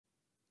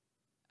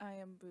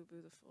am Boo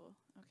Boo the Fool.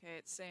 Okay,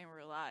 it's saying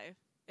we're live.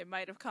 It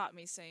might have caught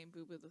me saying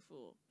Boo Boo the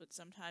Fool, but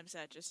sometimes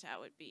that's just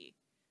how it be.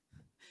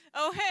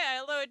 Oh hey,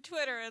 I load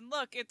Twitter and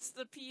look, it's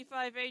the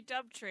P5A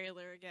dub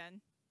trailer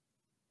again.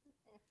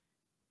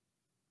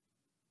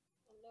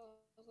 It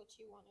knows what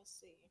you want to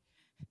see.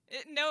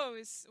 It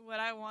knows what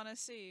I want to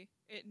see.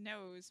 It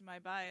knows my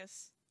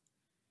bias.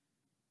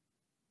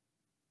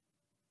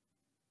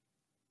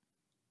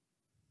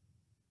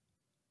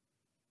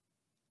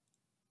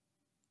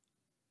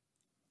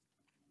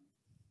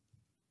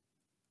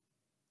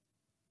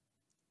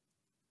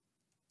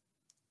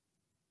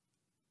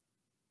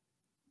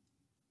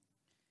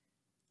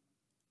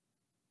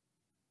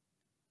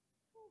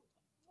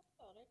 I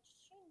thought I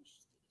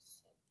changed these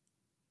settings.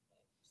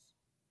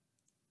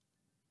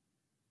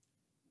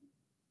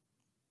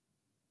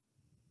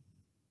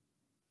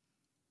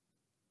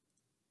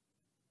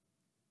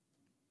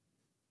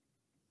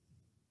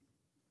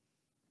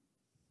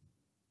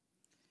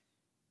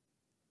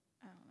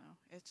 I don't know.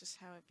 It's just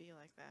how it be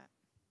like that.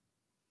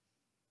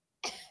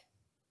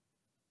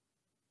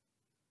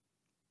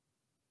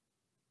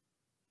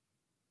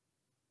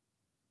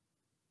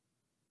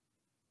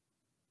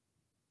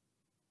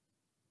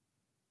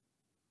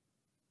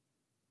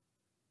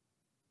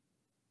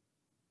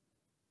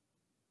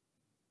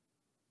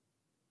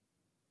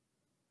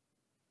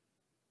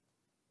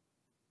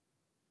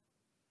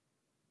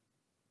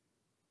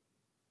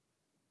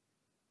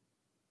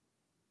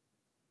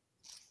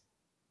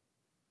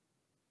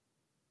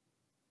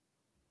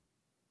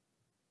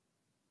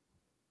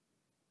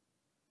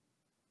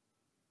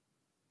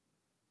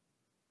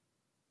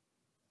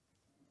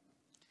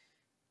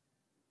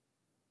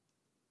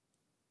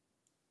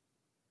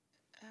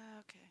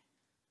 Okay.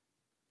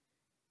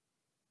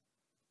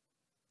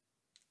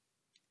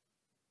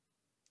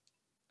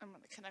 I'm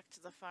gonna connect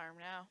to the farm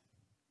now.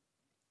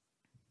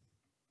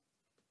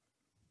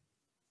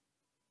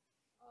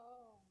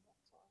 Oh,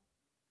 that's why.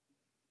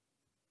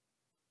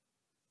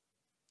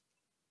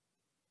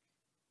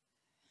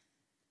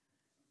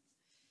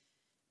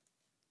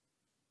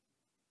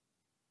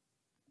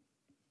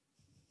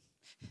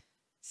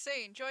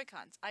 Saying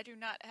Joy-Cons. I do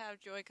not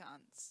have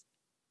Joy-Cons.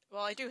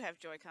 Well, I do have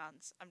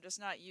Joy-Cons. I'm just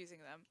not using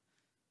them.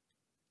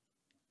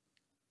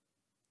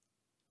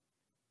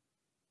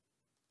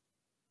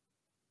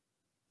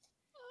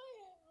 I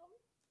am.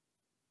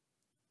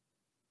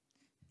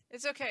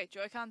 It's okay.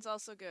 Joy-Con's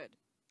also good.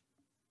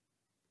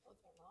 No,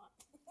 they're not.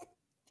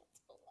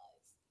 That's all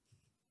lies.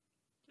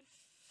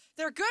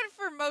 They're good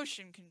for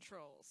motion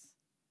controls.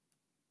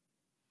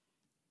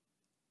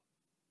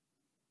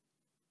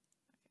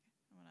 Okay,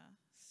 I'm gonna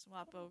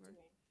swap over.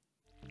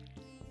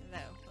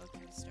 Hello,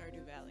 welcome to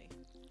Stardew Valley. I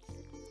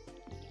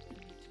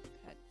need to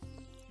pet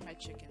my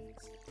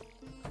chickens.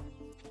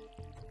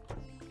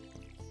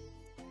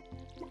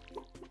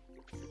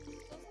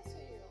 Doesn't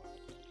say you're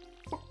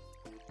alive.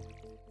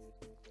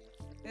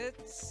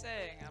 It's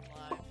saying I'm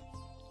live.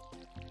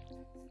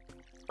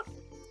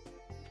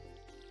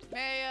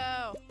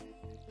 Mayo!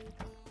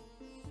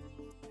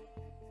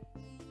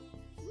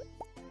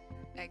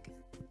 Egg.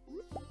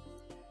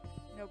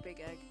 No big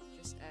egg,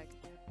 just egg.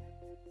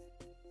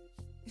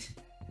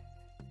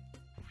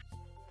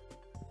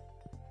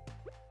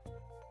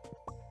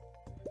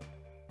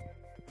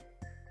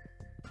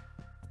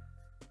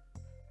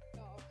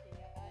 Oh, okay,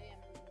 yeah, I am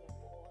moving the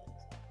bowl.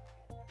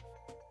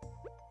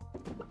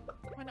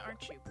 When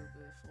aren't you, Boo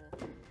Boo the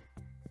Fool?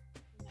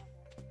 Never.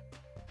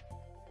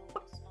 Never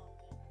was not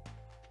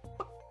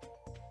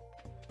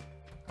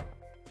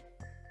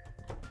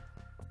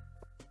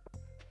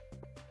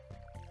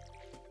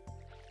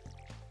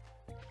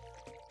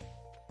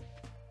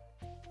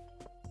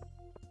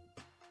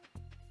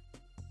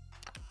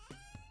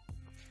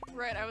been.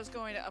 Right, I was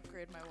going to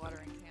upgrade my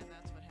watering can,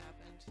 that's what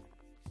happened.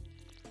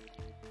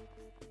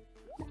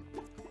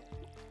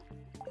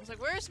 I was like,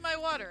 where's my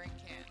watering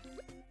can?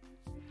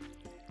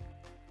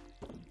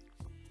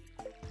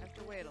 I have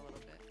to wait a little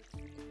bit.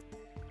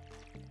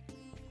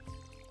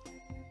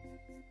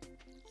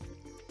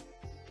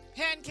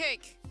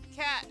 Pancake!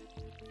 Cat!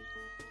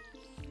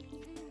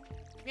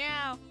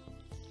 Meow!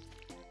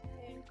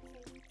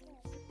 Pancake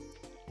cat.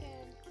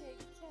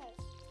 Pancake cat.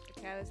 The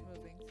cat is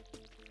moving.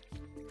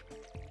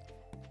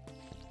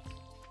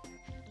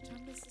 What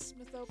time does the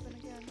smith open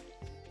again?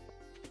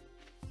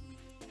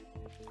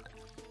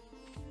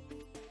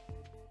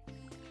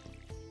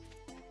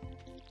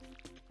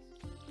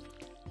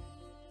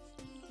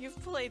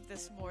 You've played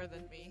this more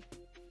than me.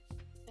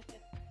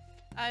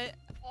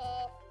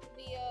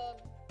 The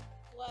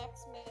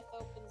blacksmith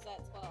opens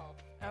at 12.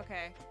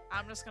 Okay,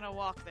 I'm just gonna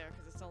walk there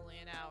because it's only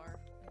an hour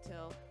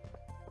until.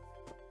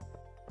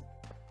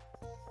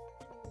 We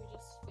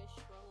just fish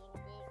for a little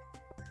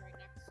bit right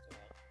next to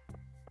it.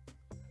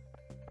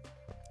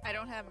 I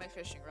don't have my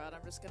fishing rod,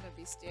 I'm just gonna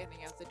be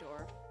standing out the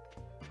door.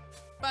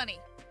 Bunny!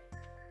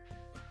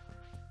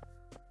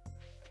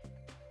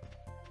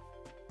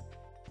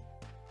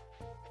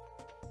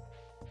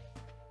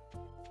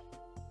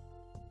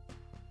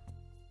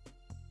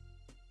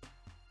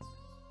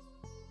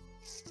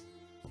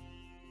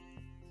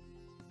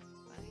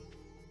 Bunny.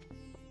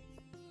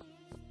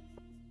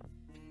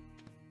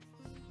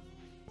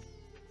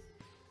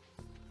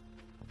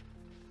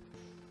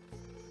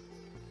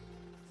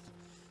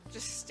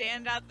 Just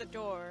stand at the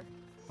door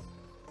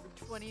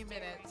for 20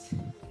 minutes,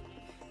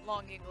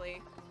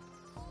 longingly.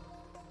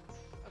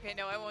 Okay,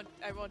 no, I won't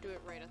do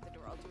it right at the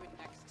door. I'll do it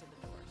next to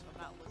the door, so I'm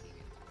not looking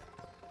into it.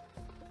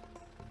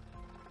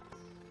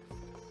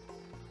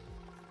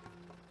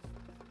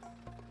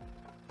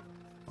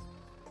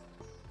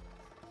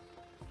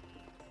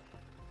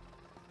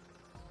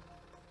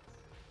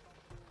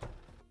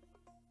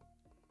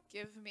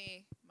 Give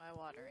me my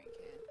watering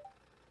can.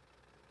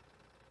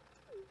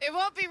 It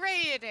won't be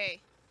ready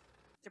today!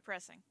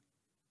 Depressing.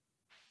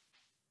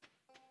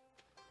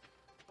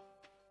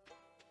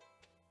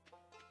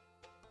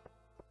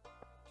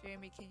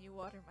 Jamie, can you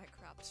water my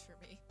crops for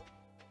me?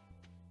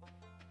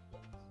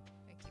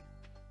 Thank you.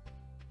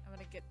 I'm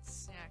gonna get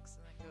snacks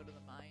and then go to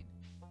the mine.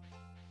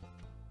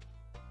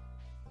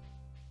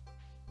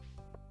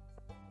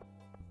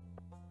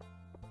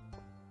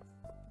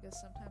 Because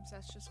sometimes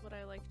that's just what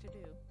I like to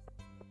do.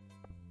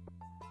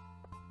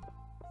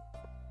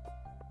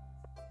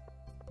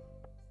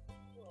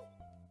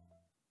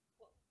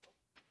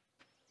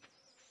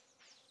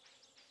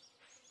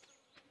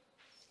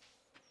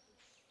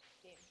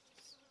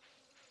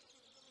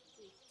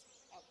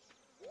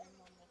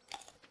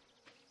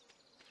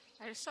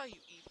 I just saw you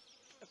eat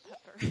a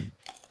pepper.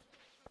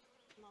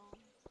 No.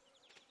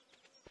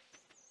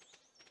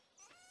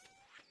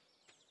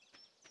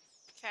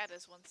 Cat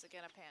is once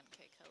again a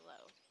pancake.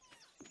 Hello.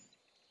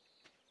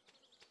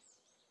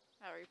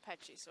 I already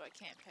pet you, so I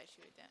can't pet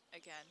you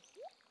again.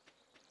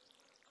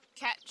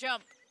 Cat,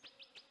 jump!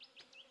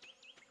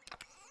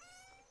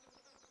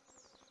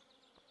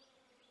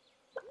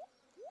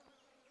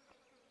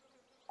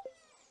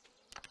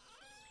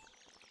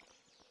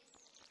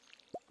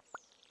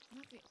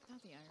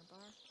 Not the iron bar.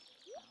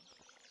 No.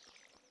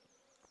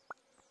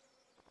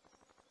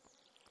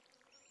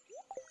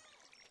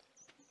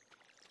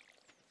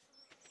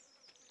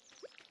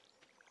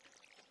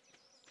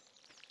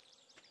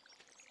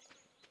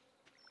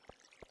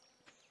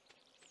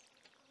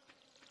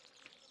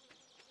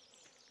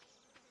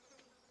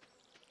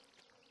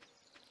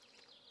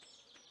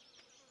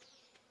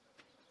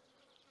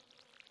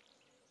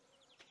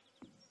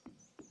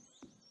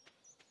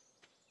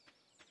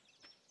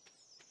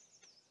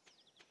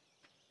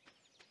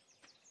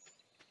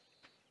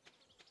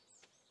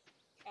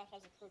 Cat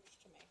has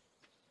approached to me.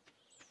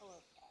 Hello,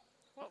 Cat.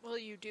 What will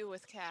you do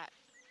with Cat?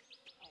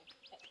 I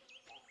pet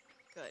Cat.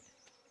 Good.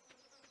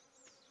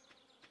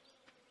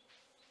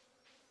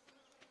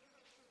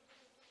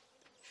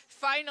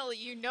 Finally,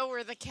 you know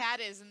where the cat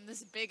is in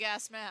this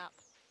big-ass map.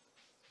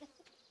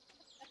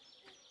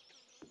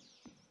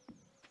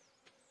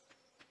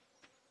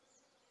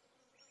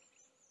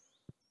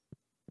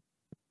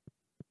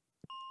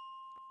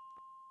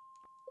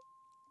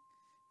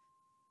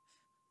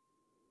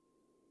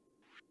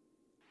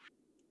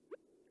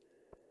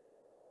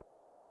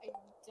 I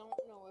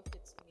don't know if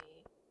it's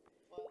me,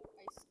 but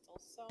I still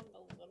sound a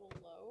little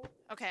low.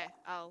 Okay,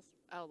 I'll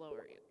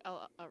lower you.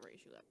 I'll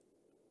raise you up.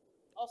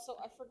 Also,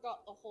 I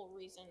forgot the whole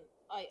reason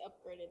I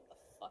upgraded the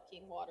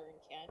fucking watering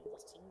can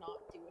was to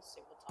not do a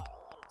single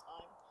tile at a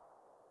time.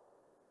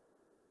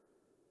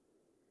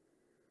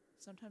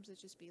 Sometimes it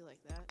just be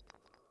like that.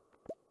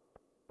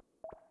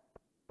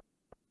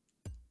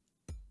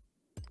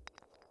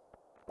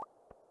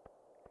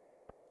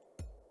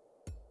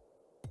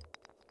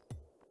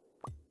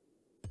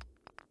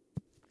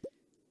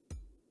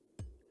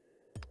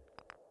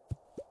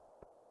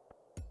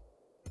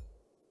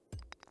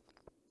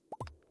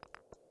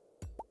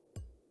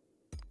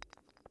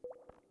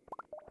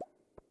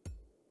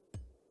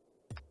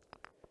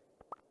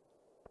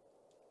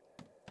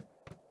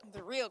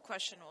 The real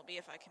question will be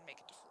if I can make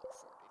it to floor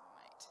 40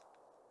 tonight.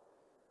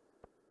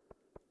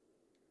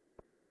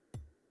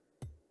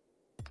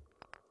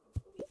 I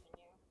believe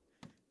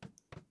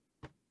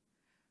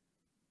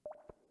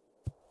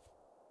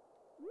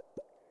in you.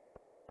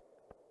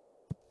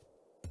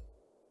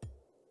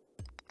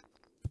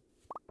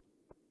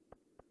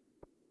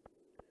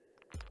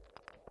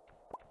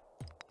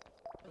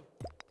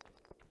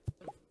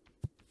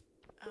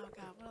 Oh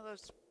god, one of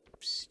those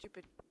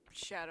stupid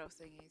shadow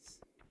thingies.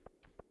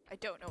 I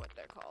don't know what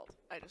they're called.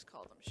 I just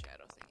call them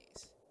shadow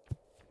thingies.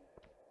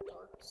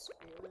 Dark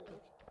spirit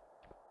or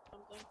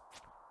something.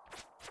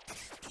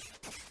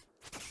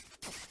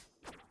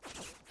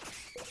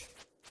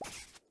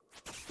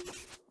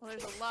 Well,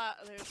 there's a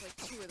lot. There's like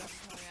 2 of them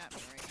coming at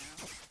me right now.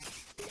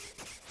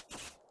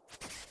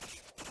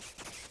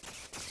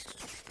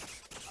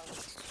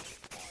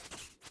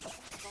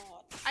 Oh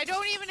god. I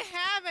don't even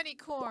have any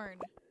corn!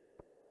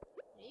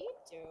 Yeah, you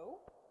do.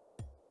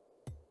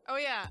 Oh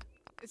yeah.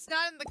 It's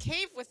not in the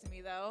cave with me,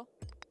 though.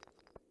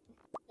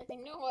 I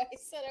know, I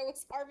said I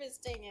was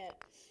harvesting it.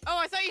 Oh,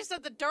 I thought you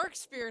said the dark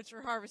spirits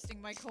were harvesting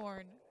my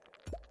corn.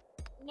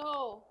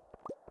 No.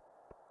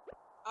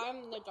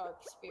 I'm the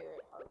dark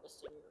spirit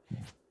harvesting your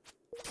corn.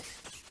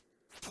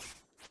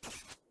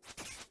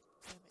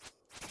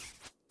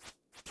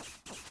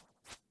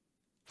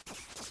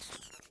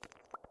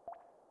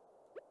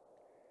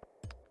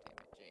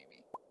 Damn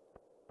it, Jamie.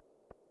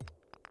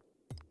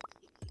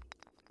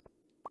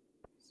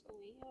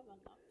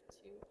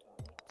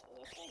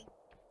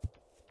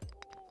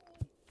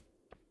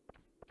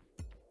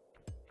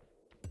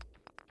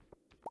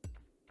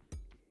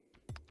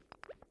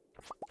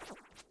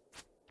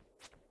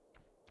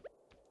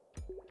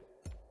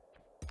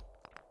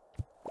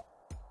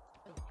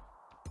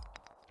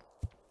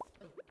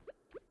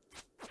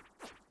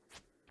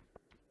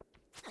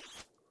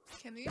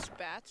 Can these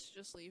bats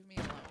just leave me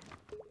alone?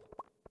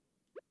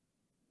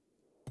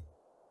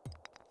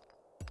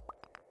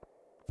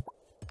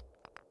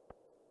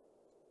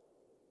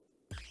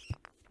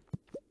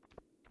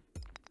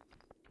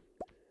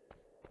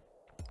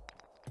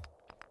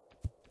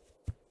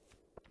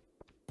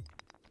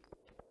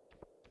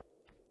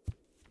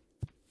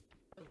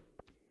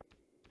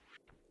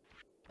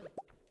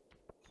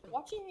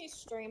 Watching you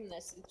stream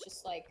this, it's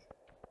just like,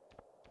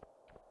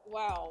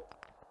 wow,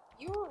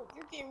 your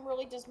game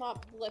really does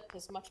not blip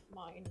as much as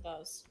mine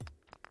does.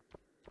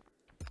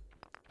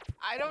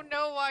 I don't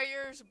know why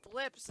yours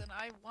blips, and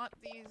I want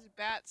these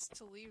bats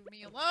to leave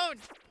me alone!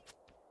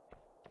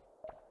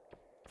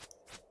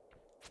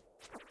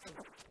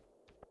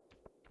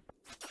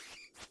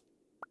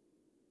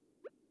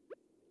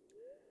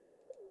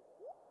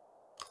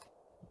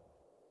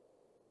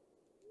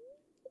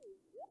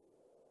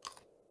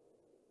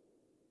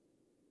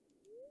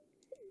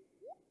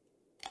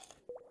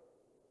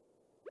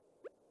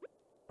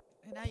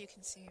 And now you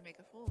can see me make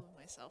a fool of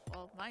myself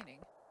while mining.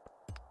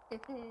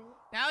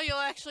 Now you'll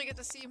actually get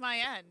to see my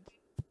end.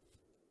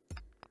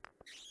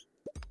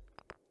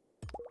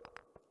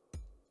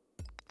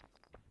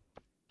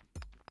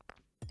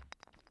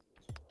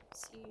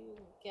 So you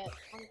get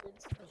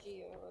hundreds of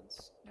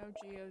geodes. No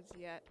geodes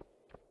yet.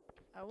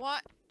 I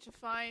want to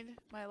find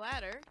my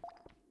ladder,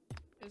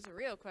 is the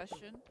real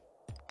question.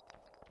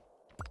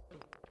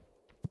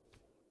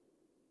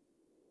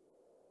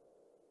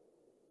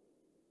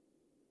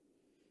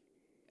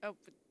 Oh,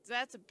 but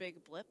that's a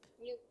big blip.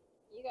 You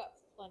got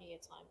plenty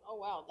of time. Oh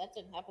wow, that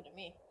didn't happen to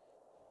me.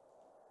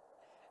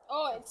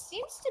 Oh, it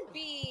seems to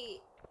be...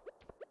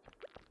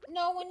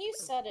 No, when you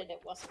said it,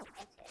 it wasn't.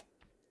 Okay.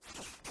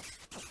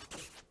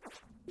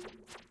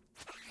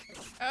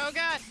 Oh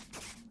god!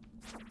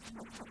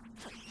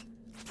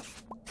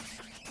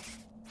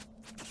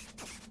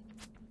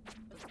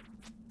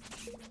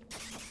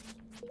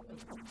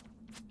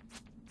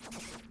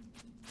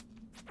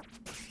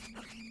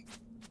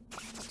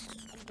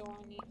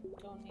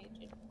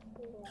 Donated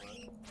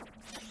corn.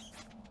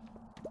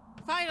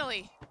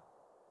 Finally!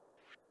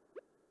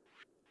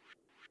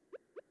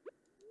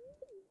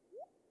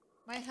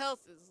 My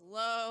health is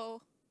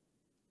low.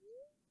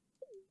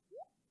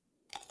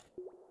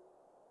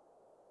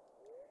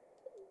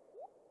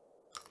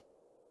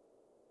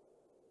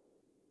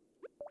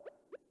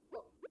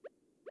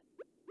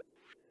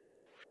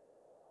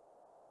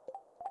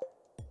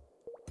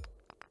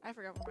 I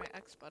forgot where my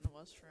X button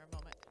was for a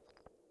moment.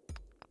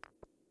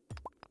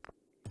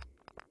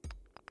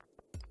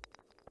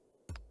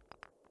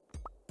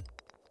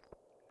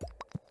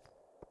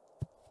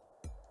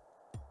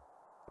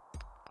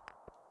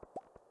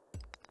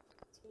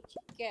 That's what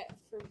you get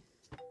for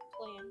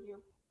playing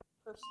your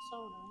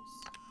personas.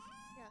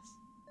 Yes.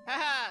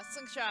 Haha!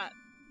 Slingshot!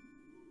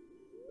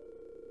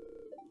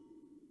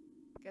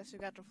 Guess who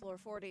got to floor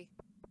 40?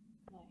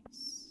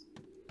 Nice.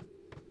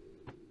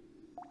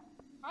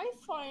 I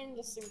find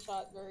the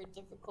slingshot very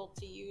difficult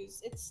to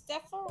use. It's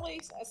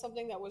definitely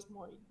something that was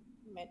more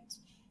meant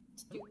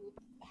to do with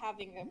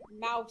having a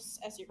mouse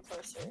as your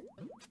cursor.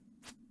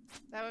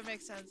 That would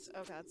make sense.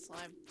 Oh god,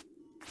 slime.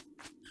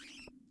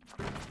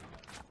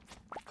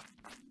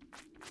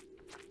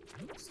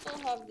 Still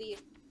have the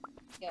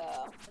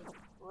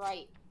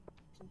right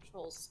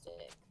control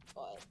stick,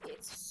 but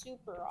it's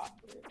super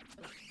awkward.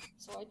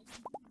 So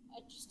I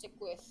just stick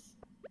with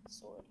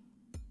sword.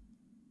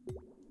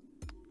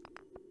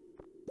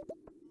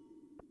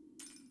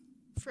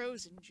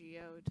 Frozen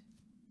geode.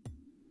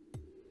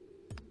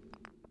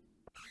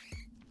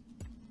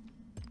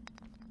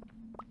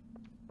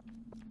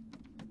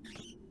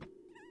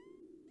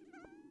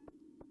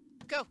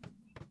 Go!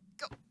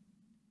 Go!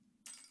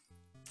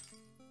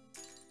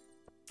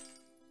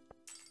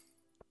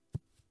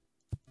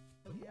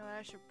 You know,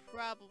 I should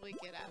probably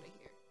get out of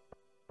here.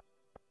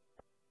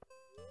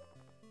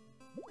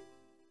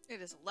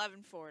 It is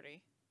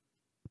 11:40.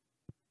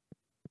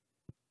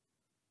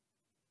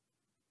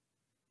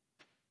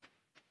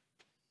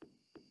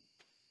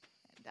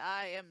 And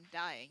I am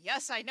dying.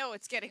 Yes, I know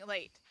it's getting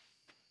late.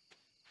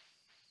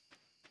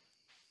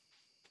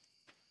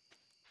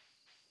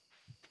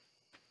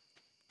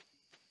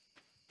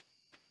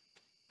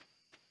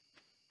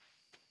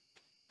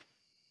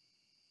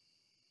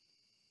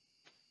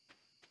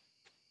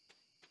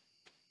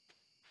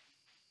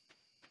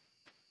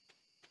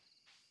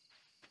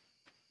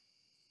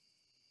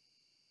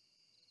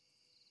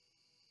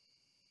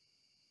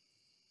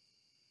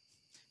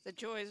 The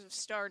joys of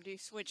Stardew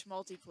Switch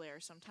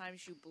multiplayer.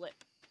 Sometimes you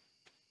blip.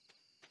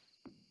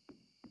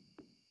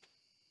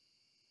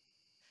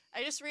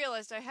 I just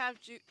realized I have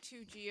 2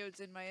 geodes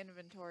in my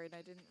inventory and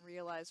I didn't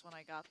realize when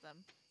I got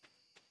them.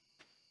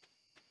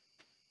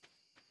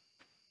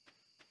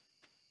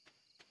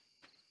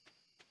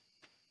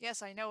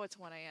 Yes, I know it's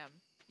 1 AM.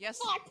 Yes.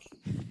 What?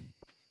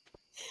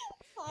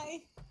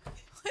 Hi.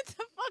 What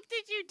the fuck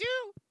did you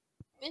do?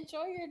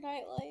 Enjoy your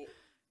nightlight.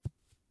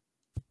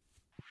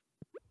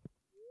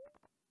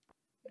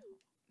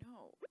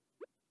 No.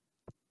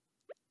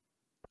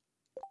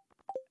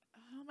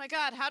 Oh my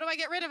god, how do I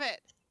get rid of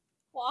it?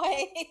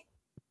 Why?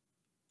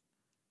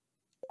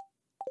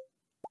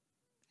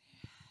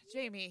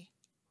 Jamie.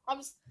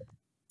 Press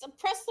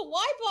the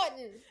Y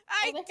button!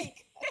 I did! God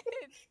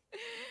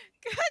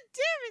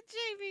damn it,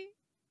 Jamie!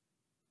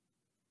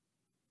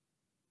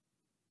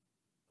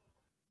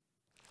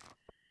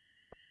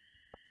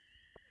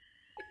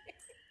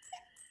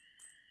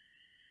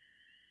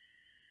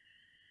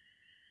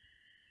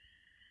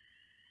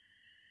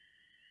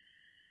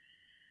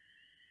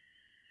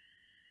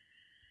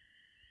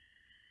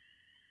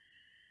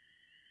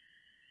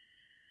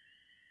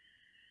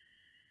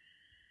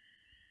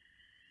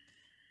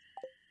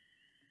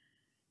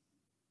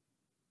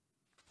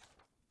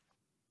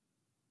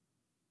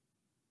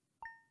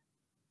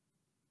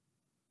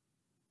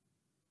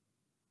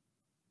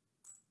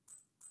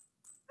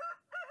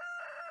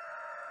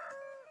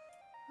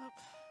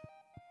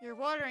 Your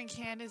watering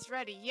can is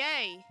ready.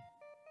 Yay!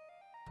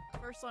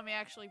 First, let me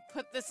actually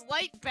put this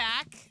light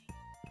back.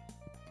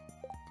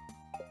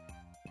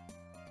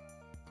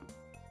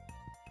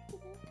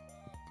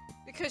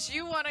 Because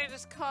you want to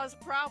just cause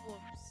problems.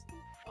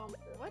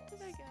 What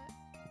did I get?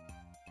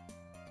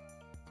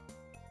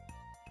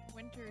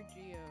 Winter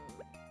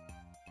geode.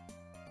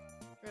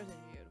 Frozen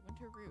geode.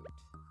 Winter root.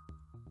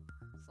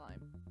 Slime.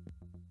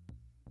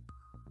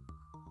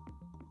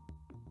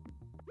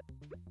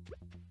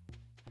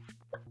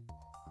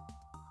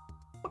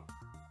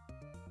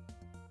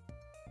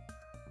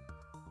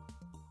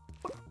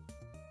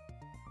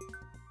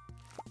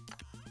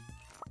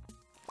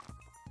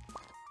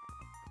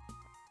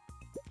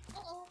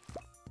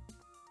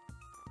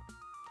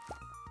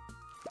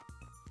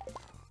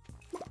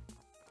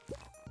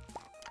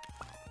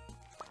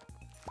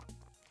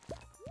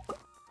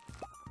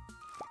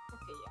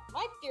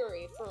 My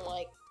theory for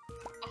like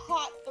a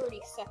hot 30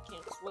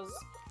 seconds was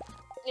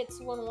it's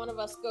when one of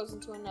us goes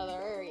into another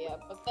area,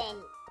 but then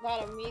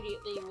that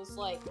immediately was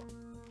like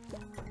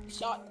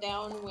shot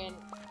down when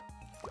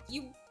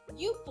you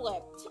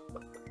blipped.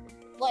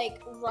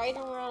 Like right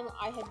around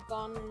I had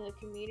gone into the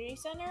community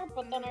center,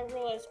 but then I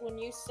realized when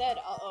you said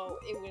uh-oh,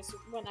 it was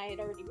when I had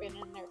already been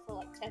in there for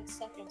like 10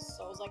 seconds,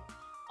 so I was like,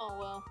 oh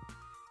well,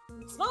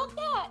 it's not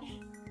that.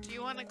 Do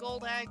you want a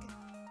gold egg?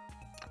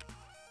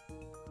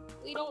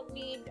 We don't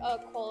need a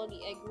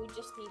quality egg, we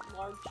just need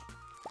large.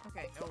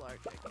 Okay, no large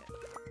egg yet.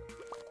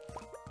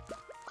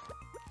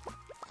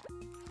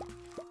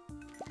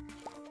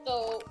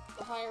 So,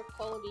 the higher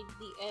quality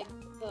the egg,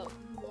 the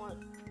more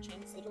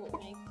chance that it will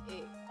make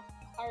a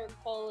higher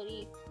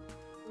quality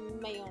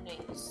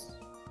mayonnaise.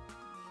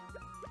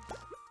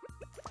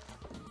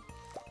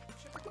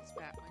 Sugar is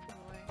fat when go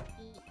away.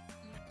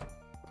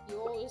 You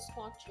always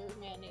want your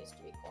mayonnaise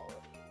to be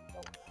quality. You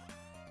don't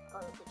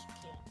garbage you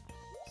can't.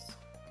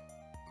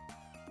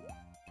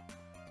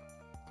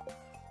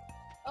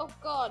 Oh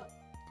god!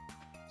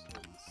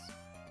 Please.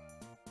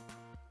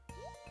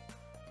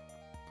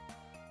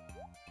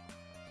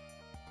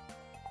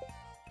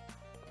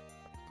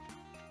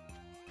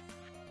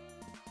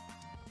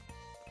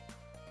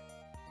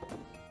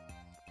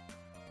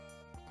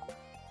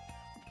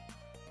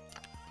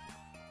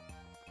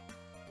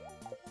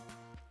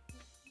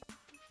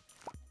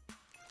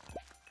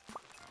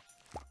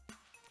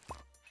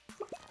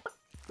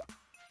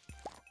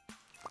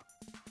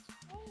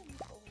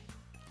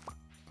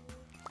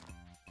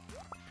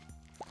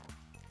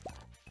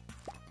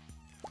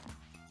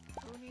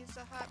 Who needs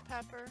a hot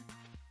pepper?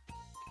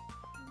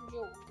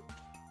 Yo.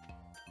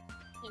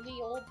 The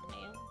old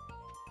man.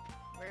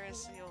 Where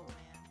is the old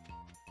man?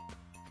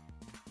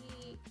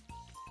 He...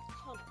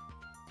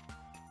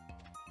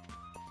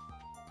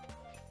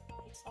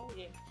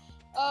 Exciting.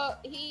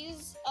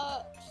 He's,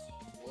 well,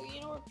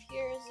 you know where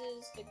Pierre's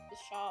is? Like, the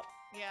shop?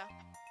 Yeah.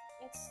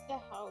 It's the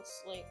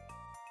house, like,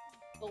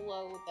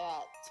 below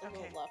that, to Okay.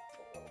 the left a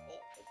little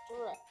bit, like,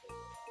 directly.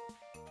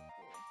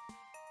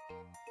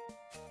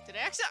 Did I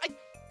accidentally?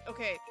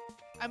 Okay,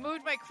 I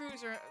moved my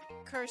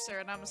cursor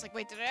and I was like,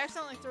 wait, did I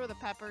accidentally throw the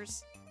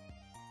peppers?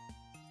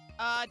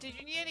 Did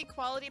you need any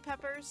quality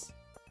peppers?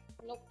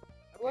 Nope.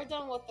 We're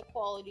done with the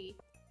quality.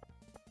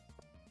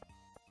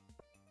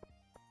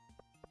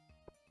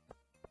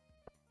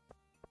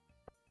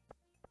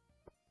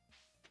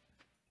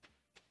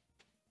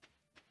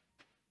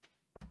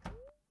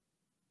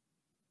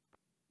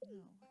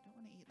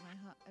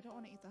 No, I don't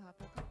want to eat the hot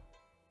pepper.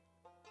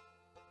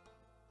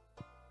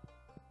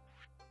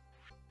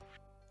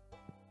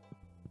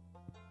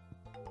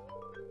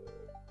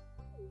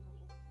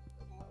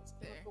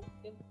 There. Go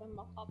give him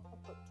a hot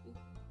pepper too.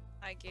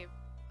 I gave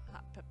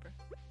hot pepper.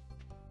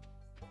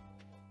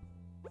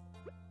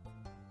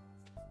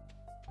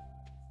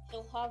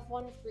 He'll have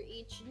one for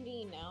each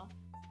knee now.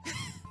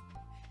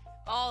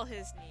 All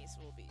his knees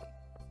will be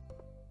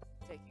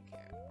taken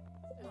care of.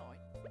 No, I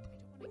don't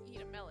want to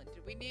eat a melon.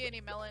 Did we need any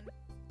melon?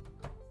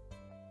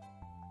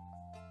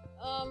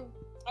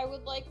 I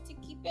would like to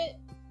keep it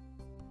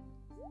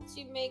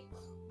to make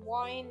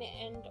wine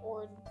and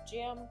or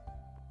jam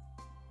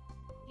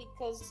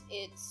because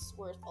it's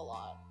worth a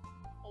lot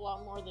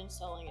more than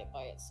selling it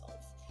by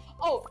itself.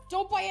 Oh,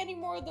 don't buy any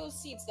more of those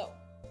seeds though.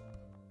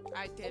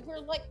 I did. We're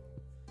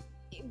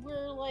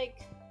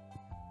like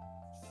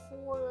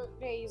 4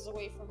 days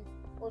away from,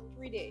 or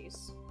 3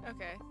 days.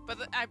 Okay, but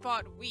I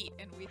bought wheat,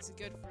 and wheat's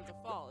good for the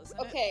fall, isn't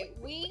it? Okay,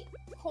 wheat,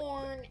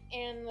 corn,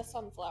 and the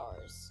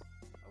sunflowers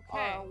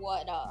Okay. are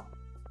what,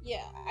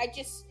 yeah, I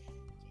just,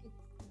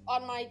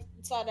 on my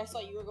side, I saw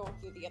you were going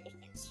through the other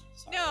things.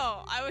 Sorry.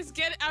 No, I was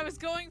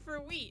going for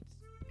wheat.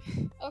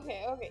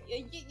 Okay,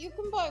 you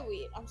can buy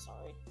wheat, I'm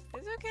sorry.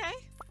 It's okay.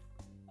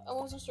 I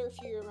wasn't sure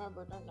if you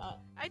remembered or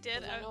not. I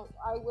did.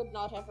 I would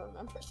not have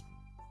remembered.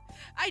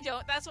 I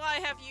don't. That's why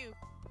I have you.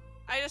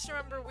 I just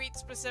remember wheat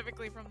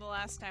specifically from the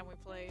last time we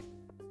played.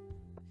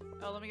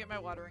 Oh, let me get my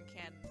watering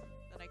can.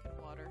 Then I can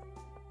water.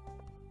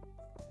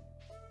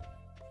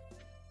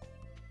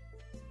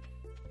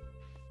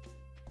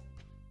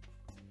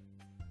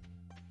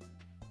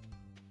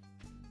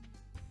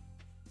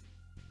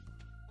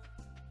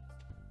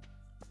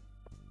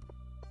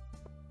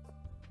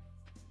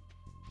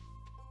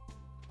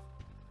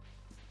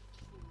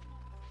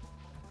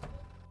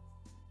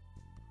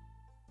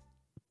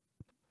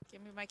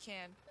 Give me my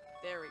can.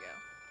 There we go.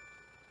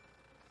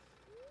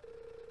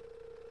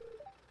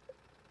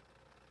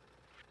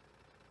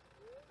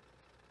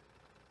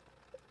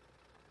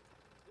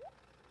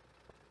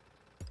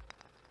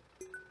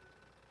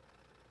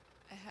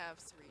 I have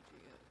 3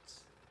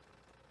 geodes.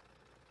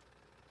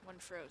 1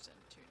 frozen,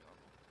 2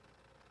 normal.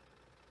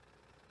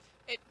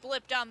 It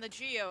blipped on the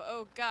geo.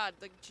 Oh god,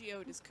 the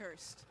geode is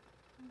cursed.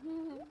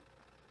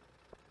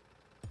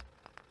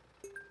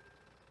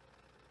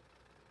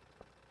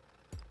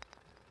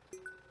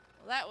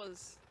 Well, that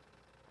was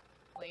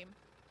lame.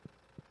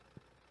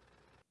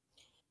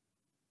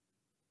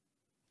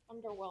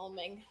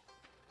 Underwhelming,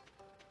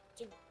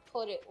 to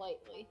put it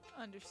lightly.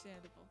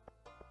 Understandable.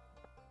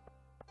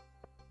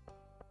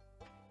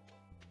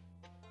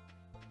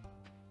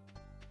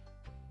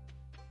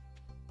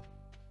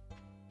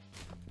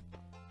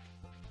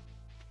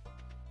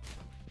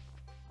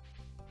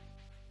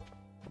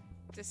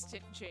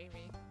 Distant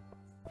Jamie.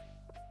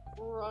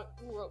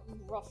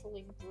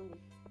 Ruffling through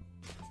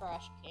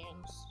trash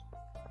cans.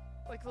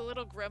 Like the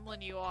little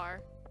gremlin you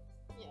are.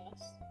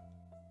 Yes.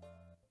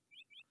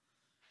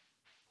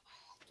 I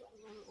don't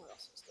remember what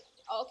else I was doing.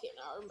 Oh, okay,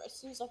 now I remember. As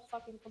soon as I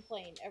fucking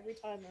complain, every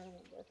time I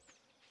remember.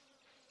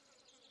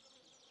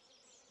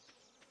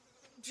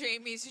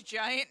 Jamie's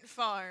giant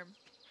farm.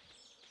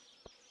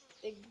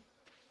 Big.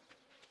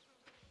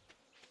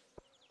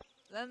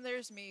 Then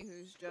there's me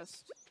who's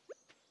just...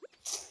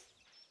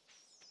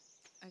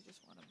 I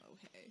just want to mow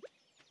hay.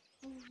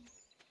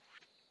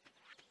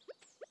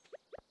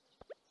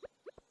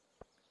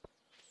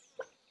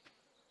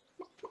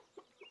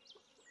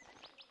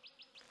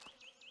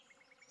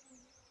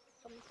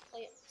 Some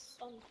plant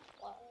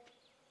sunflowers.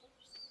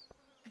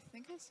 I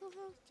think I still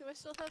have... Do I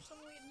still have some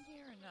wheat in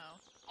here or no?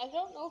 I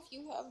don't know if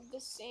you have the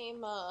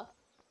same,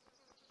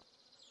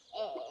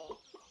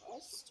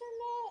 quest or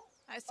not?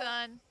 Hi,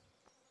 son.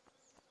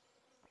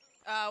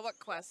 What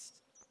quest?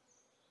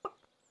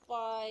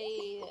 By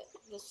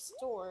the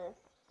store.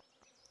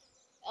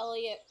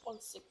 Elliot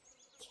wants a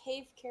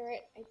cave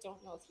carrot. I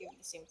don't know if you have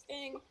the same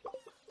thing.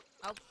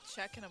 I'll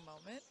check in a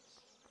moment.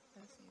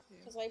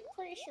 Because I'm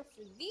pretty sure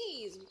for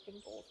these we can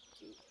both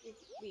do.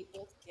 We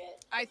both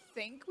get. I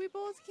think we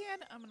both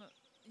can. I'm gonna.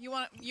 You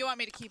want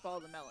me to keep all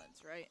the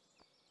melons, right?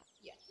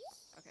 Yes.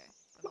 Okay.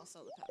 Then I'll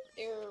sell the peppers.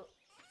 They're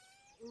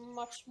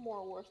much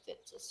more worth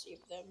it to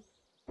save them.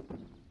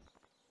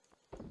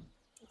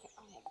 Okay,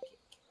 I have a cave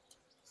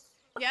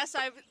carrot. Yes,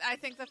 I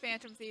think the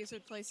Phantom Thieves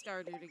would play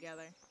Stardew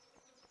together.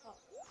 Oh.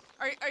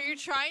 Are you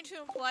trying to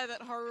imply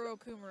that Haru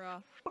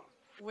Okumura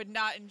would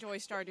not enjoy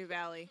Stardew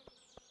Valley?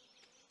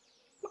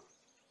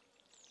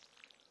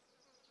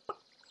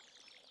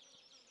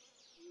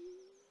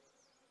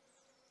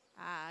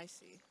 Ah, I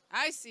see.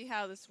 I see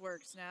how this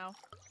works now.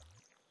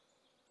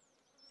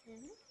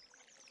 Mm-hmm.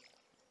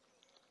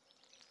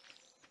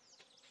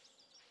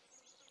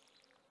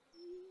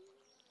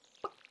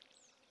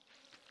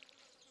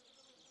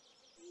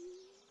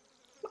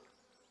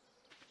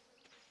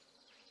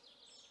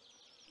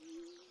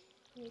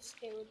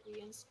 Yusuke would be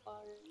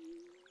inspired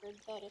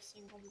that a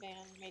single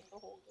man made the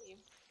whole game.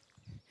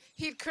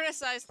 He'd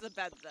criticize the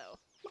bed, though.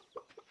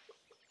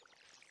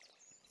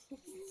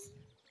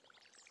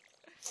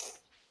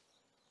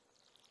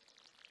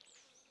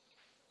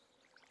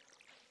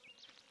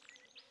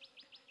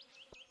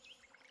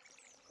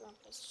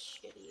 Grandpa's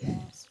shitty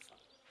ass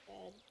fucking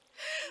bed.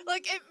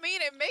 Like, it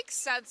makes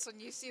sense when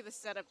you see the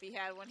setup he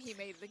had when he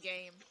made the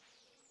game.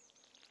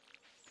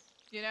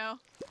 You know?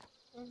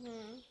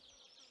 Mm-hmm.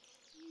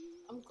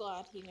 I'm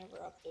glad he never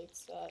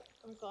updates that.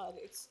 I'm glad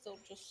it's still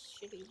just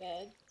shitty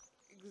bed.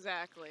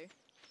 Exactly.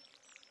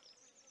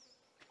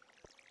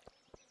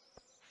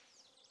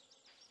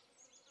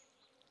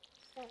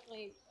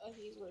 Apparently,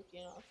 he's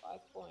working on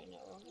 5.0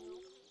 now.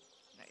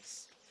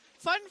 Nice.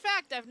 Fun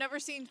fact, I've never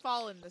seen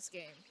Fall in this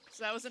game.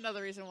 So that was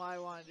another reason why I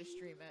wanted to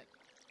stream it.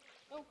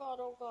 Oh god,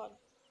 oh god.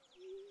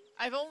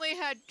 I've only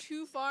had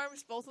 2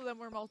 farms, both of them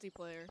were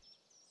multiplayer.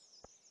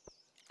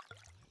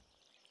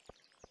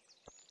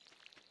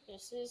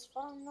 This is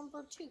farm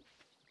number 2.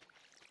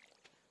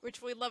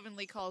 Which we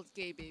lovingly called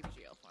Gay Baby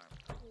Jail Farm.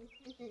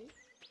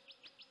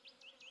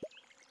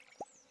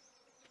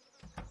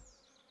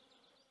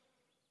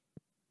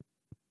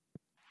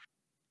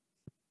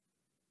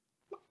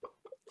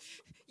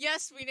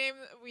 Yes,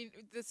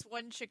 this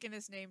one chicken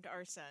is named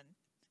Arsene.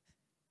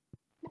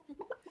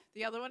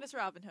 The other one is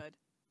Robin Hood.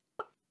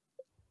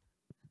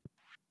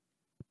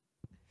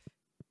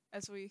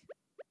 As we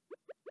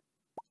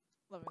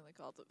lovingly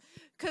called them.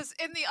 Because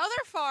in the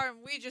other farm,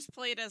 we just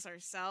played as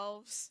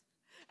ourselves.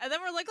 And then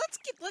we're like,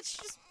 let's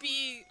just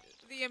be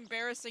the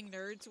embarrassing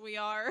nerds we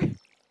are.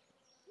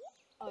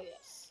 Oh,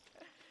 yes.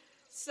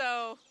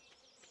 So,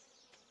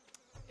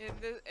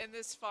 in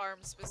this farm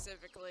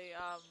specifically,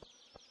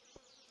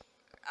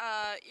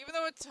 even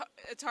though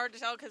it's hard to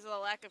tell because of the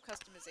lack of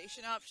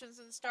customization options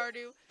in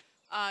Stardew,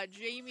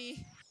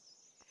 Jamie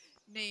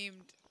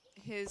named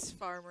his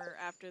farmer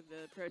after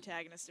the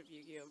protagonist of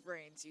Yu-Gi-Oh!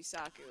 Brains,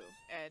 Yusaku,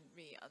 and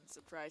me,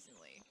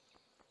 unsurprisingly,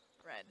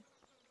 Ren.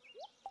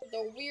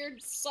 The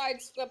weird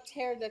side-swept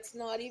hair that's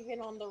not even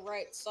on the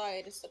right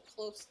side is the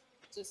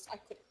closest I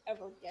could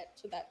ever get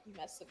to that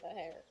mess of a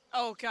hair.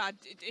 Oh god,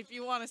 if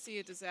you want to see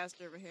a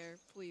disaster of a hair,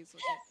 please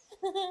look at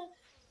it.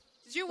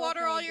 Did you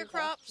water all your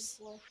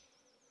crops?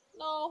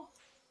 No.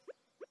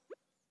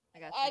 I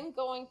got you. I'm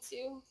going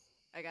to.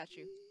 I got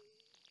you.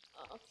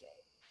 Okay.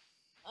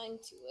 I'm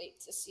too late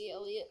to see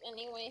Elliot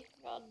anyway.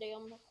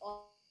 Goddamn,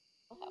 I'll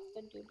have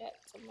to do that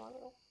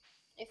tomorrow.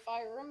 If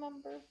I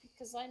remember,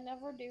 because I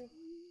never do.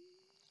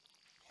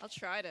 I'll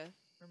try to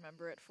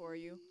remember it for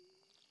you.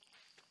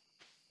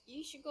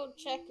 You should go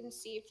check and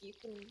see if you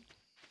can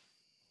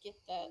get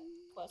that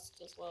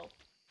quest as well.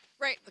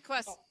 Right, the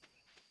quest. Oh.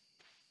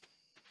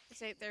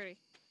 It's 8:30.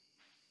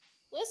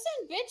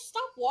 Listen, bitch,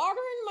 stop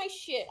watering my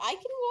shit. I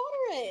can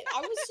water it.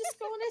 I was just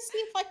going to see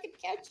if I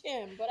could catch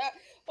him, but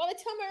by the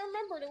time I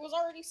remembered, it was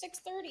already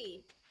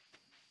 6:30.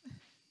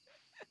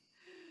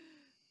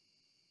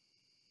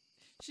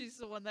 She's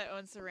the one that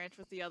owns the ranch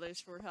with the others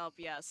for help,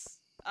 yes.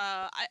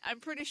 I'm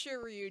pretty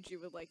sure Ryuji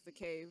would like the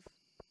cave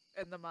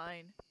and the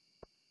mine.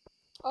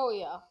 Oh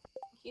yeah,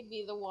 he'd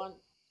be the one.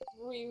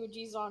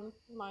 Ryuji's on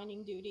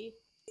mining duty.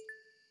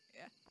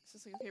 Yeah, it's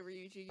just like, okay,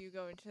 Ryuji, you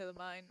go into the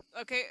mine.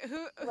 Okay,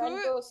 who Ren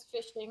goes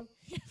fishing.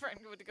 Your friend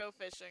would go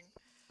fishing.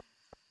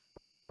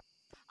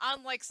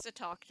 Ann likes to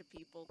talk to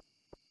people.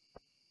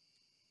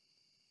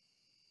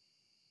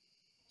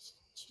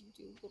 She'd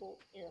do little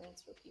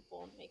errands for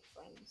people and make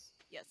friends.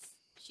 Yes.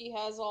 She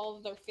has all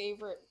of their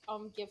favorite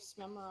gifts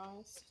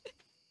memorized.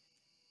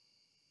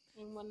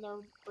 And when their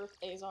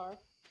birthdays are.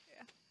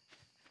 Yeah.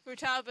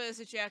 Futaba is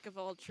a jack of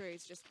all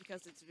trades just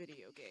because it's a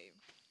video game.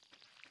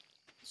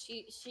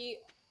 She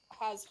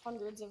has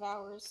hundreds of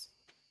hours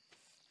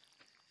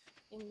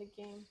in the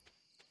game.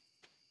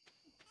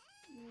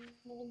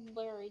 Little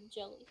berry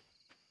jelly.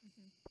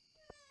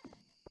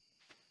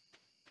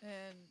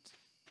 And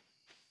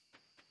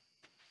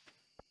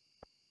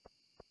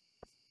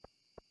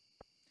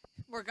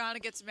Morgana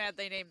gets mad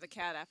they named the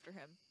cat after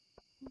him.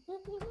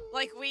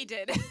 Like we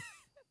did.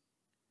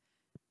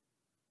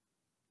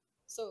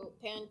 So,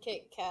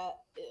 Pancake Cat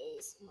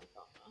is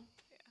Morgana.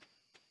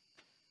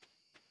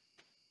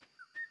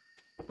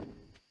 Yeah.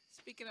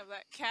 Speaking of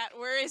that cat,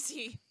 where is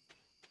he?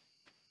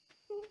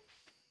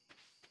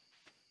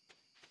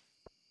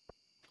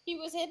 He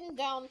was hidden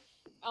down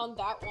on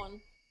that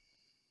one.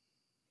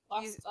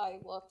 Last I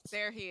looked.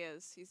 There he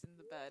is. He's in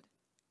the bed.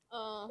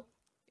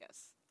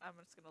 Yes. I'm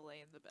just gonna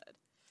lay in the bed.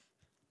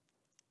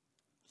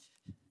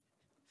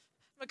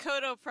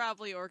 Makoto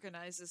probably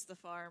organizes the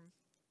farm.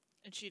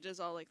 And she does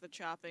all, like, the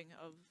chopping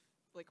of,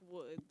 like,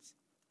 woods.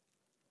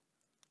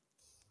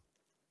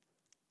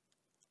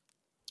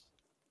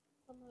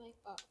 Oh my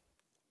god.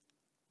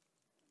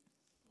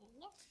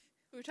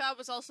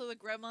 Utaba's also the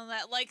gremlin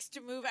that likes to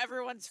move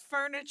everyone's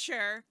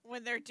furniture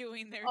when they're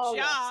doing their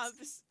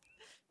jobs.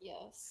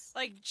 Yes.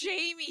 Like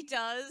Jamie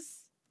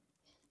does.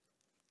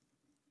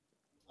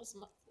 As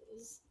much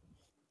as...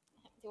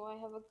 Do I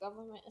have a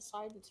government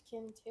assigned to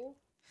kin too?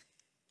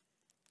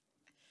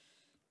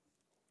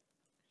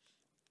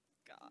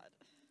 God.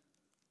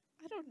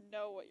 I don't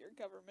know what your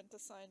government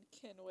assigned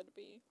kin would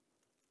be.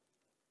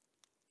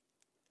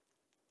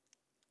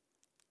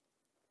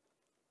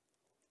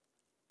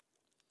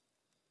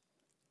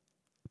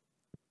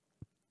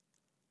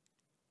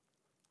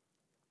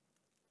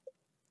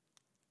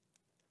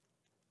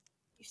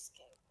 You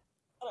scared.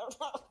 I don't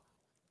know.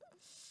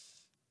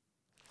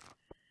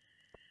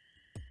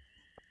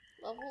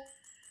 Level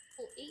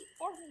 8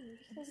 farming,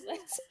 because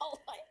that's all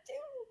I do.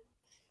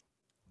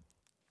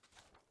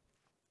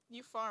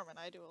 You farm and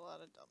I do a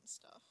lot of dumb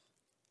stuff.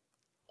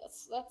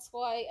 That's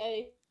why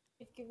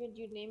I've given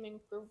you naming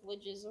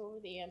privileges over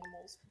the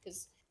animals,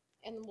 because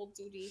animal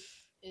duty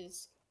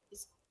is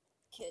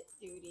kit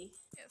duty.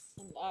 Yes.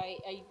 And I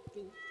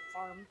do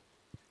farm.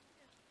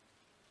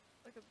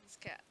 Look at this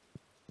cat.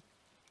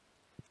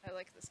 I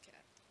like this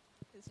cat.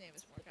 His name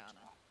is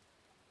Morgana.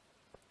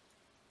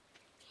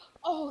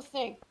 Oh,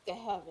 thank the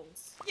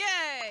heavens.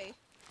 Yay!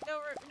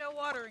 No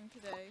watering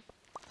today.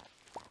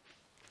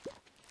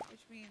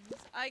 means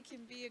I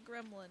can be a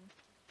gremlin.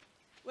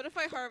 What if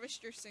I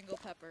harvest your single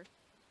pepper?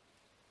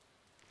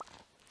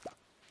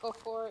 Go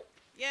for it.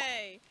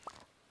 Yay!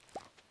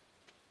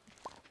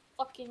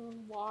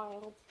 Fucking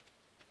wild.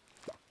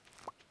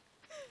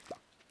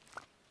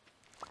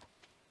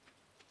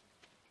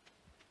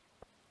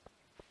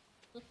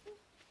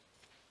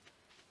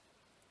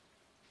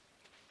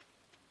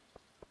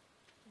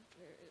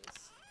 There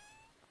is.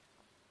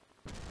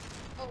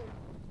 Oh.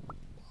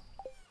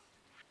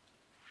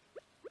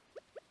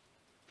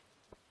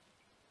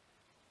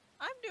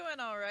 I'm doing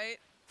alright.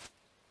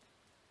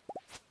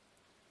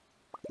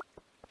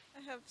 I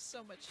have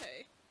so much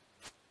hay.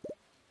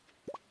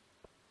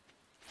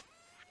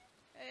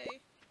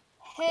 Hey.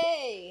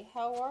 Hey,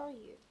 how are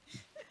you?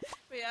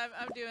 But yeah,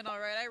 I'm doing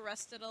alright. I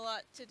rested a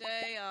lot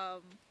today.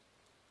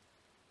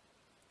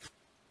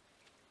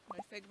 My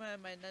Figma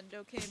and my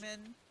Nendo came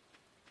in,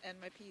 and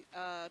my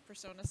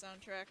Persona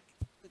soundtrack,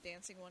 the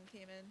dancing one,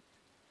 came in.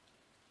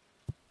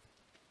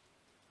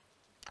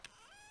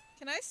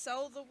 Can I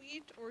sell the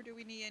wheat, or do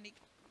we need any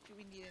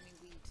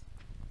wheat?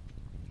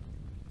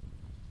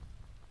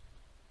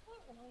 Not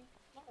really.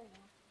 Not right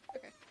now.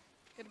 Okay.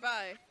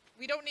 Goodbye.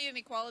 We don't need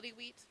any quality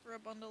wheat for a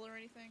bundle or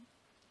anything.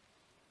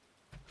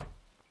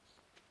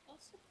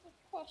 That's a good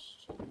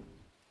question.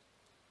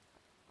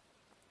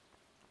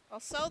 I'll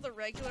sell the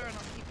regular and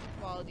I'll keep the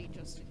quality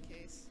just in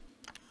case.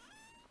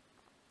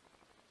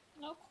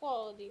 No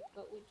quality,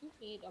 but we do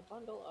need a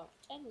bundle of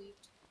 10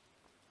 wheat.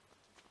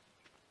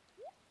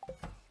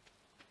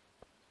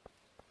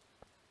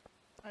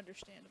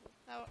 Understandable.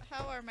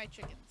 How are my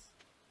chickens?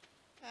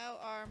 How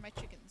are my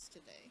chickens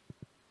today?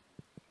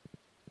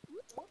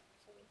 Oh,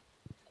 sorry.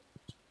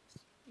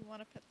 You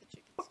want to pet the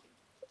chickens,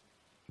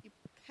 dude. You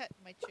pet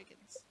my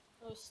chickens.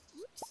 I was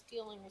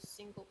stealing a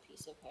single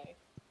piece of hay.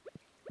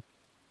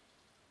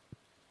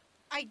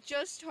 I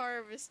just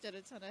harvested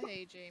a ton of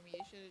hay, Jamie.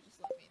 You should have just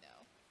let me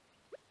know.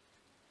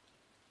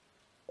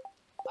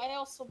 I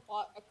also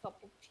bought a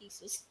couple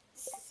pieces.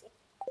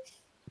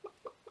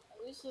 I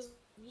was just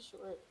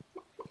short.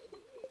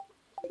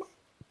 I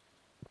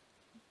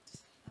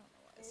don't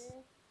know why.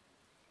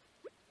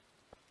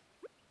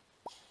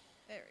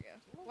 There we go.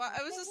 Well,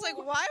 I was just like,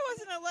 why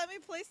wasn't it let me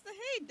place the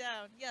hay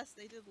down? Yes,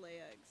 they did lay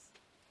eggs.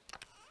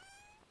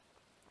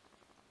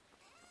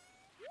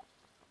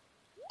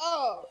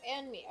 Oh,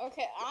 and me.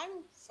 Okay,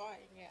 I'm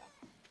fine, yeah.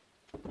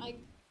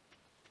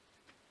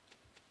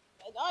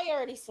 I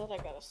already said I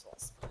got a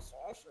Celeste booster.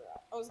 I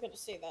forgot. I was gonna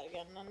say that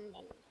again, and then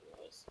I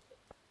realized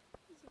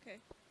It's okay.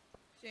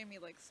 Jamie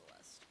likes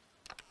Celeste.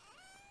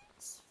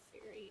 it's a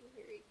very,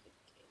 very good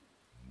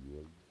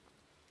game.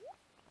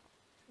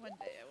 One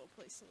day I will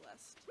play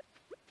Celeste.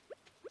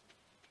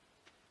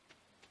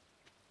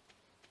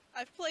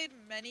 I've played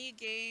many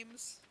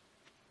games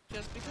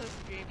just because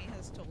Jamie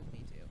has told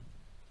me to.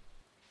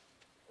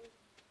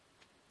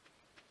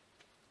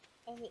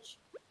 As it should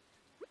be.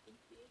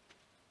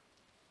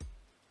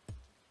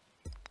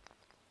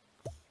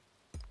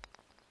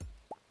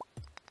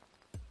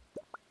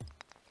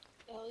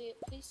 Elliot,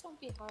 please don't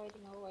be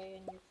hiding away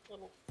in your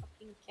little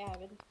fucking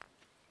cabin.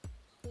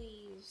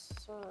 Please,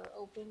 sir,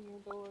 open your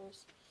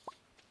doors.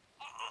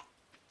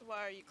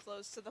 Why are you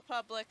closed to the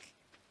public?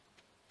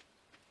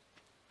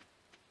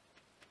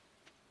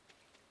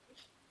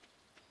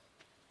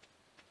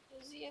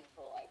 Izzy at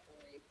the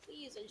library,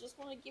 please. I just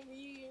want to give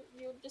you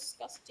your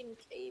disgusting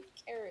cave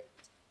carrot.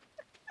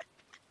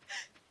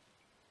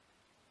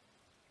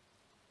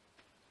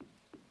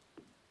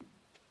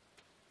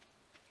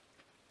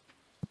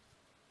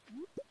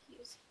 He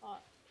is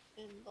not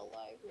in the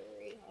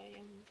library. I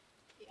am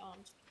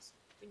beyond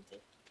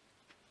disappointed.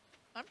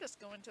 I'm just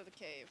going to the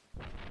cave.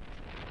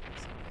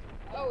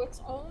 Oh,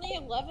 it's only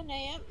 11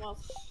 a.m.? Well,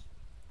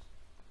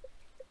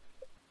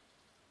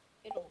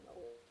 I don't know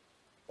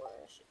where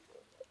I should go.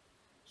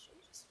 Should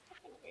I just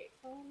fucking wait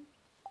for him?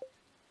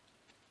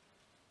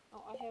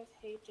 Oh, I have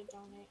hay to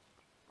donate.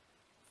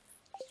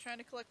 Just trying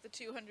to collect the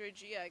 200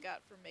 G I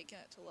got from making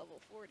it to level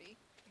 40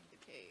 in the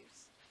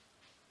caves.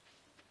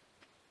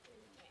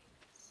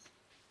 Nice.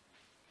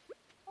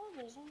 Oh,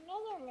 there's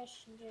another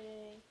mission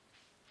today.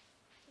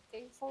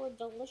 Looking for a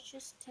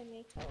delicious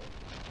tomato.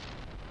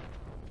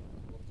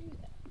 We'll do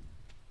that.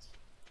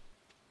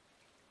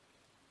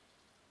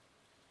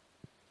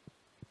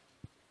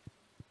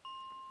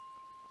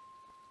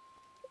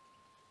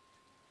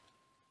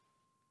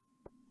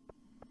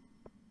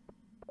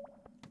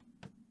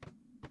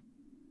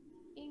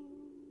 Ding.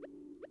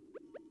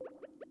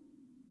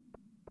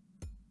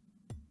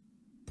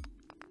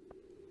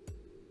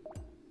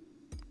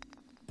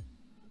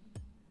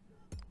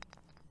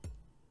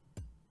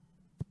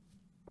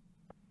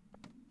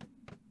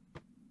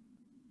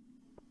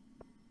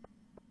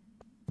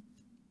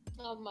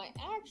 My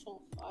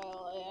actual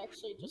file, I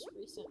actually just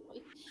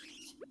recently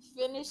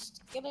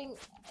finished getting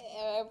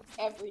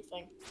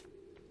everything.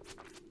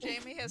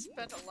 Jamie has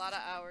spent a lot of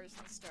hours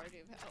in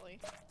Stardew Valley.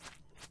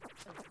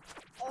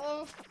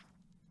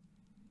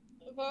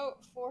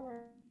 About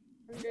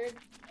 400,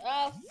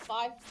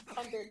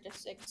 500 to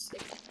 6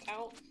 if you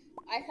count.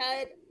 I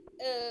had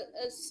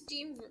the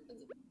Steam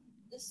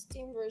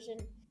version.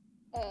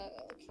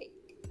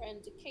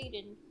 Friend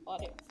Caden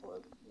bought it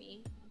for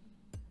me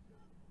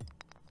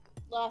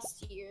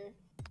last year,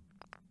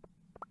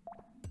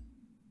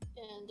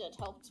 and it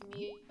helped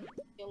me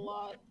a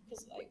lot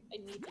because I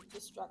needed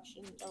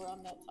destruction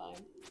around that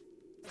time.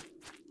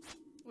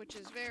 Which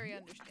is very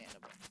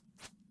understandable.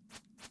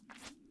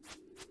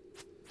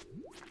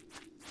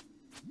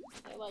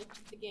 I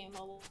liked the game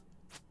a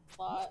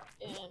lot,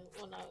 and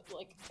when I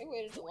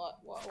waited a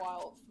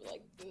while for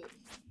like the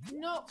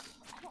no,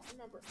 I don't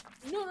remember.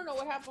 No.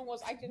 What happened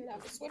was I didn't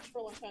have a Switch for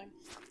a long time,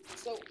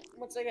 so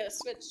once I got a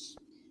Switch,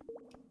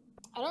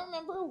 I don't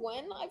remember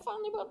when I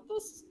finally bought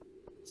this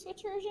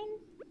Switch version,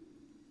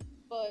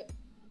 but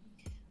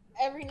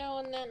every now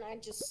and then I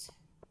just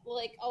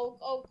like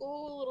I'll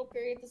go a little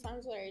period of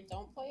times where I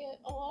don't play it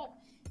a lot,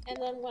 and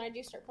then when I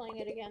do start playing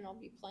it again, I'll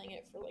be playing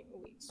it for like a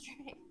week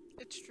straight.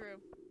 It's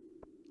true.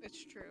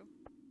 It's true.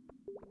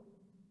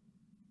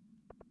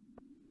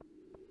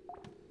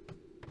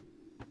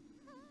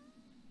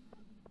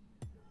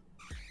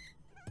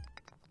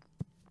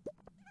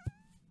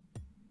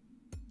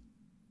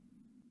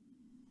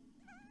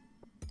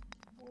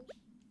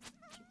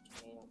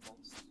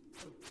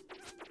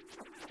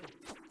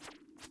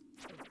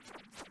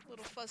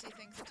 Little fuzzy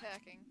things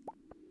attacking.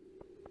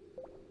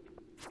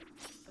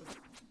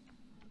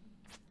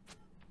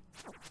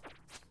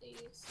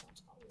 Please don't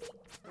tell me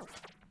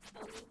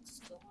Elliot's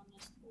still on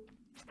this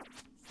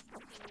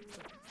fucking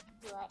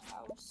rat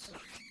house.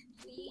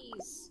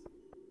 Please.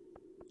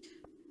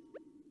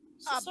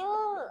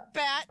 Sir!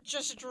 Bat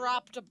just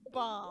dropped a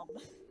bomb.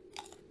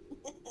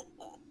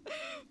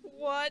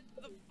 What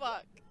the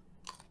fuck?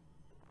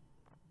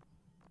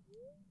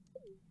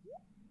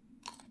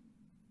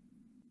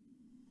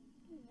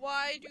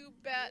 Why do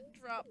bat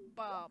drop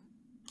bomb?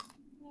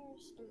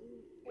 There's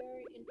some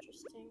very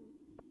interesting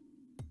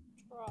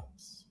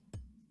drops.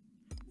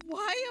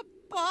 Why a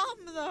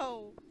bomb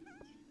though?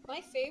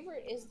 My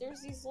favorite is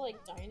there's these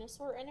like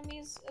dinosaur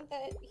enemies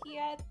that he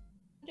added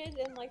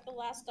in like the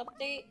last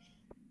update,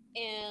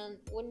 and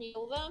when you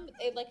kill them,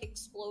 they like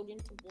explode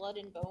into blood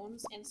and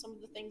bones, and some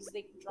of the things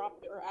they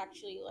drop are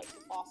actually like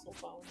fossil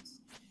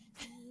bones.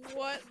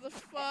 What the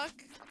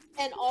fuck?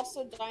 And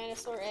also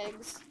dinosaur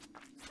eggs.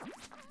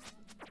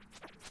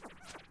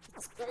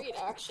 It's great,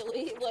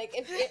 actually. Like,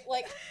 if it,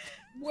 like,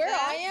 where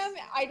I am,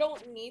 I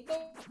don't need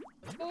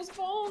those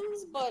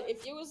bones, but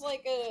if it was,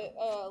 like, a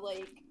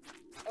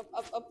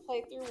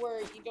playthrough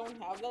where you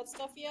don't have that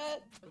stuff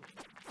yet...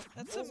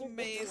 That's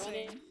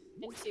amazing.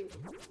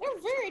 They're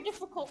very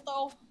difficult,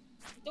 though.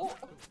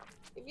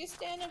 If you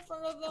stand in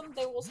front of them,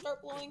 they will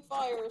start blowing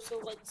fire, so,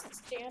 like,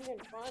 stand in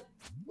front,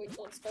 wait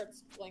till it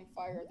starts blowing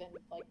fire, then,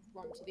 like,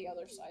 run to the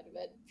other side of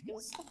it,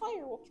 because the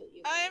fire will kill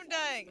you. I am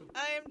dying!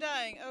 I am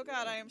dying! Oh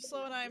god, I am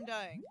slow and I am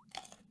dying.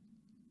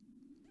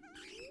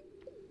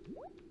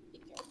 Be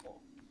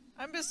careful.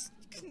 I'm just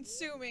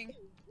consuming.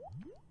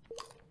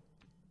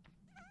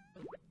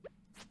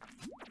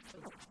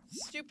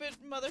 Stupid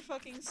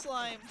motherfucking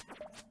slime.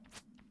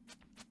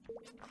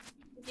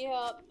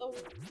 Yeah, the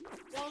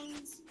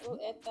ones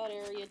at that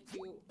area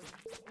do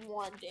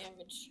more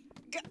damage.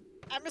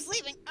 I'm just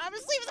leaving! I'm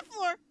just leaving the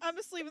floor! I'm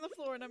just leaving the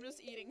floor and I'm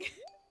just eating.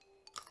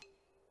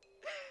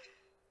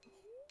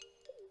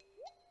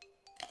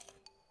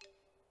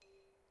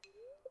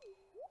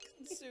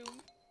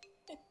 Consume.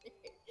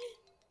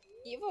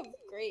 You have a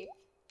grape.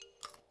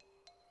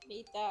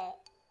 Eat that.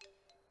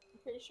 I'm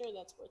pretty sure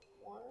that's worth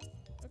more.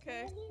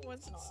 Okay,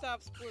 once it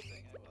stops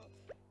blipping, I will.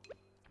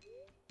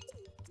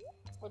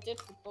 What did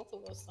for both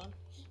of us then?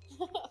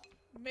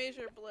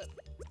 Major blip.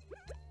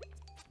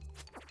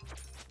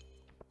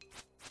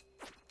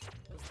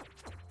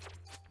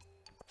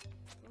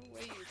 Go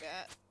away, you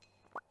bat.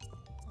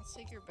 Let's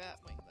take your bat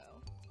wing,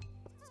 though.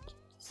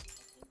 See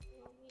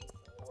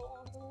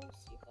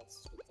if that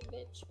stupid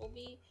bitch will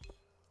be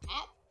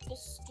at the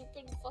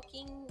stupid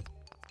fucking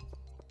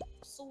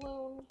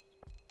saloon.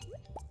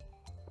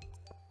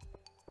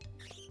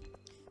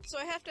 So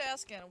I have to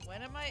ask again,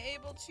 when am I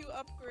able to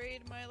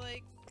upgrade my,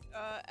 like,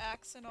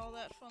 axe and all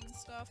that fun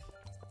stuff?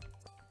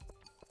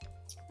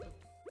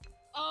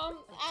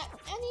 At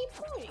any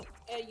point.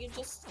 You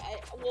just,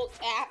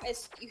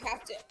 you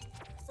have to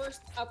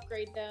first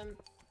upgrade them,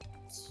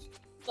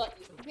 but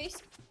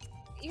basically,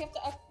 you have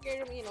to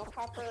upgrade them, you know,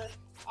 copper,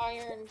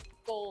 iron,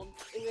 gold,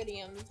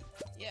 iridium.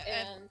 Yeah,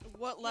 and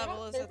what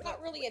level is it? There's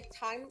not really a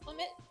time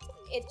limit,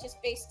 it's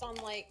just based on,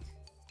 like,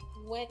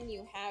 when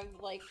you have,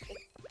 like, the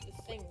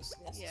things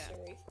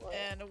necessary for it.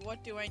 And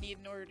what do I need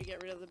in order to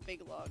get rid of the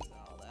big logs and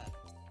all that?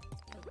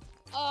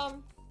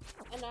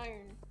 An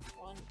iron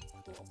one.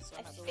 Cool, so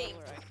I I have the think.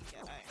 level where I can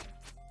get iron.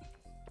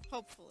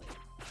 Hopefully.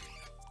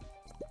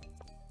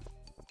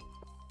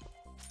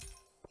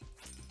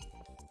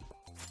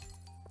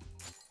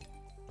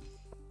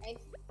 I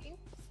think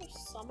for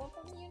some of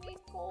them you need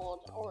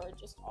gold, or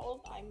just all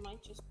of them. I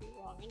might just be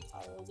wrong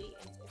entirely,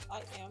 and if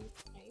I am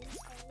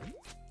sorry.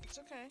 It's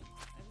okay. I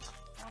just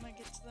want to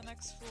get to the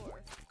next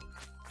floor.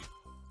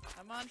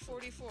 I'm I'm on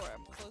 44.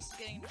 I'm close to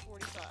getting to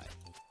 45.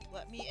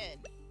 Let me in.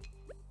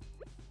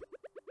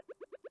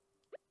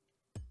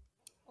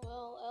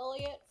 Well,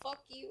 Elliot, fuck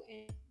you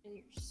and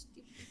your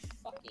stupid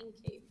fucking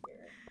cave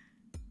bear.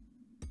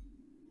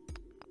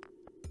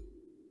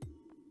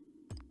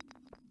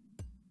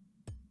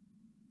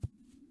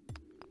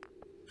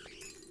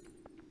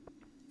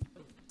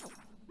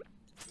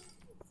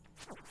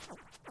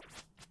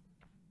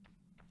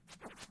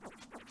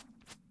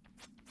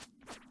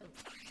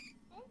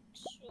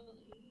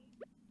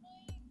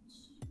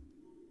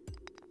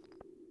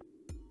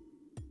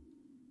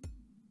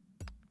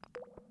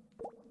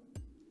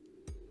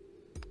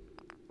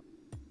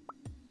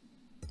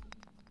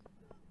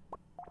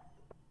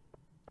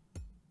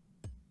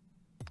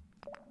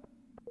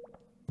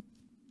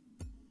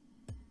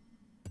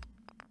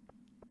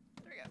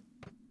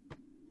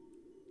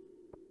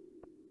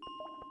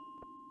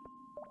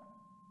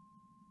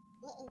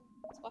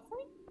 It's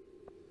buffering?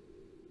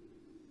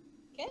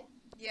 Okay.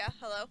 Yeah,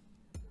 hello?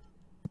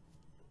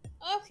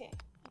 Okay.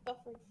 I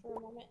buffered for a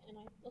moment and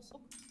I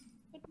also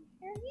couldn't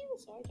hear you,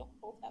 so I don't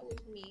know if that was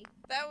me.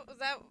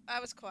 I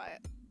was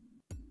quiet.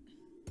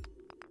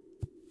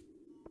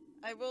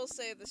 I will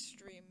say the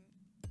stream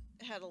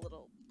had a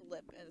little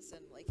blip as in,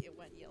 like, it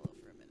went yellow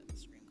for a minute, the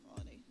screen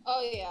quality.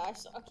 Oh yeah, I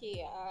saw, okay,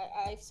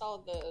 yeah, I saw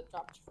the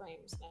dropped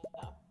frames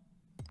now.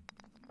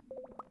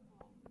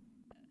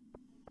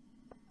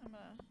 I'm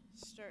gonna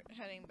start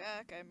heading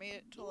back. I made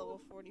it to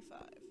level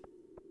 45.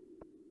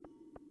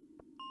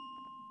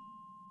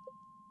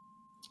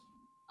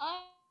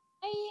 I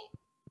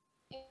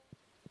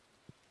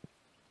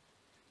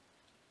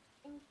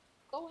am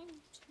going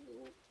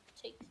to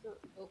take your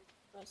oak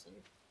resin.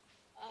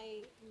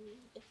 I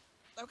need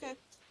Okay. it.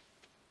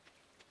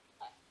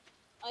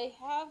 I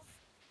have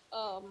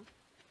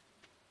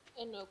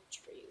an oak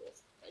tree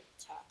with a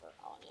tapper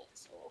on it,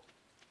 so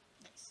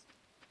Nice.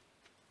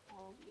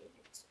 I'll be able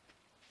to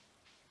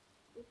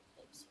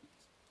replace it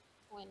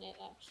when it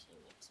actually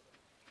makes it.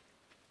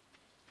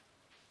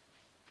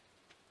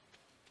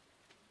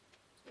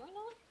 Do I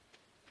not?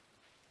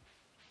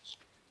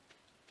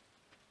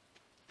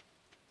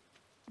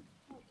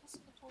 Oh, I guess I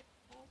don't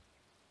have.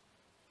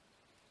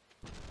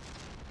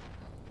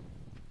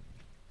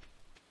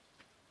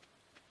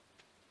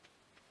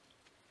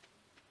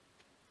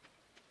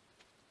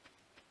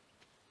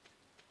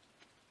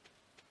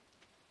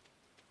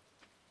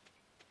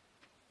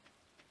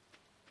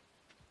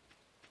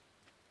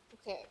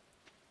 Okay.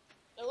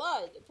 I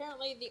lied.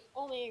 Apparently the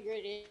only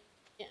ingredient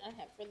I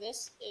have for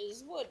this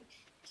is wood.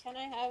 Can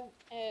I have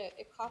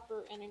a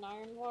copper and an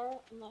iron bar?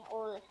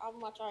 Or how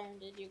much iron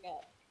did you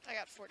get? I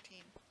got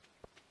 14.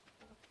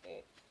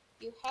 Okay.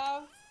 You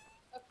have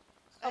a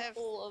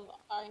couple of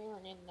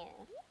iron in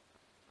there.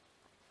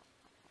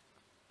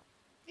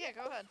 Yeah,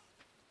 go ahead.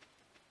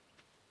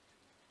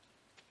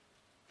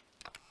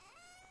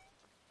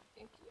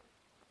 Thank you.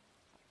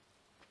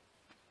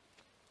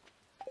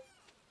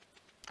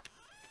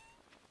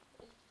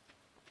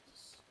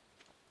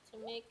 To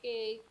make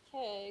a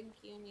keg,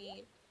 you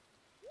need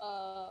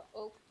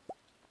oak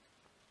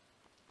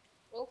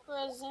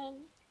resin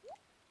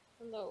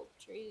from the oak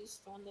trees,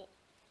 the one that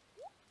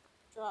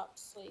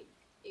drops like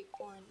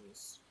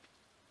acorns.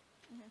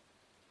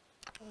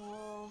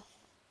 Oh,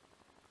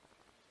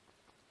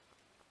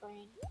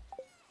 brain.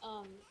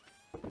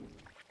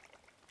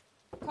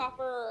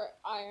 Copper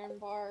iron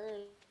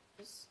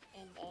bars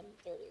and then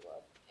dirty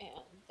wood,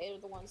 and they're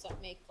the ones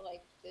that make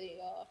like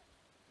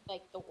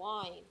the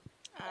wine.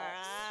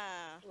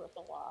 That's worth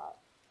a lot.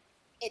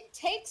 It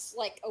takes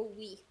like a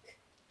week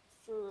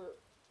for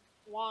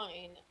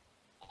wine,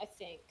 I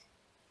think,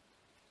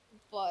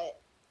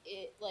 but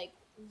it like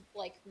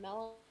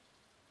melon.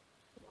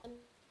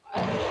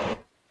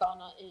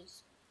 Donna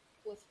is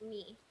with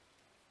me.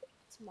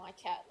 It's my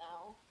cat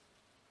now.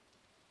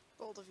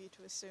 Bold of you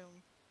to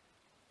assume.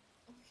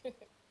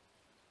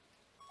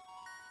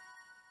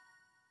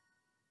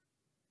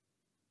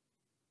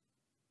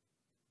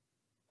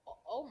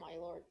 Oh my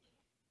lord.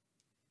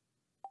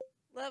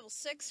 Level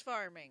 6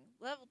 farming.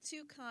 Level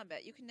 2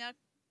 combat. You can now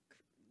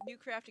new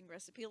crafting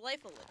recipe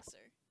life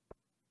elixir.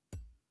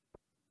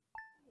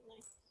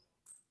 Nice.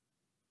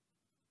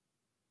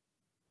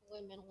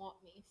 Women want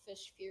me,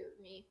 fish fear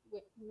me,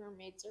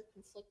 mermaids are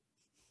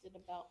conflicted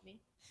about me.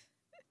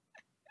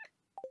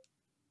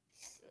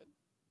 Good.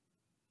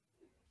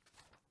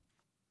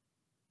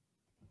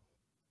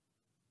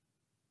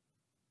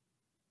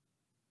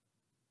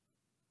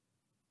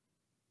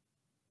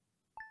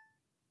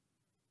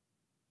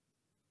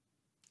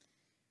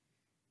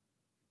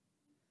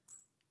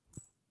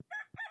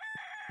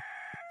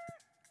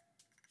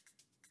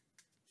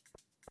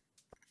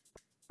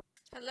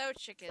 Hello,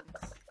 chickens.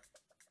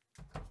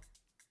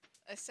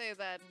 I say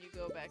that and you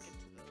go back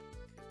into the...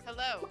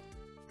 Hello!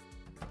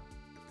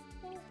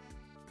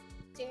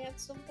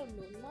 Dance of the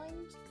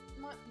Moonlight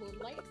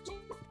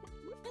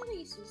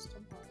releases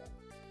tomorrow.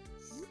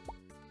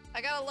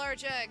 I got a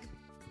large egg.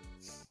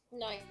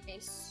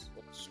 Nice.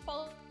 Which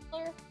color?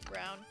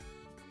 Brown.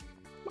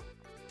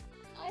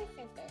 I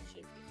think that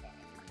should be fine.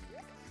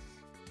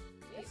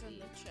 It's in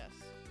the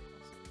chest.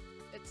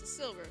 It's a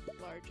silver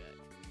large egg.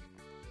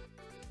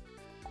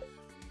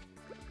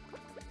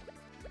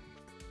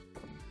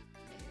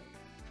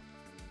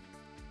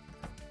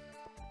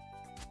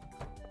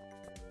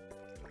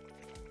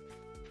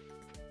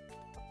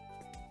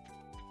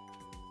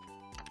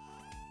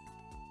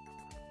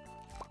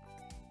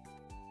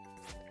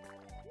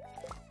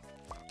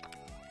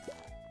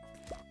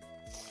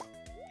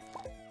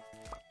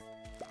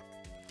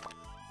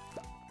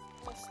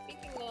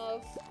 Speaking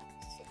of,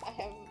 I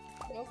have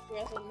milk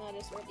resin that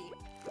is ready.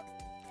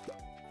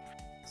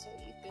 So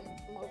you can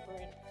come over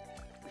and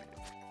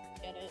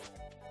get it.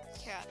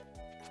 Cat.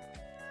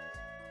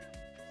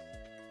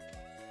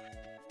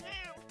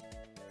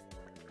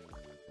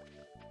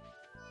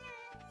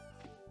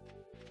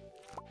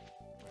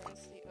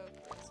 Where's the oak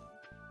resin?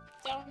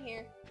 Down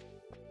here.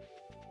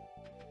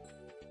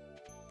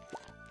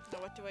 Now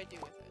what do I do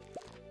with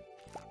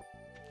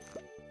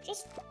it?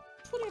 Just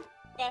put it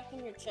back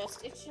in your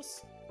chest. It's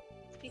just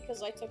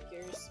because I took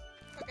yours.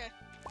 Okay.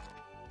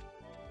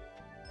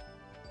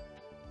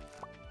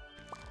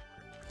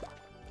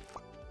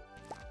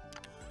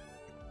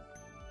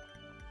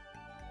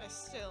 I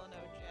still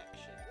know jack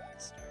shit about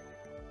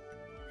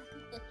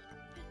Stardew.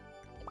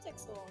 It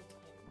takes a long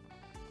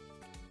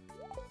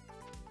time.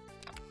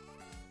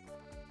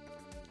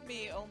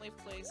 Me only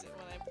plays it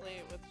when I play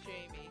it with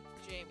Jamie.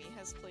 Jamie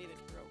has played it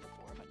for over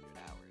 400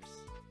 hours.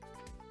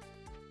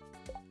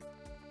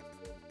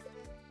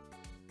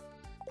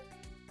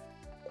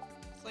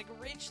 It's like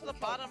reach the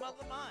bottom of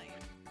the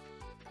mine.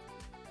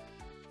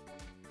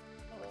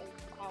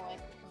 I like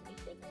it when you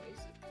hear the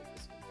music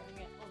because I'm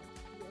hearing it on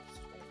your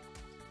stream.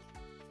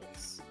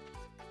 It's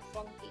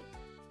funky.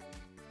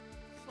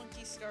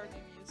 Funky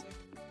Stardew music.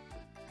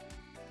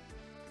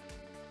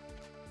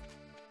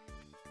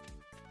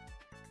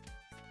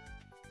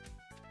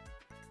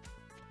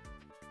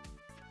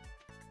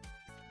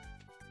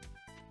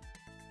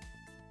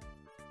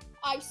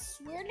 I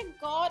swear to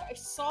God, I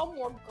saw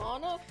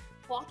Morgana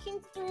walking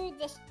through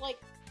this, like,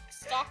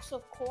 stalks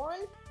of corn.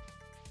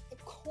 The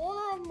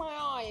corner of my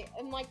eye,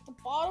 and, like, the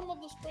bottom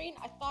of the screen,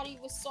 I thought he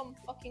was some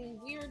fucking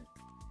weird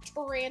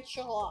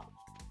tarantula.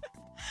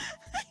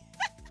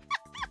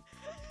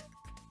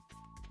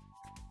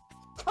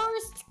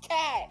 Cursed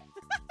cat!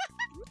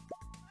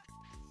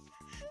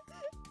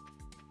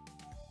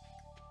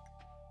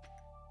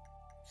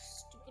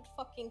 Stupid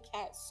fucking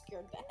cat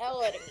scared the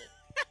hell out of me.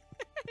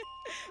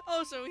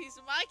 Oh, so he's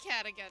my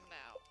cat again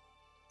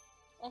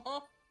now.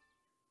 Uh-huh.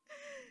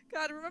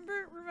 God,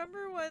 remember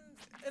when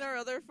in our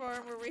other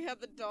farm where we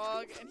had the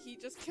dog and he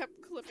just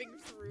kept clipping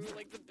through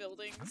like the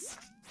buildings?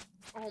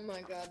 Oh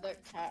my god,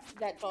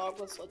 that dog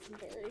was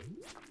legendary.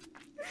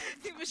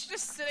 He was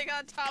just sitting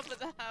on top of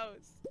the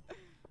house.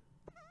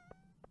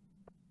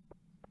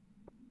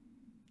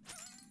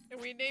 And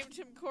we named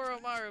him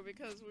Koromaru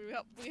because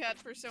we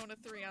had Persona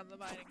 3 on the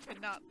mind and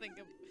could not think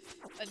of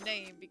a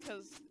name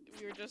because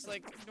we were just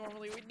like,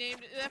 normally we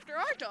named it after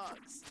our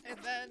dogs. And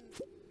then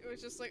it was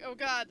just like, oh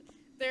god,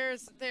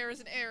 there's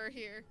an error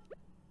here.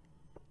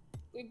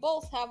 We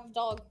both have a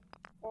dog.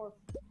 Or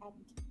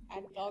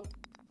had a dog.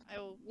 I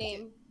will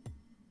name.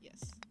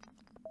 Yes.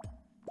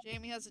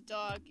 Jamie has a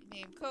dog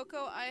named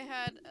Coco. I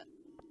had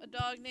a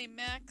dog named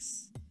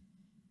Max.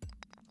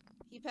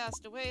 He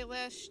passed away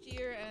last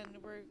year, and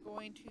we're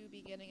going to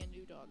be getting a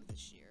new dog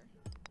this year.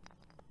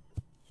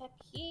 Heck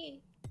yeah.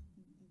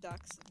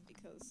 Dachshund,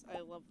 because I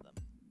love them.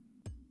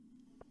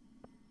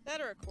 That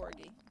or a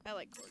corgi. I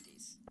like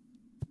corgis.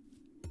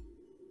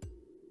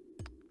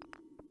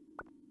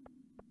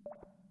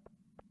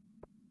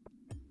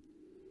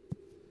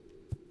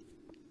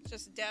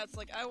 Just Dad's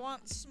like, I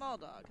want small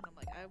dog, and I'm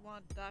like, I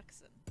want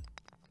Dachshund.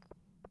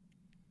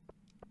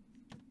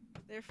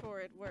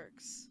 Therefore, it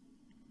works.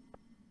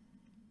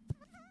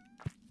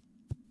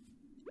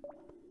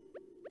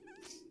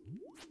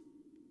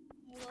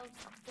 I love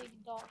big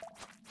dog.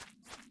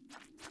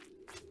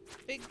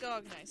 Big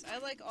dog, nice. I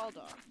like all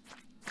dog.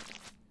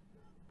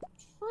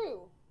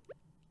 True.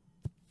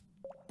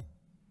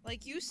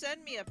 Like, you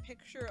send me a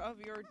picture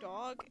of your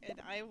dog,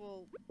 and I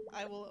will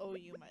owe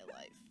you my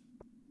life.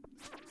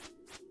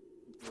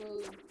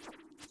 Really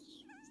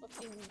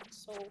fucking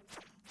so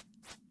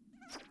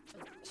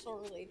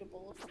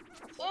relatable.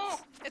 Ah!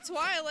 It's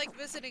why I like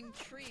visiting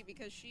Tree,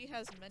 because she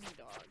has many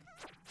dogs.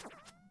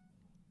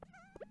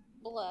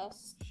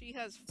 Bless. She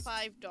has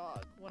 5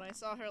 dog. When I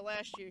saw her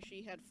last year,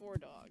 she had 4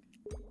 dog.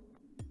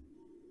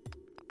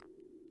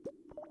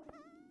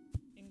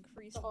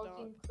 Increase Dog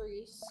dog.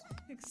 increase.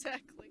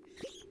 Exactly.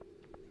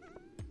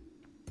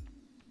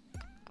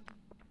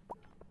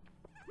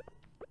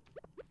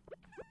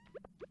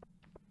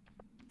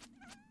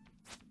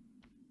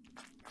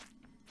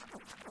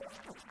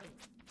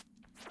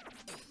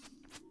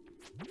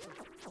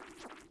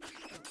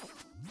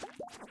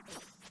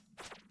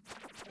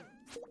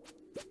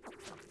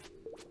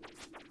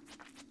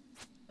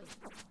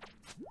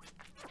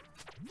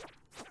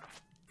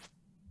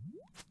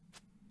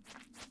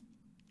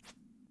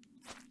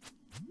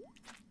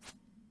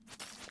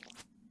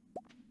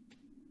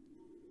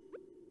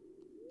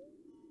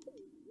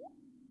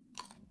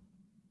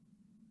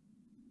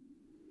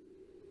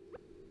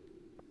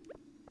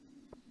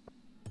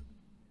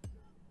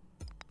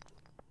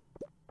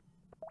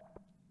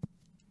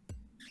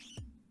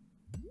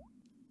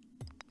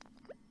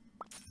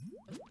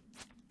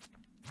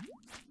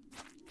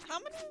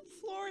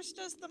 hours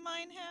does the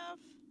mine have?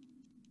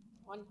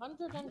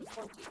 120.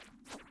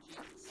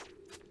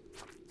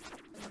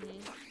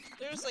 Jesus.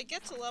 There's like,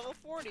 get to level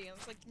 40, and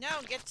it's like,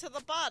 now get to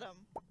the bottom.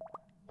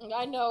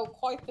 I know,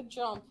 quite the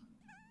jump.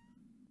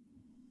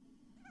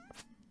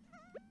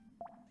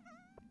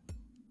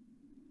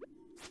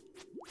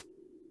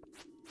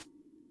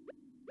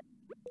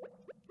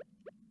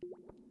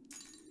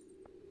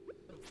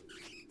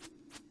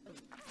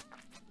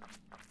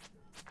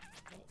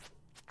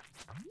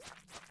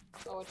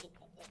 Oh, I did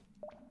that then.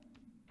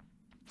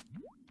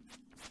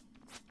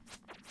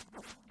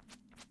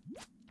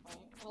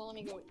 Alright, well, let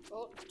me go.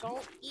 Oh,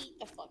 don't eat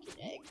the fucking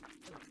egg.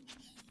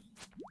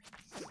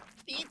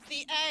 Eat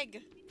the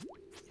egg!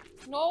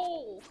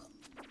 No!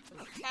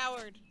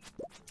 Coward.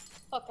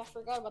 Fuck, I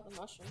forgot about the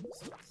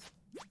mushrooms.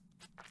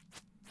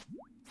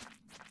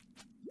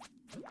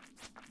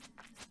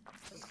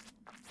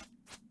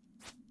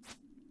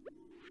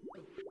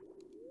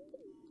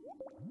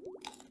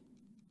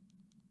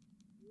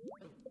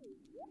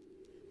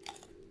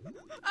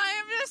 I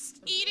am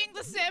just eating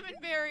the salmon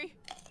berry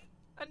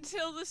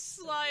until the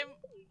slime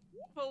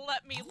will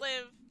let me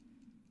live.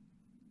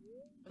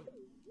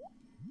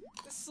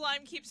 The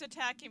slime keeps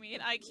attacking me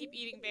and I keep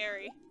eating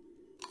berry.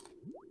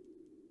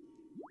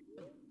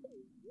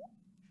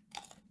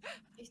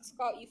 It's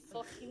got you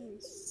fucking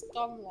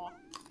stunlocked.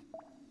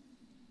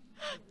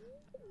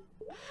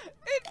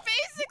 It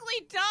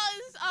basically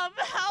does,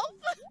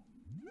 help!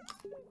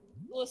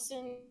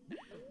 Listen,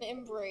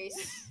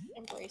 embrace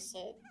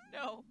it.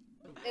 No.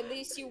 At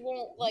least you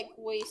won't, like,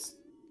 waste.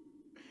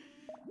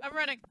 I'm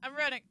running.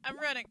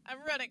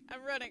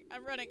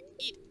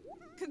 Eat.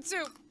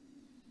 Consume.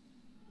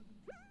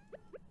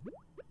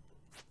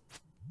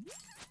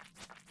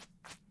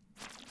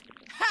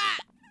 Ha!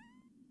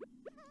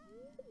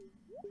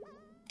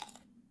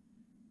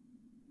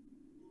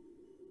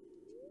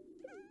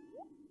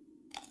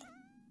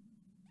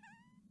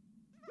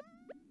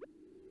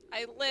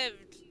 I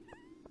lived.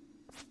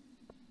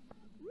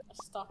 I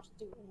stopped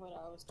doing what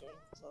I was doing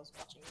because I was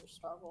watching you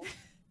struggle.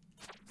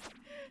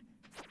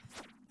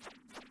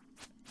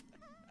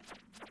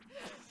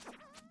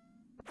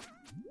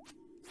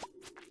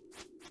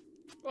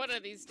 One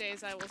of these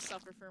days I will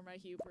suffer for my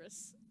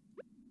hubris.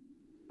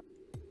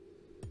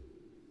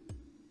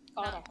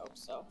 God, I hope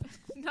so.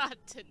 Not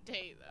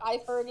today, though.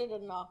 I've heard it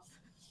enough.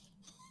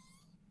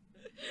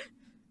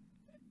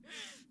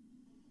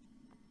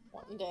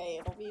 One day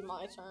it'll be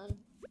my turn.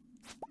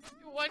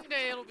 One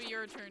day it'll be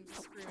your turn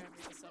to scream at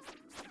me to suffer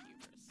for my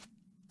hubris.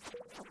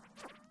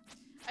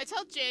 I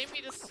tell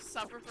Jamie to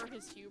suffer for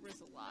his hubris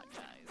a lot,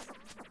 guys.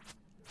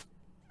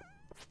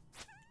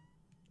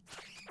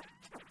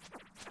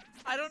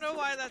 I don't know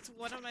why that's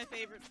one of my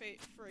favorite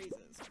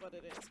phrases, but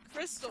it is.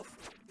 Crystal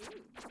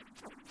fruit.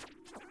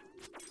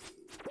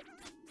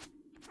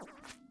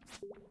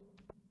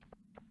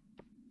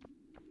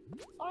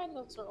 Fine,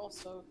 those are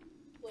also,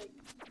 like,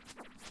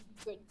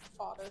 good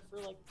fodder for,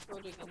 like,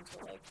 putting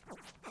into, like,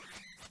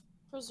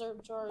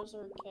 preserve jars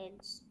or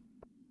kegs.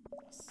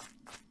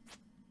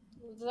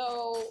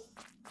 Though,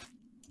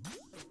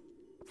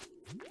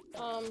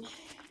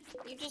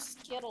 you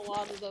just get a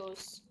lot of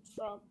those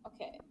from,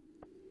 okay.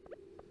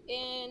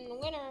 In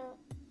winter,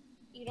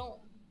 you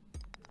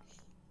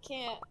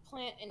can't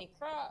plant any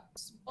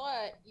crops,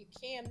 but you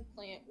can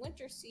plant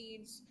winter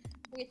seeds,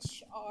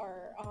 which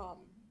are,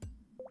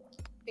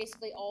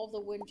 basically all the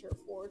winter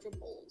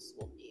forageables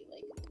will be,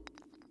 like...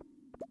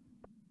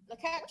 The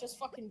cat just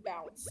fucking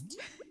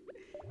bounced.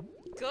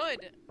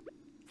 Good.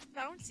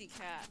 Bouncy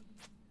cat.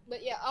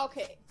 But yeah,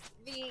 okay.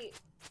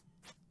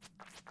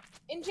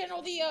 In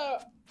general,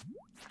 the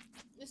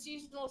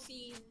seasonal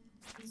seeds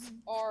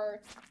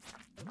are...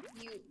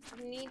 You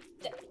need...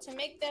 To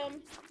make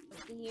them,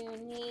 you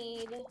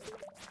need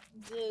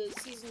the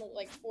seasonal,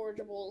 like,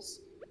 forageables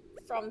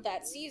from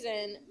that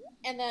season.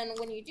 And then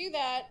when you do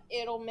that,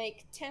 it'll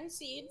make 10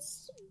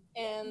 seeds,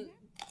 and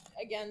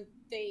again,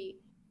 they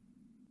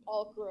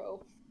all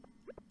grow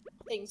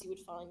things you would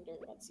find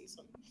during that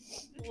season.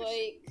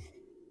 Like,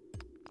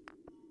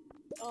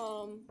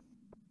 hold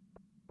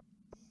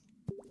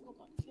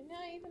on, can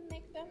I even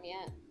make them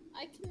yet?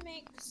 I can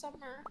make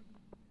summer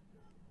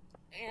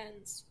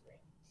and spring.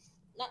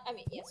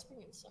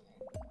 Spring and summer.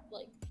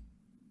 Like,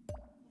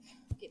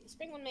 okay, the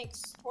spring one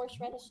makes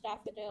horseradish,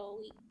 daffodil,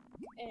 leek,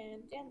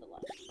 and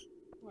dandelion.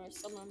 Where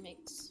summer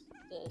makes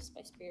the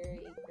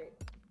spiceberry,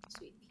 grape,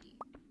 sweet pea.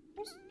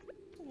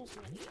 There's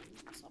many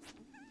in summer.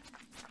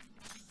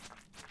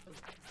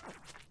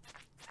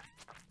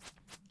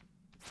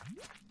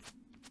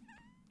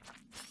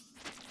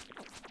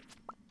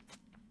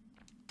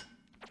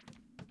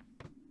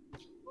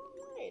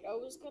 Alright, I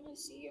was gonna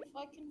see if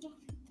I can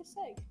donate this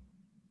egg.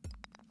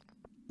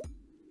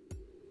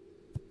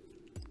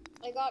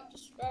 I got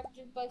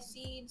distracted by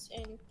seeds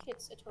and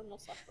Kit's eternal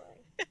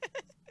suffering.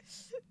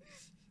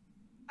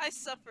 I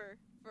suffer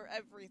for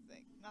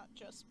everything, not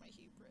just my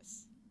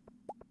hubris.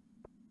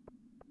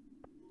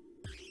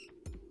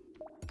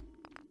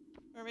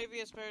 Or maybe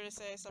it's better to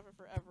say I suffer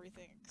for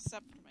everything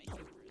except my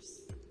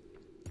hubris.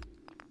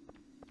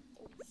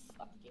 Oh,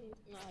 fuck you.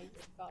 No, you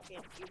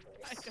goddamn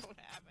hubris. I don't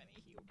have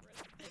any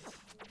hubris.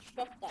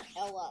 Shut the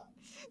hell up.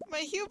 My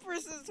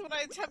hubris is when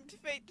I tempt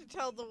fate to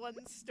tell the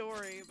one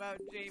story about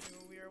Jamie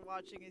when we were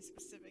watching a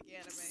specific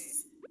anime.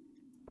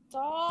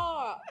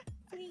 Stop!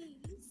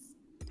 Please.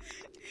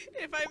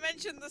 If I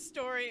mention the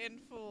story in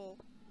full,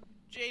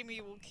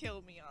 Jamie will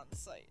kill me on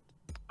sight.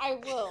 I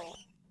will.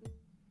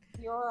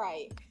 You're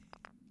right.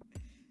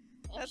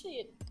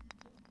 Actually,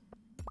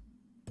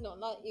 no,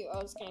 not you.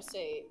 I was gonna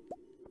say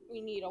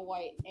we need a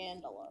white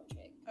and a large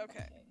egg.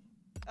 Okay.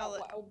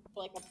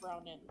 Like a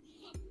brown and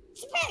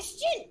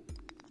Sebastian!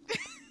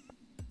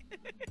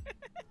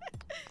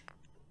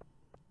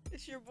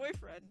 It's your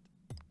boyfriend.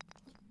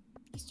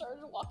 He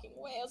started walking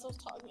away as I was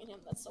talking to him.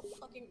 That's so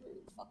fucking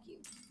rude. Fuck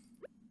you.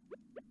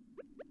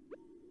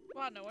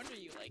 Wow, no wonder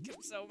you like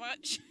him so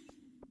much.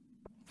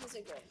 He's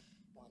a good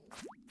one.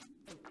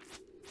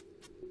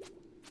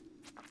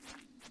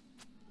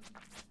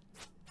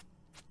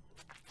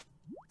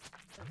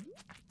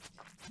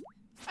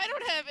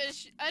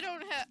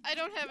 I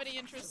don't have any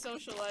interest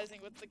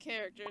socializing with the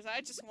characters.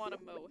 I just want to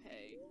mow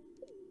hay.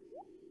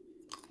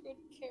 Good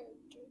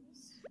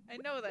characters. I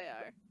know they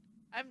are.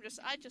 I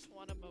just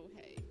want to mow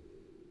hay.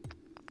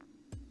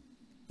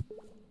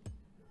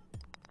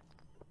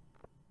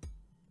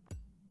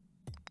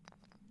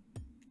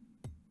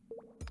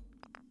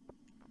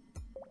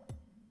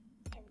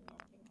 I have no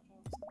idea what I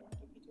was going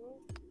to be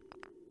doing.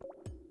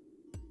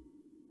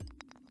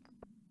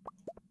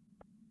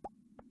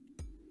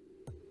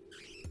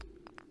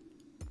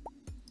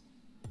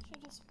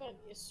 Should have spent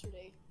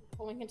yesterday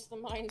going into the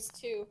mines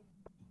too.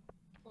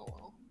 Oh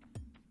well.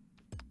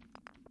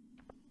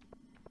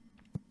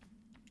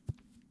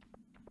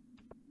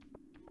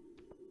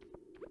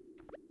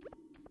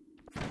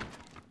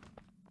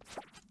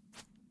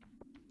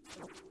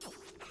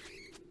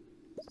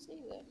 Say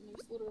that, and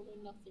there's literally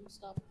nothing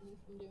stopping me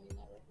from doing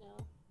that right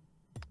now.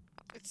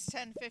 It's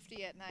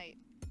 10:50 at night.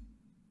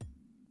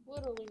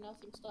 Literally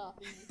nothing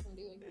stopping me from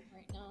doing it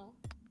right now.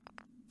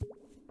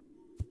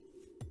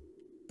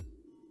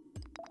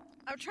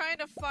 I'm trying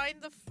to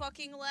find the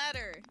fucking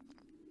ladder.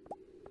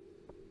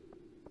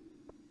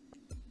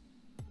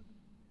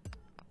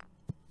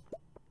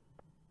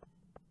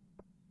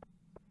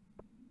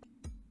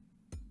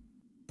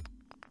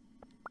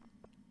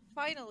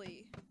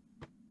 Finally.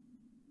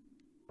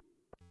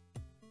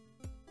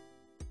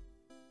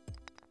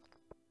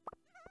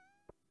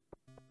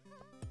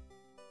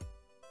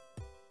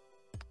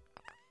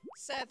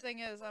 Sad thing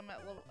is, I'm at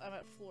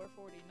floor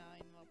 49,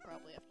 and I'll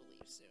probably have to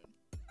leave soon.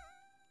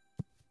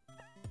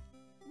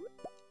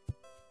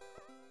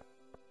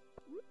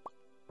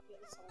 Yeah,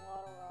 that's a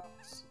lot of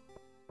rocks.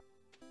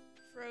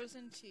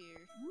 Frozen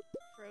tear.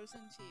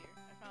 Frozen tear.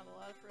 I found a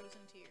lot of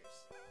frozen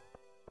tears.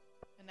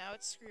 And now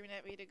it's screaming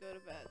at me to go to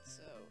bed,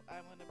 so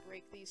I'm gonna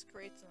break these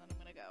crates and then I'm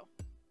gonna go.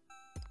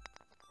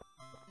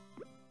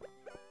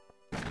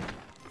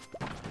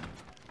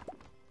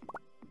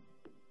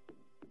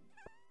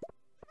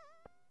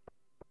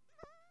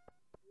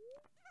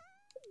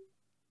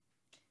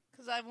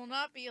 Because I will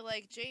not be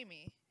like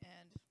Jamie,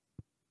 and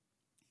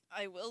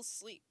I will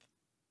sleep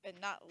and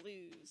not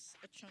lose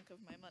a chunk of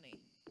my money.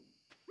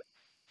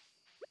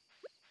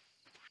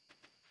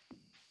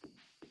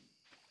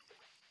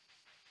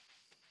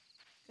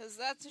 Because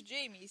that's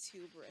Jamie's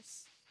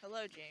hubris.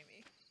 Hello,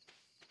 Jamie.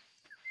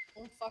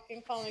 I'm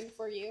fucking calling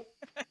for you.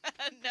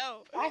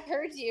 No. I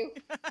heard you.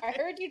 I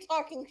heard you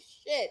talking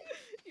shit.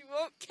 You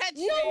won't catch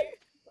No! me.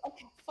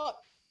 Okay,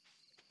 fuck.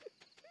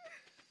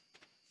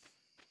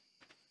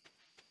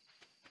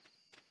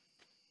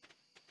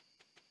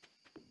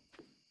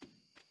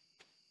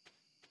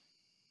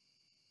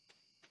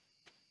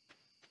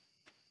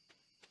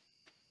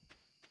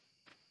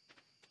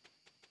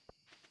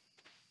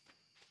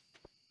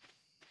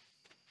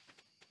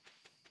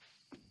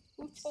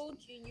 Who told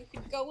you you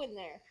could go in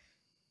there?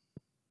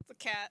 The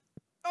cat.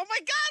 Oh my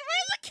god,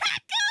 where'd the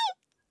cat go?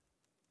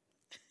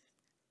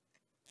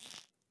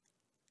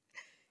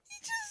 He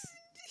just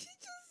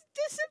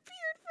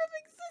disappeared from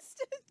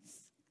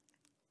existence.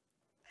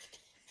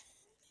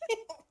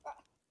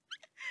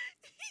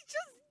 He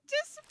just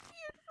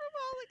disappeared from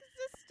all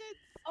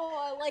existence. Oh,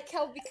 I like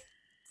how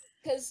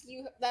because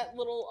you that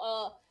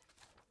little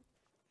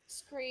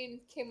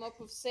screen came up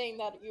of saying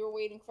that you were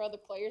waiting for other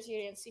players. You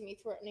didn't see me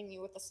threatening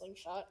you with a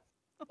slingshot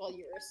while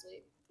you were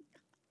asleep.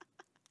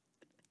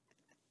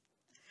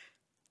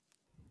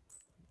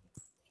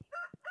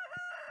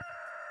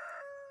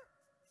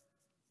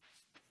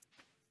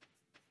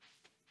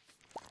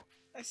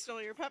 I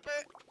stole your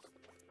puppet.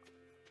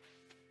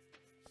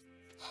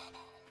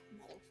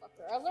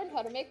 Motherfucker, I learned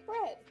how to make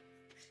bread.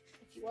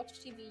 If you watch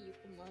TV, you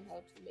can learn how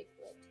to make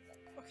bread.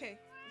 Okay,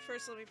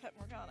 first let me pet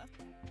Morgana.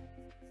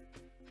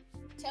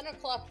 10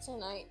 o'clock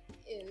tonight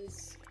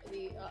is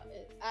the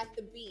at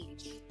the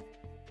beach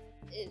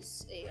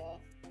is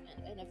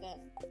an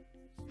event.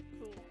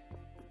 Cool.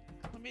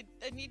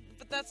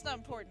 But that's not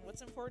important.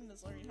 What's important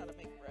is learning how to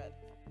make bread.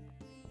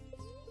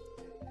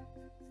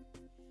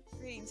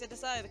 Greetings, it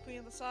is I, the Queen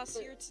of the Sauce,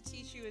 here to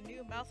teach you a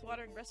new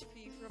mouth-watering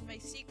recipe from my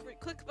secret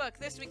cookbook.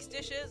 This week's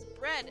dish is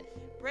bread.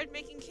 Bread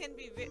making can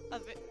be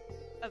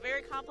a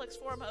very complex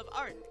form of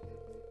art,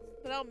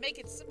 but I'll make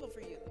it simple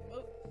for you. The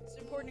most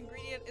important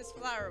ingredient is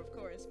flour, of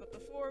course, but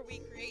before we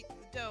create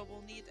the dough,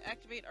 we'll need to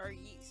activate our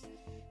yeast.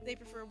 They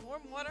prefer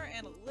warm water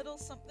and a little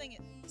something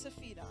to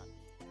feed on.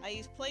 I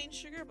use plain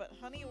sugar, but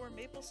honey or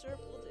maple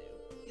syrup will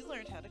do. You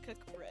learned how to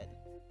cook bread.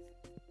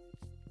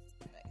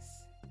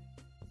 Nice.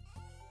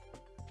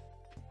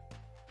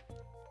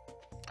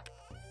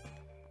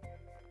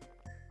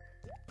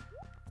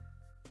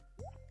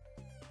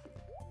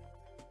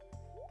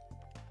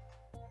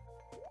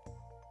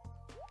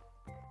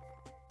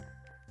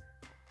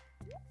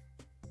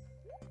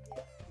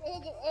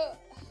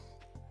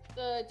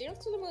 The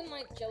Dance to the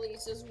Moonlight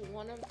Jellies is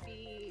one of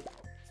the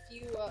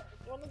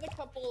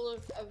couple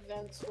of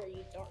events where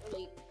you don't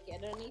really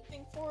get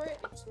anything for it.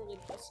 It's really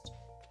just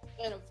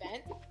an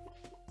event,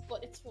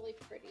 but it's really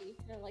pretty,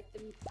 and I like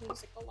the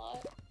music a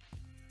lot.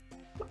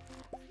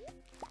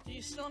 Do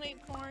you still need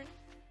corn?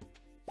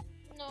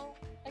 No,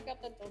 I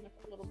got that done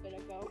a little bit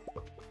ago.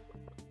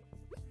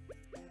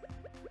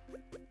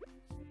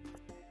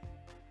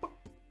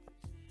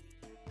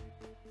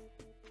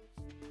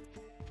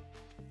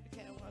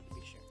 Okay, I wanted to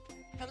be sure.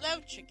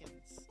 Hello, chickens.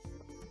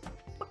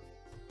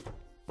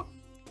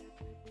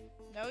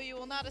 No, you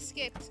will not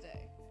escape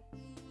today.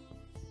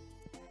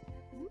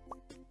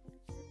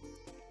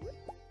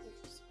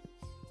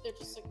 They're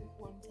just like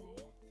one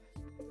day.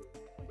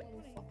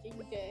 One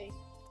fucking day.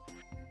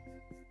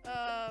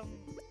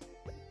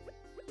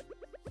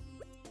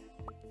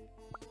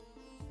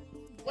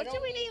 What do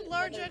we need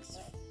large eggs?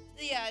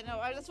 Yeah, no,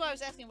 that's why I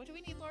was asking. What do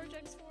we need large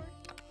eggs for?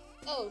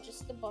 Oh,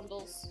 just the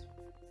bundles.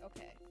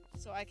 Okay,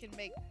 so I can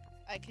make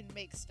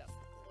stuff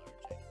with the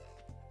large egg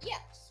then.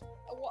 Yes.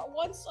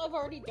 Once I've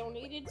already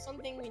donated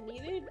something we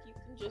needed, you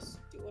can just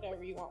do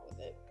whatever you want with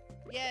it.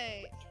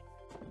 Yay!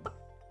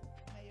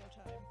 Mayo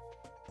time.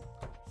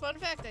 Fun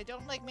fact, I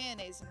don't like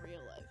mayonnaise in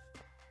real life.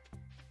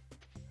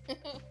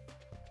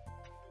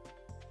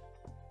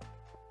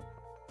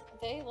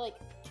 They like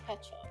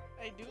ketchup.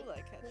 I do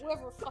like ketchup.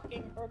 Whoever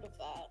fucking heard of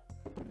that?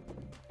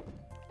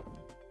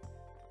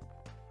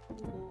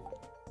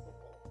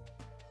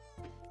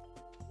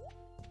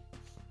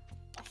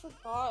 I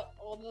forgot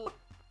all the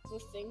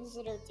things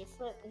that are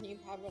different when you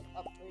haven't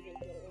upgraded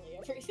literally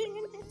everything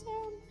in your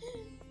town.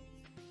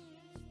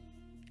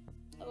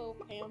 Hello,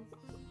 Pam.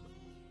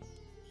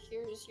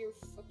 Here's your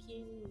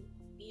fucking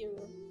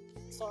beer.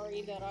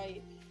 Sorry that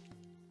I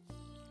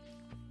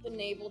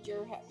enabled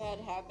your bad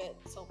habit,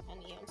 so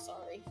Penny, I'm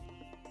sorry.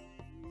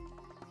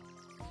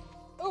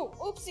 Oh,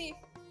 oopsie!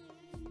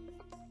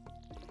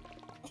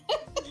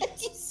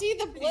 Did you see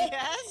the blip?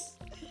 Yes!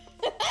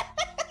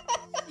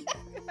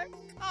 You got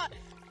caught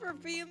for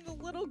being the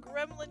little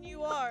gremlin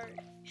you are.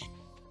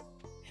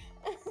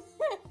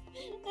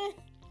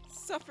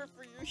 Suffer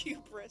for your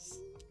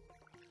hubris.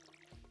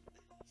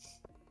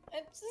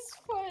 It's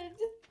just fun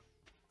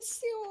to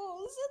see what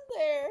was in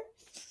there.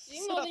 Do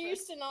you know there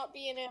used to not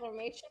be an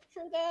animation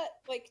for that?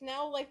 Like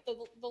now, like the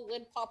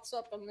lid pops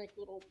up and like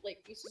little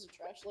like pieces of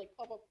trash like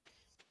pop up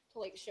to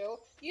like show.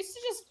 It used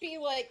to just be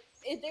like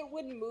it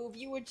wouldn't move.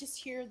 You would just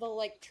hear the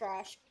like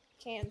trash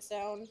can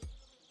sound.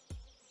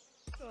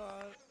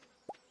 God.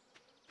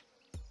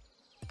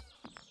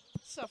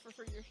 Suffer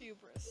for your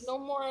hubris. No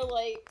more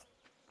like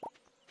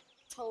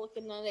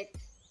telekinetic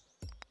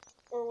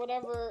or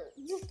whatever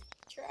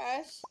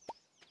trash.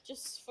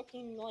 Just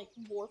fucking like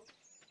warp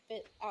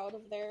it out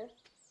of there.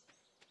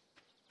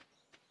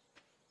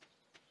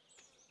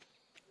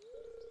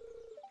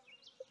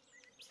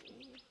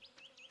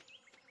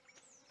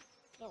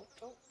 No,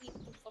 don't eat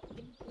the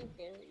fucking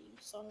blueberry, you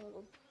son of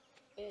a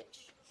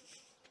bitch.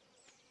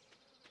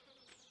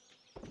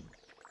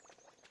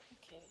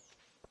 Okay.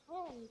 I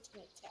don't need to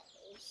make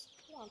tacos.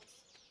 I want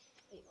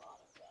a lot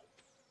of them.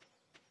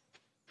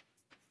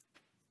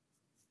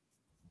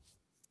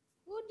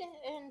 Wood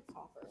and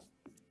copper.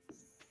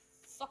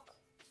 Fuck.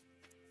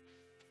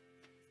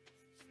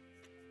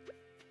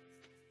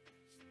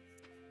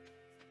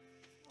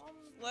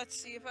 Let's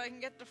see if I can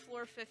get to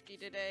floor 50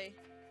 today.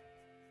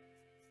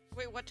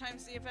 Wait, what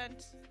time's the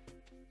event?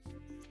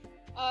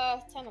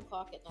 10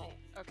 o'clock at night.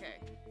 Okay.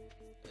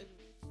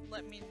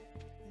 Let me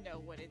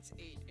know when it's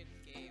 8 in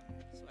game,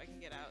 so I can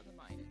get out of the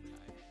mine in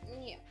time.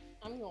 Yeah,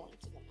 I'm going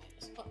to the mine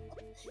as well.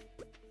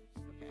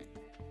 Okay.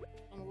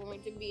 I'm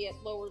going to be at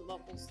lower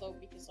levels though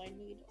because I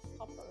need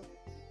copper.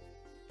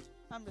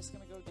 I'm just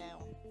gonna go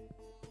down.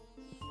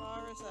 As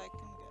far as I can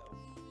go.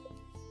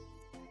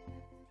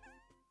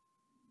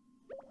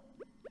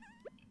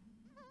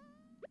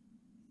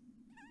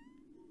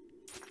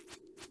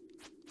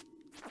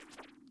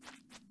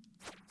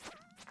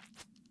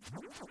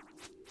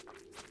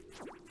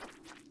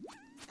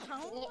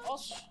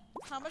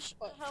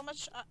 How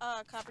much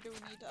copper do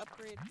we need to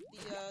upgrade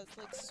the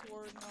like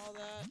sword and all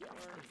that,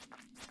 or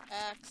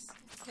axe?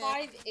 Pick?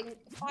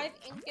 5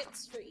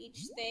 ingots for each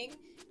thing.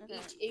 Okay.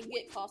 Each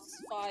ingot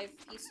costs 5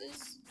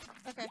 pieces.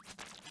 Okay.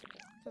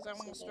 Because I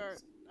want to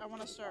start. I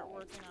want to start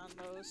working on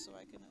those so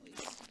I can at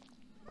least...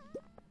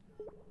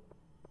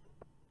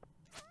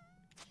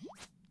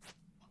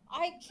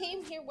 I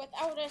came here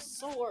without a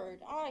sword.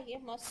 I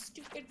am a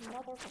stupid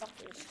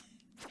motherfucker.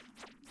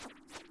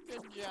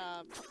 Good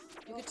job.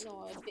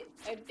 No,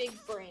 I big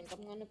brained.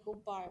 I'm gonna go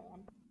buy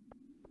one.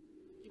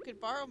 You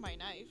could borrow my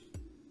knife.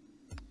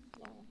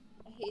 No,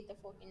 I hate the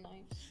fucking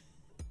knives.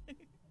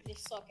 They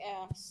suck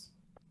ass.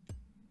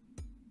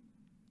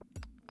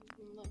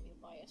 Let me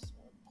buy a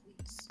sword,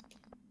 please.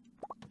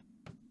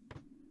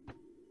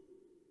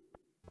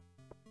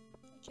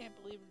 I can't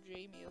believe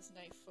Jamie is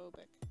knife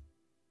phobic.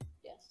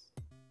 Yes.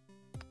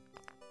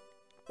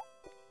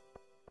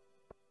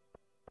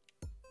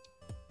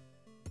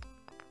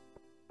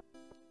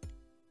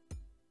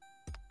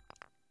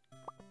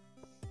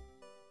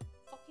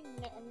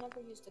 I've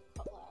never used a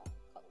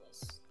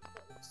cutlass.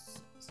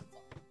 It's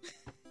fun.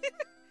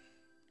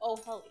 Oh,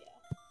 hell yeah.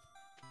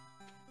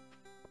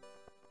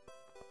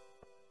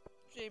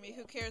 Jamie,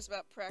 who cares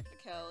about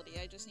practicality?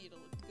 I just need to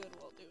look good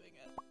while doing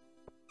it.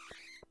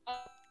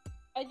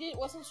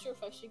 Wasn't sure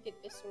if I should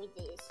get this or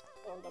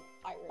the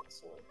pirate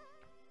sword.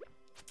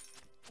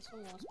 This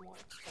one was more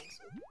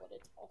expensive, but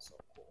it's also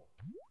cool.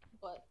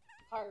 But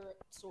pirate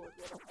sword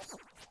would also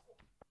be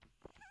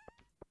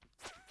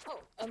cool.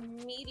 Oh,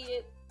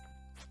 immediate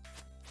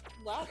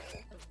ladder.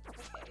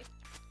 Okay.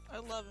 I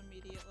love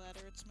immediate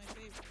ladder, it's my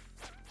favorite.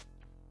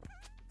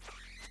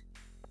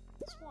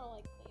 It's more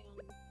likely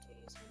on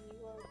days when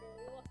you are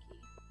very lucky.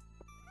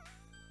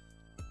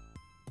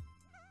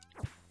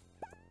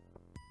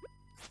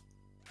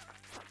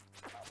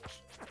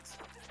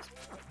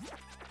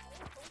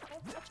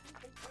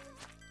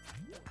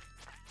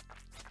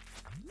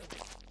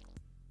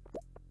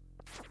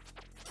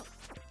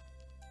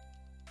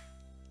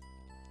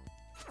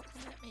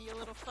 Come at me, you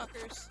little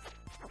fuckers.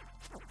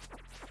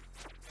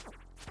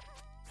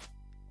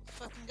 Let's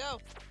fucking go.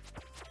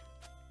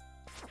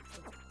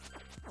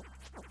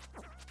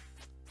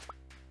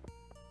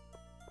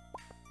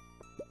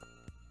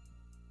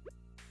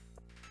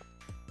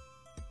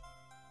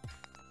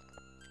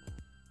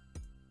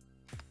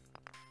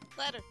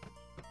 Ladder.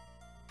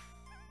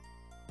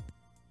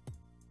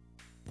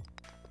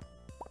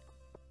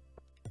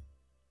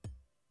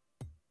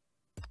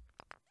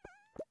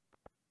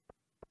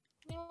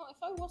 You know, if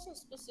I wasn't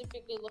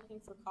specifically looking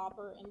for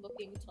copper and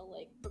looking to,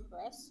 like,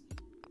 progress,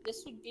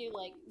 this would be,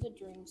 like, the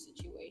dream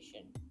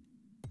situation.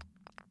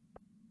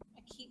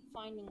 I keep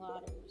finding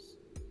ladders.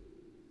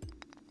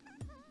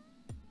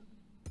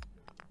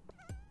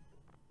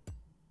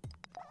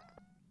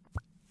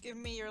 Give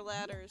me your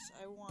ladders.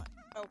 I want...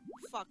 Oh,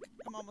 fuck.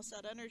 I'm almost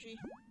out of energy.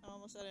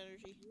 Haha,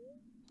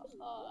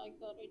 I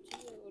got it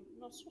too.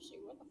 No, seriously,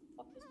 where the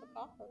fuck is the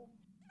copper?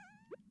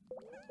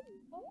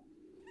 Oh.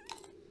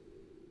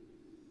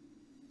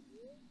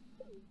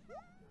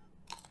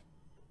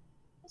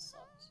 This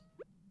sucks.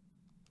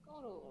 Go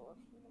to the lower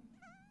floor.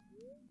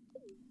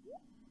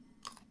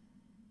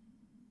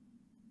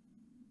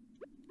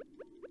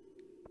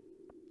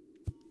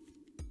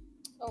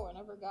 Oh, I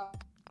never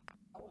got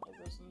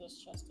whatever's in this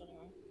chest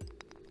anyway.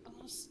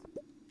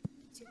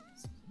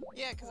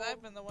 Yeah, because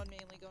I've been the one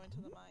mainly going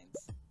to the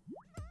mines.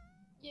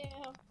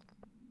 Yeah.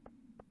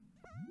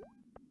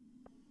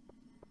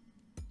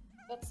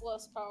 That's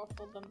less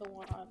powerful than the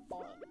one I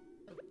bought.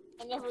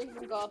 I never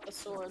even got the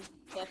sword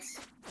that's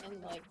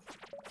in, like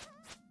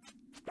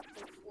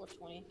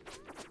 420.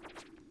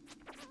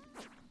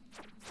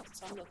 It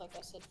sounded like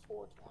I said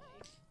 420,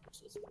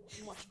 which is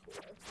much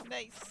cooler.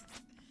 Nice.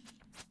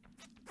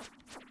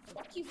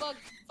 Fuck you, bug!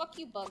 Fuck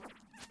you, bug!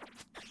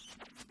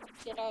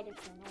 Get out of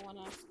here, no one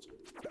asked you.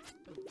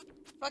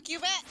 Fuck you,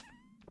 bat!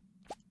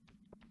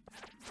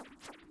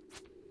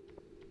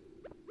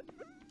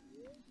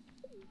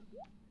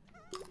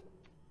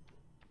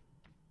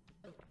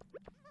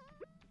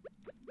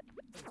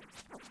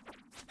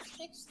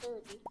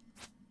 $6.30.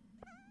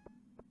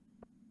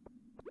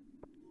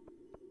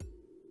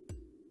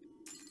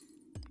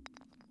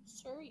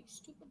 Sorry, you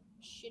stupid,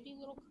 shitty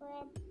little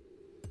crab.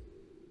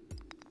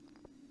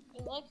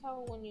 I like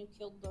how when you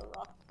killed the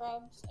rock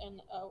crabs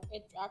and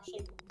it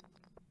actually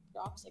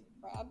drops like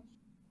a crab,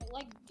 it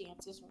like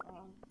dances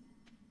around.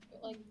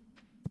 It like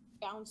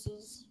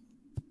bounces.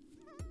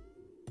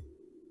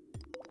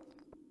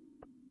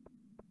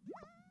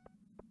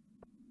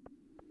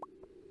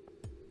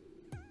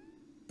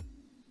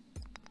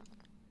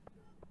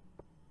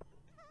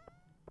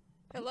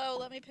 Hello,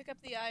 let me pick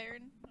up the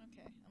iron.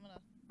 Okay, I'm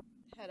gonna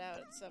head out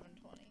at 7:20,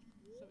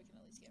 so we can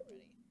at least get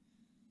ready.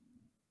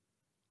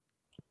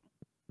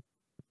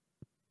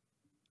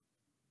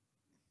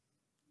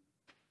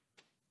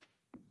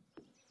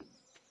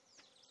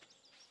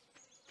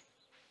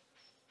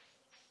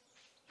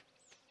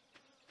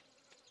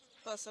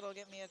 Plus, it'll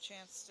give me a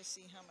chance to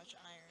see how much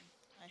iron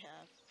I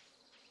have.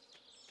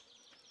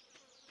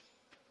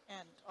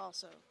 And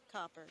also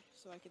copper,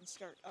 so I can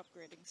start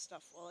upgrading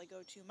stuff while I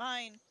go to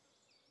mine.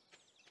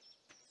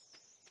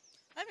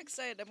 I'm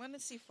excited. I'm going to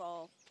see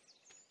fall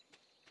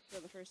for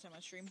the first time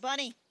on stream.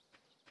 Bunny!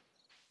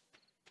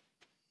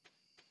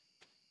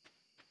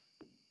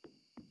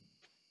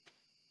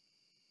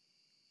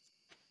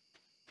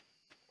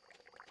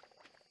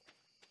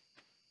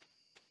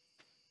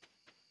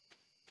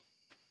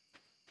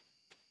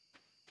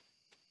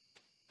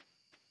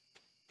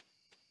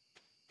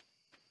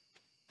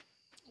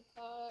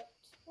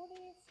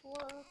 for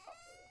copper.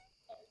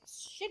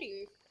 It's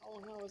shitty.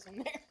 All I know is in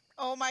there.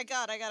 Oh my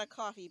god, I got a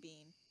coffee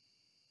bean.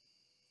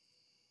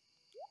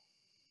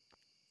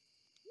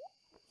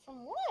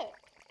 From what?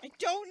 I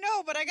don't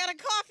know, but I got a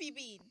coffee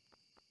bean!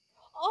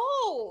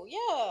 Oh,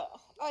 yeah.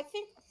 I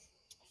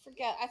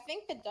forget. I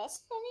think the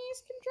dust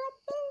bunnies can drop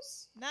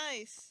those?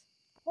 Nice.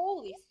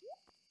 Holy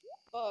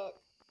fuck.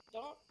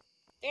 Don't.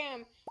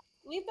 Damn.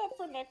 Leave that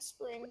for next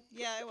spring.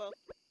 Yeah, I will.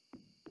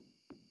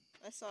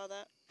 I saw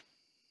that.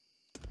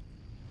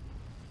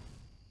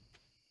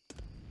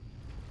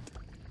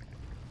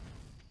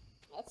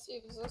 That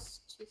saves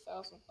us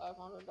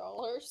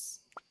 $2,500.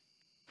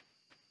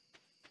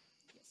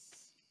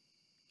 Yes.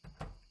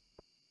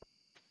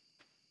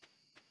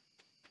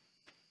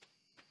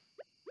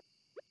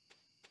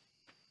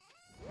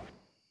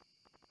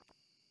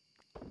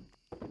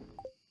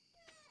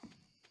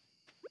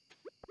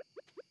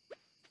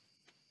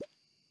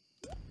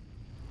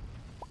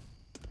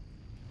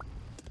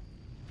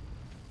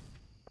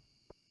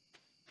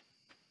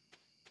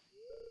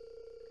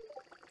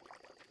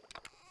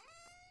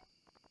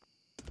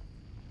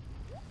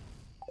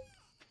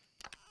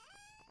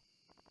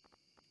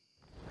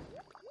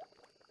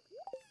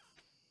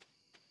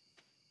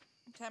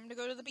 Time to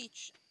go to the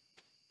beach.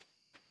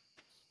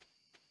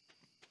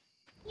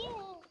 Yeah.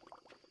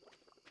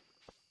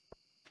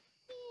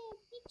 Yeah,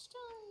 beach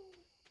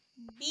time.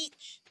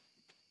 Beach!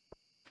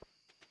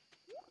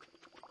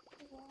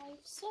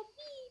 Life's a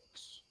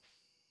beach.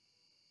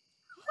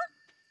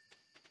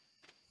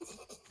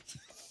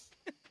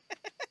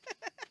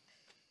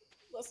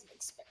 Wasn't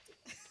expecting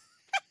that.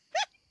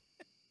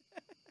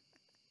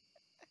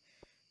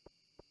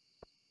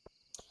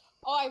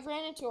 Oh, I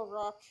ran into a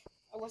rock.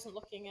 I wasn't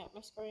looking at my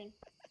screen.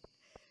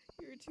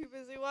 You were too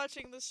busy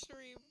watching the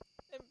stream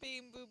and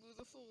being Boo Boo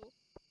the Fool.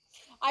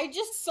 I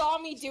just saw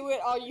me do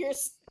it on your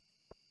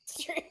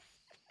stream.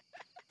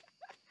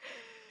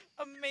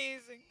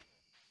 Amazing.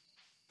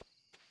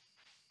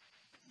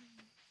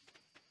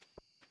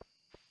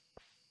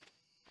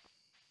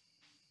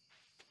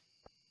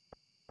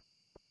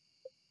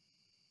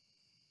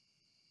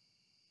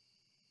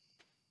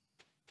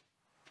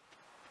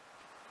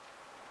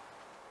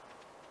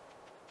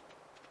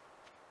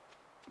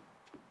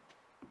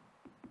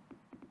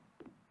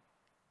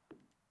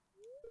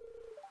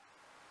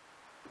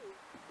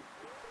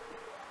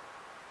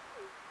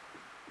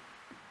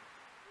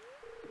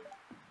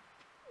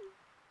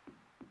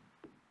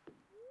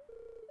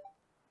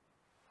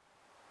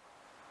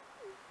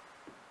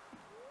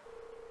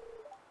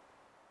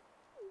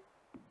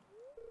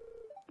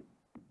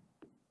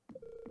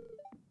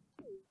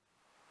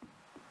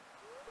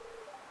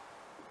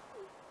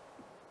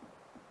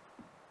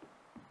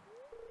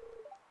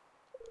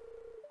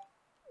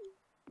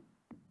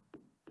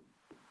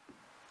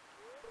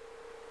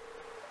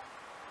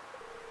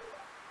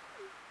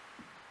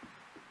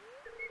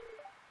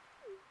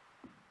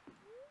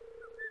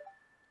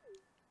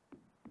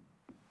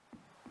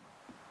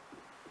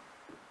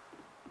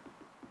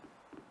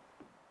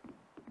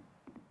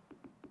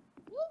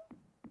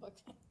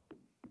 Okay.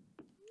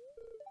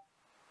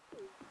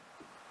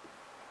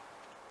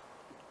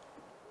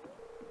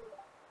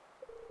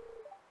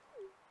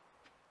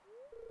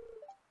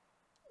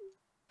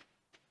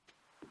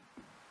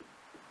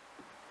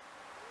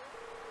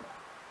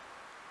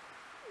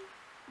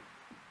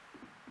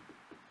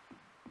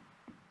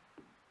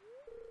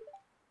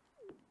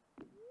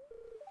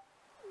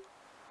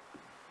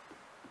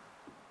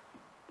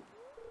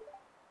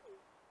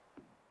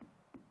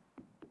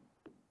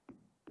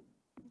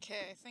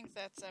 Okay, I think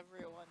that's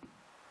everyone.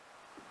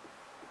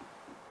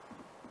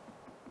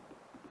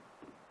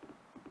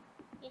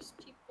 There's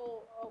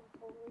people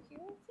over here,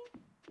 I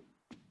think.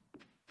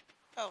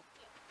 Oh.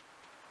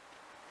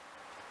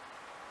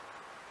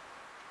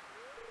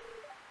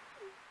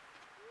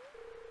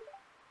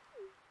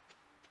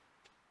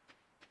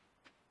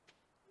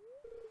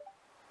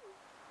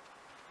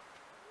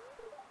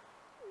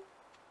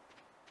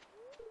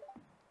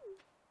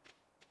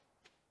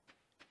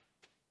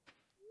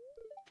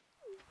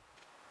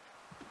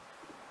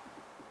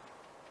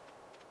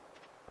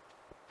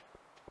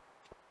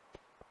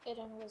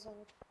 Hidden wizard.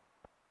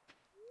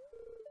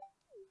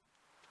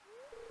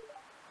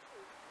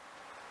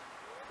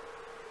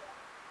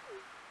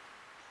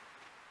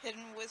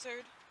 Hidden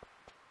wizard?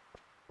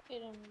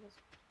 Hidden wizard.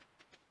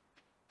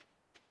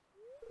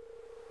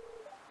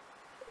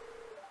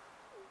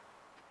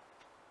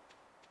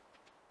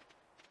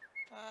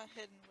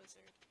 Hidden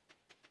wizard.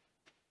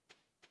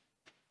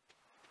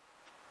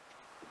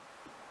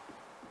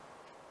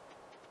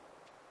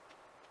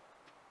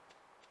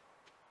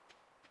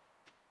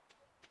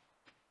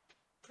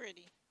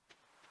 Pretty.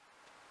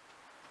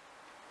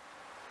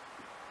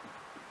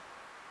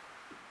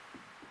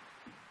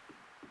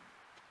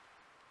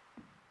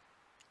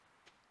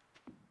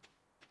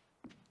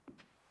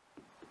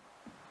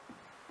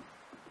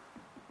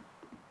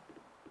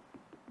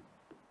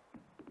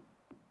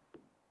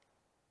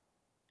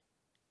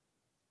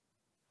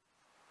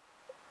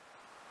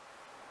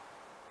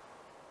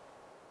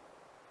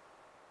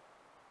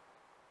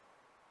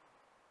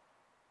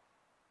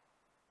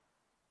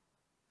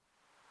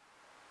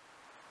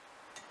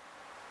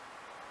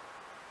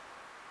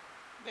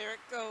 There it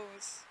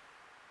goes.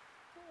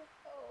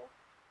 Oh.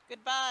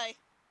 Goodbye.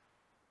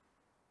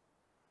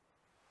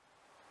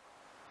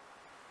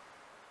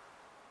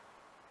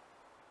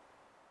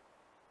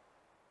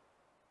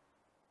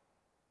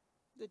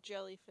 The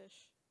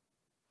jellyfish.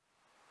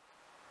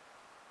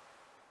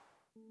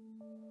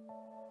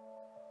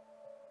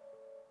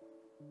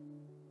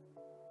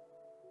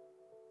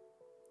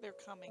 They're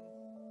coming.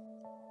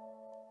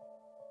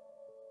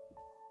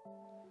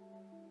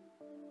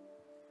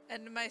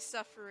 End my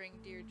suffering,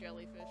 dear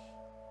jellyfish.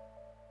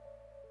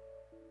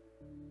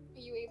 Are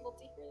you able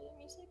to hear the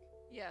music?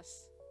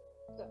 Yes.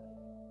 Good.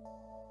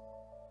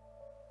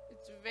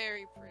 It's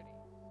very pretty.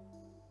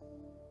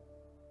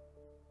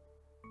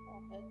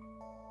 Love it.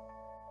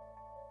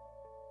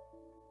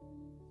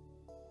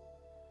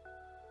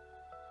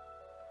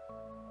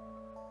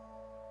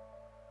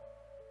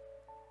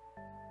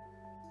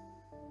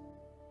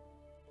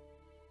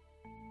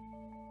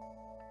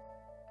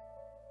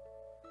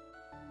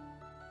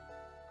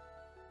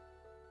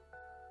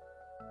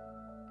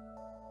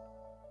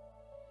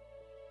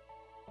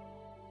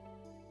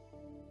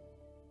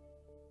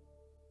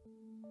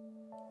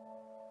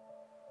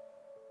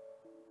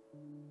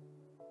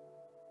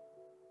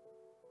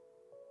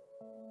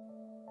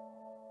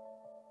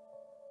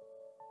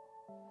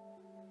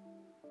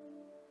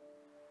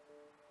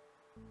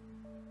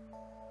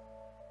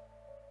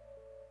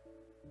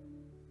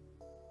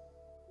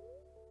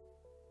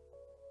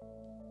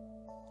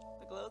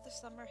 The glow of the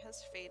summer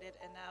has faded,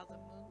 and now the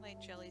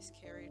moonlight jellies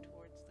carry on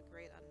towards the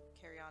great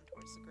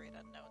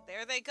unknown.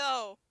 There they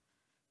go!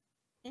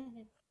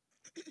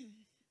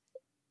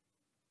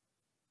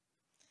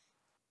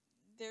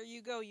 There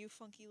you go, you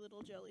funky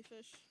little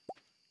jellyfish.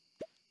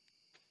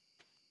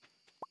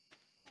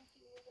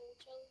 Funky little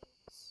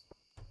jellies.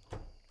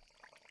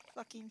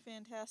 Fucking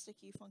fantastic,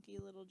 you funky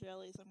little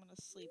jellies. I'm gonna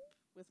sleep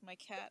with my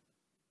cat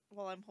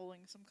while I'm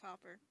holding some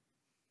copper.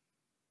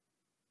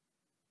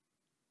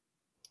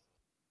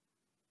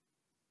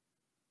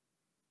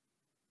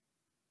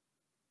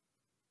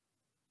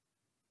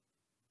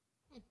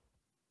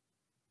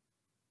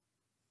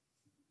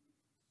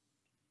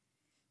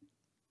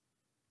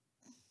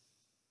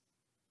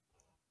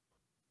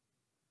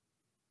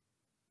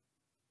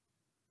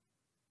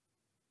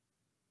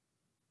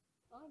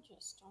 I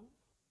just don't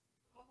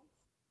have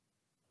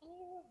any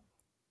room.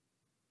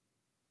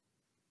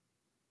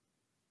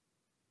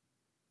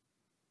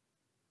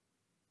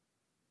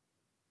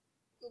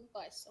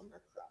 Goodbye,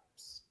 summer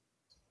crops.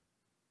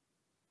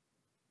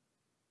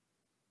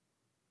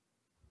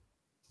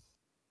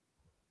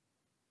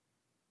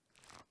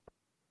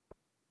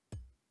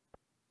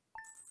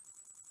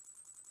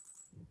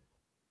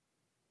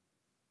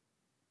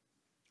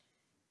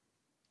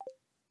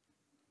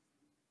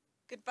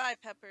 Goodbye,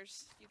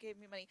 Peppers. You gave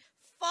me money.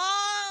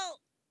 Fall!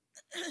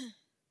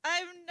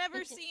 I've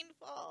never seen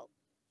fall.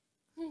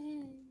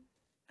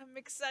 I'm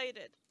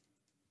excited.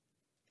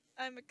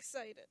 I'm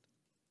excited.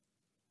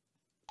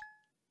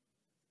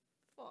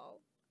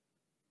 Fall.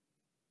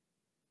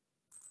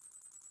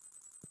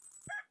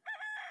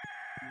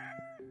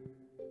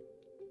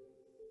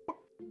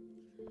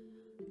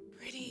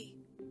 Pretty.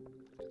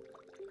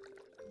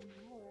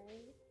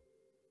 Alright.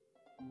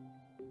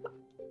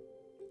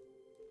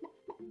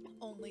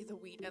 Only the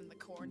wheat and the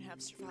corn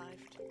have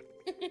survived.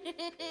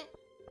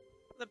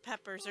 The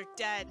peppers are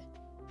dead.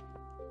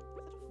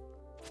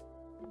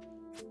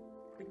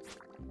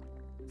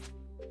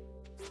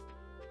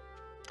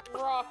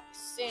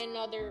 Rocks and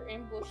other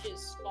ambushes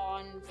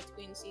spawn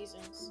between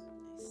seasons.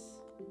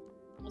 Nice.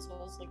 As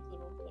well as like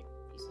little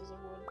pieces of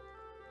wood.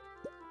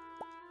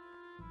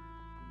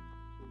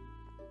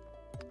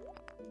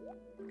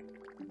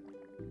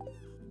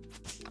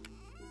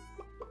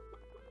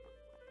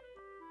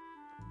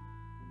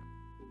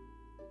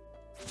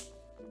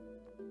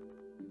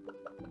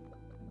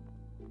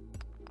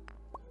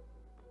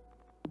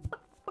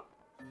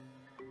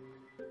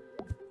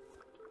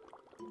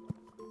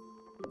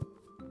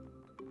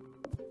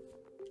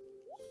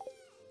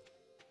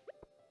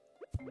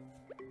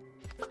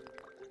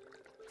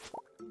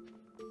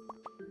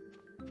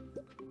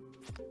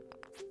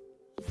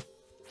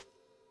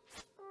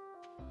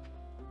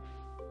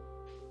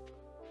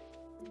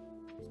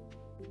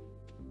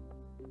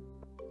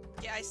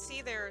 Yeah, I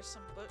see there are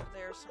some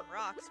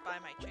rocks by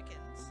my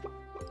chickens.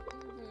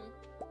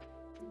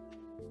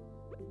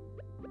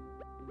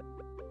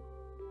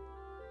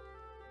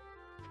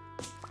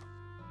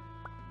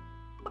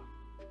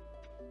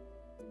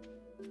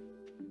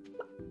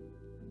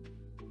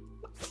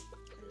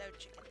 Hello,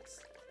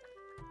 chickens.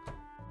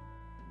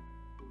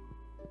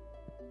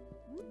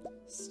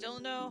 Still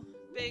no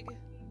big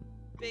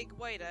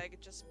white egg,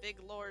 just big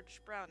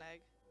large brown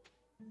egg.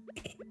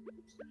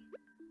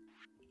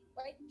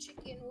 White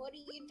chicken, what are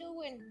you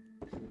doing?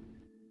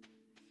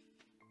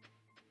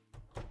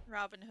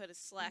 Robin Hood is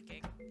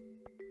slacking.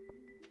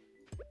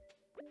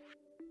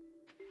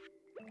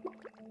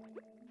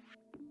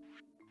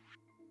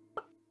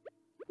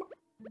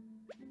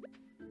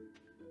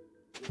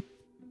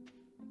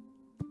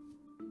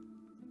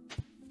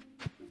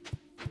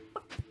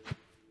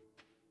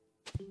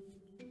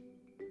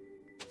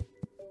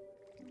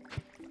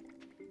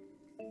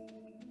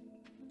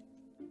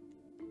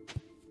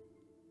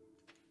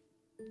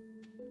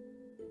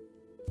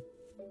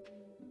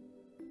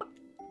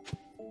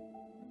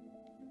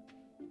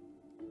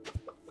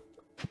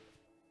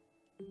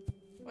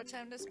 What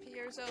time does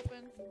Pierre's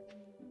open?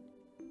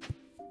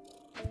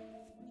 I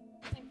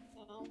think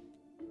now.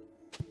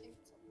 I think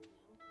it's open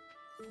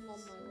now. I'm on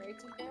my way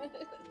to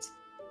it.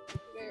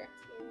 There,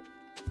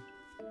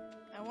 too.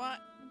 I want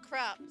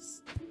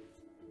crops.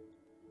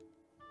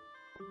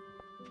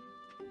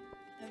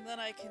 And then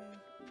I can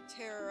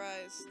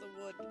terrorize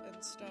the wood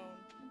and stone.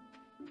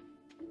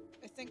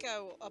 I think I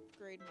will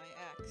upgrade my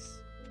axe.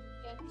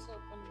 Yeah, it's open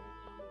right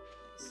now.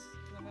 Nice.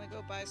 And I'm gonna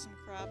go buy some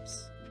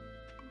crops.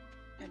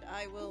 And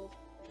I will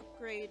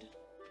upgrade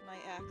my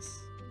axe,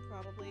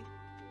 probably.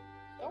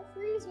 Don't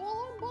freeze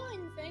while I'm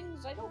buying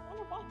things. I don't want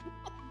to buy them.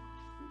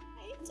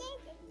 I said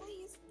it,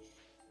 please.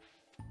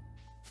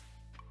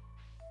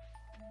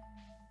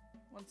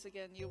 Once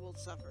again, you will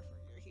suffer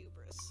for your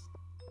hubris.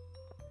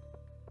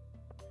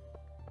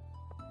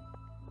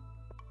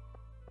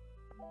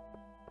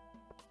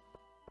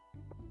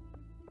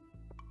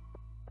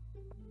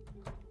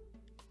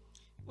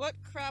 What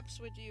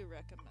crops would you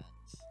recommend?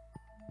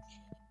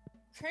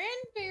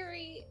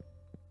 Cranberry,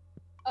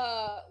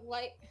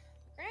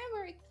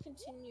 cranberry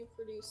continue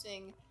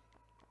producing,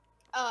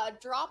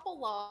 drop a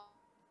lot,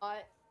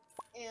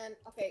 and,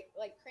 okay,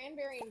 like,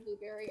 cranberry and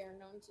blueberry are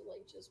known to,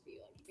 like, just be,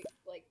 like, big,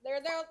 like,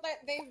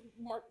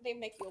 they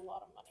make you a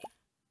lot of money.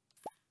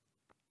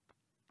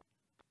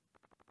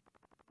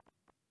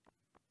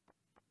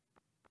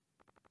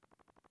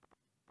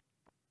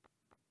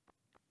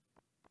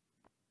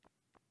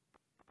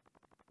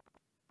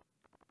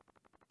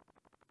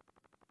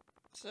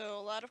 So,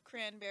 a lot of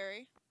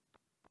cranberry.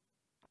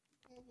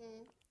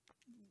 Mm-hmm.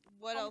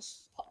 What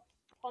else?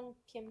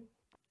 Pumpkin.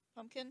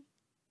 Pumpkin?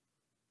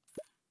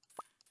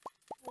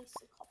 At least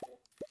a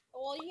couple.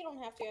 Well, you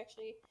don't have to,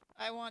 actually.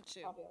 I want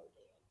to. Probably already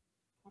did.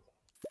 Okay.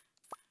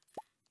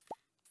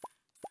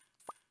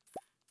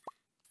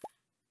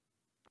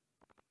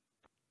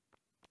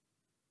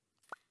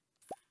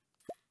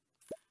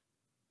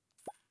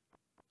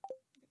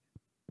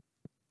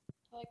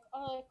 I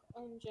like,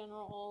 in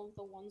general, all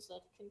the ones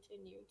that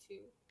continue to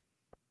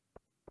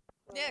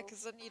grow. Yeah,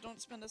 because then you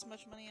don't spend as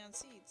much money on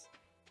seeds.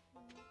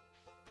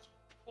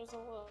 There's a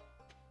lot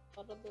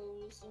of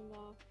those in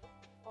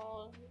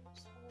fall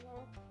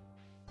somewhere.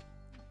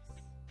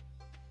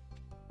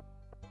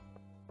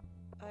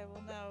 I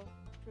will now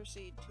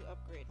proceed to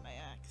upgrade my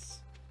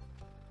axe.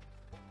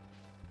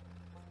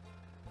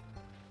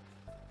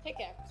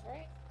 Pickaxe,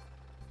 right?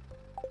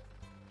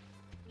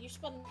 You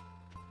spend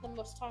the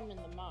most time in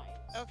the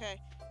mines. Okay.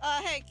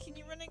 Hey, can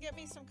you run and get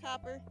me some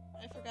copper?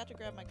 I forgot to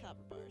grab my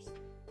copper bars.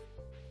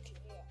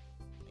 Yeah.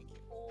 Thank you.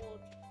 Old.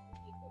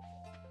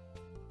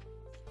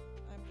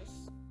 I'm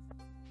just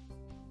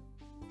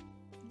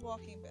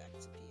walking back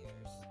to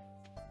Pierre's.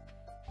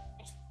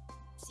 I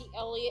see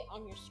Elliot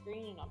on your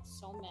screen and I'm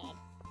so mad.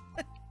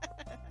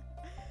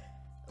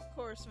 Of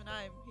course, when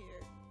I'm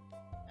here,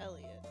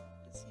 Elliot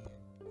is here.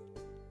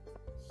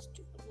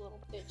 Stupid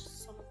little bitch,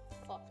 son of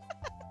a fuck.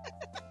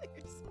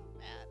 You're so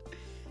mad.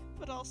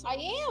 But also I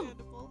am!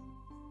 understandable.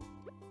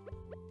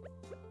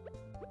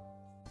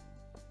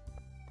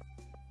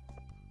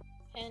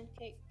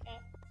 Pancake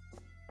cat.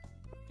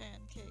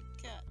 Pancake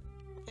cat.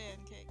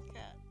 Pancake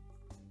cat.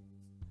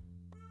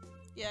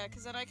 Yeah,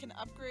 because then I can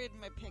upgrade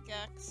my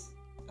pickaxe,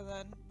 and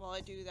then while I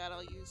do that,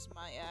 I'll use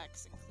my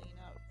axe and clean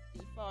out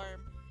the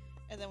farm.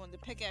 And then when the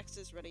pickaxe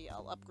is ready,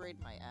 I'll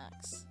upgrade my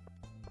axe.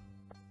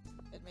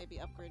 And maybe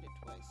upgrade it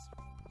twice.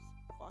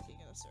 Walking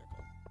in a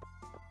circle.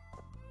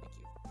 Thank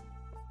you.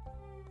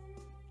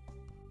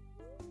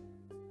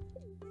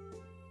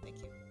 Thank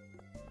you.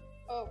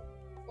 Oh,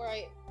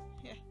 right.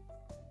 Yeah.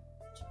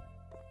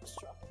 Just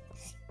drop it.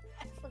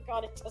 I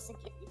forgot it doesn't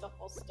give you the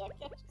whole stack.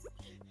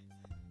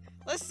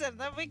 Listen,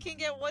 then we can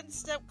get one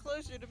step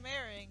closer to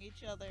marrying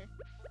each other.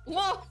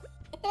 No!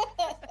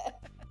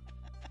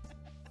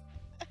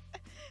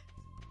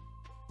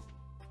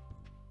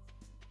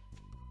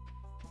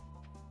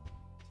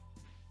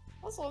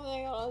 That's one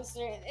thing I don't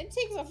understand. It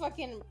takes a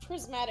fucking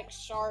prismatic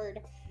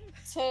shard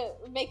to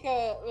make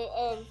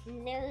a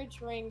marriage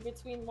ring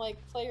between, like,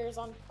 players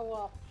on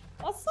co-op.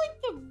 That's,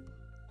 like, the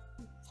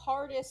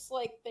hardest,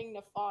 like, thing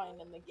to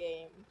find in the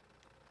game.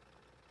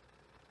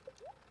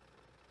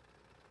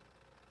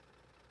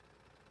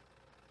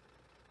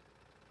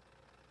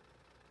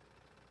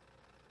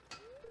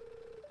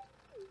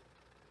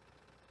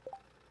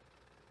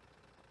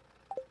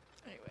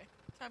 Anyway,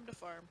 time to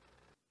farm.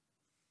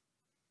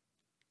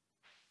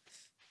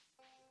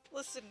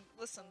 Listen.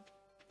 Listen,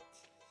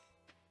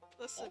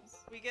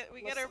 Yes. we get our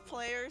Listen.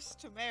 players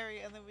to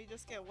marry, and then we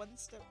just get one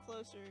step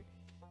closer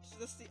to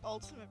just the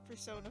ultimate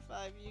Persona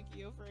 5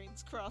 Yu-Gi-Oh!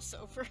 Vrains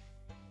crossover.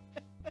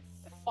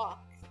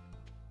 Fuck.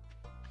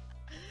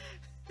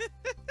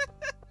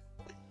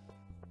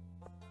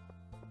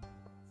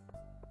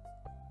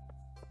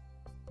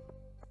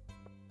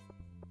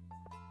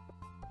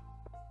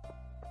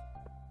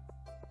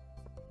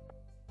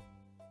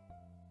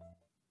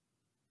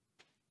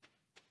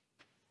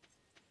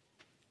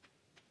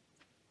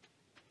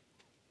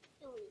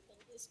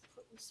 Everything is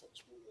put in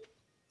such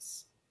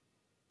weirds.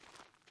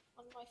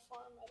 On my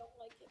farm, I don't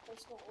like it.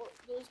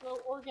 There's no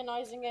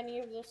organizing any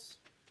of this.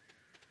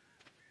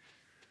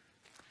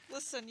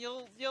 Listen,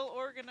 you'll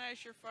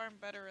organize your farm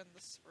better in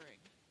the spring.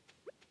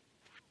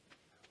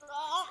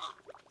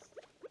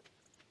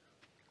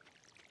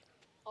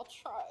 I'll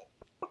try.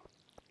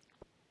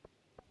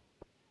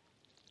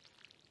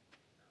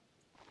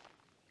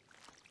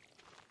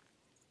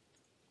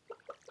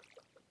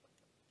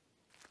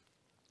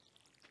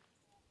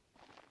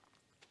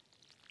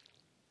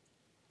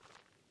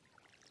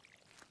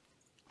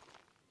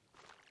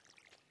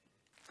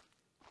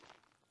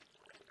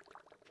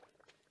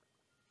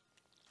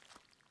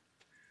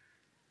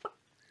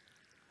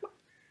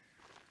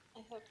 I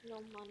have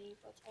no money,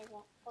 but I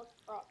want pork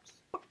crops.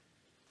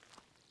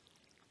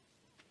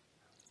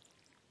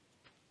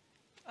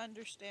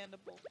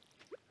 Understandable.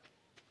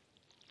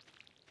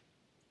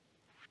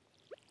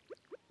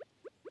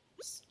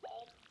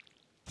 Sad.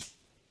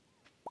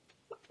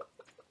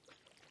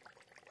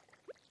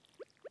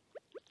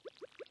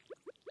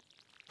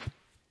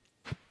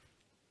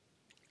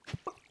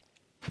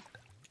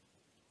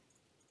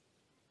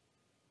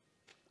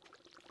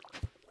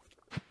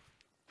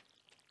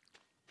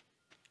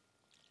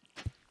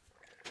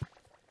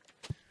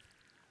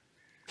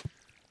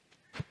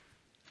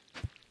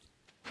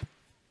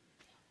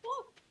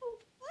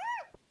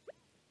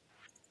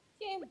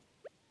 Game.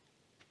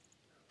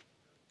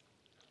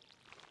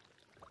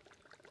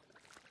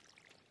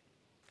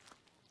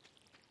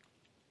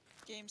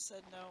 Game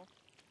said no.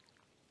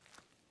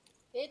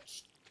 It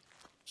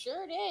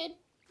sure did.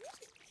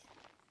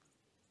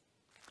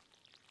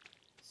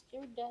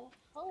 Scared the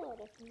hell out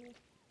of me.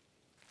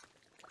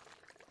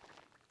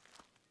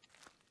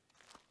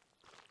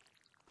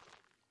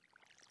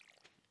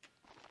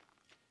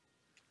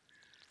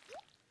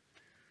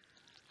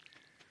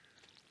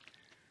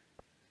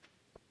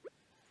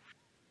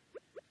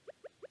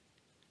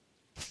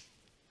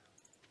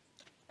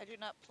 I do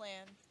not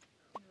plan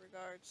in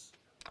regards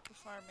to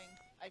farming.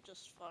 I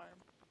just farm.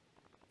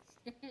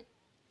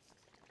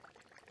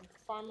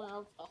 Farmer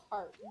of the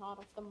heart, not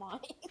of the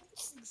mind.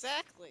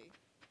 Exactly.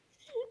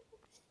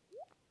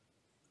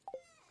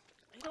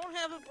 I don't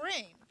have a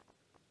brain.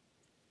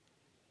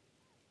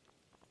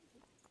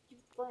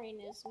 Your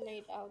brain is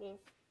made out of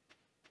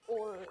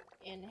ore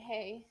and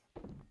hay,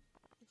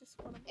 I just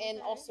want to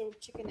and also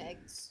chicken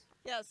eggs.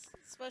 Yes,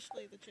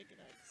 especially the chicken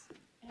eggs.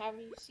 Have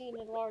you seen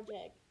a large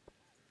egg?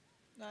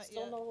 Not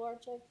Still yet. no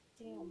large egg?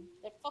 Damn,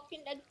 that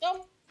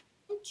dumb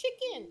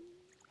chicken.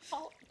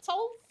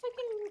 Tell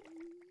freaking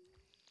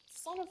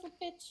son of a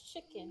bitch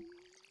chicken.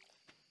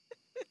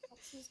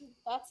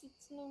 That's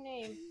its new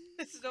name.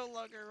 It's no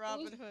longer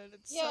Robin Hood.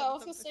 It's Yeah, I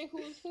was gonna say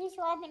who's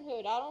Robin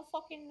Hood? I don't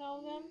fucking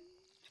know them.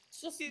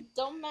 It's just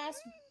dumbass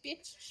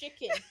bitch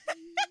chicken.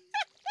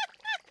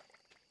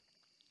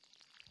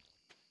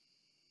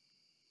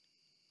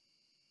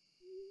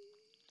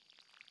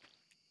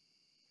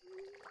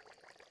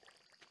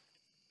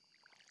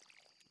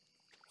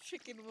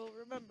 Chicken will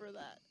remember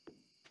that.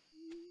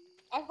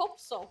 I hope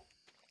so.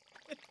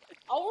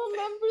 I'll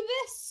remember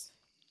this.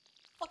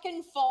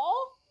 Fucking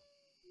fall.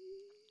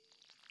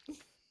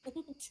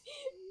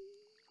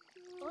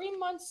 3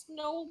 months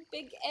no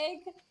big egg.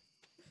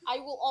 I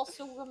will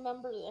also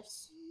remember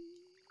this.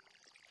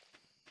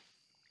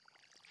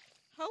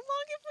 How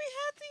long have we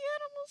had the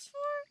animals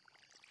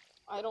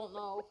for? I don't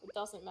know. It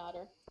doesn't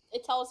matter.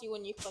 It tells you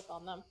when you click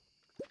on them.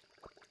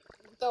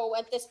 Though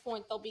at this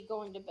point they'll be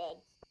going to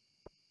bed.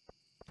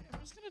 I'm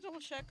just gonna double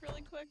check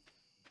really quick.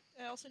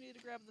 I also need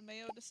to grab the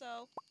mayo to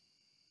sell.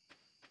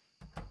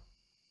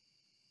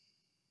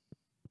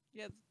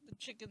 Yeah, the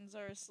chickens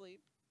are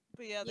asleep.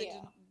 But yeah, they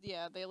didn't.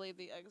 Yeah, they laid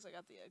the eggs. I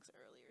got the eggs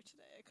earlier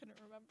today. I couldn't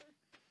remember.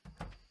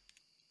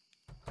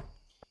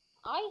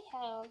 I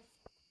have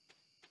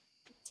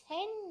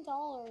 $10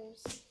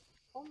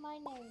 on my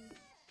name.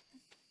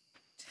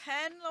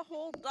 10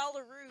 whole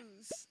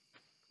dollaroos.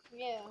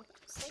 Yeah,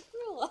 it's like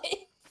real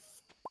life.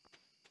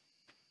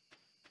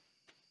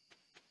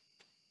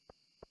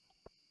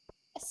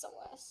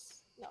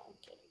 SOS. No, I'm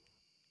kidding.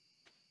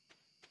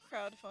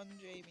 Crowdfund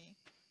Jamie.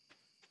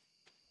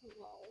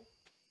 No.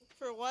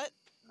 For what?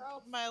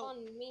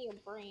 Crowdfund me a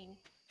brain.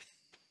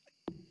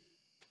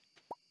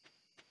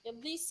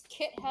 At least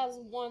Kit has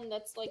one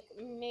that's like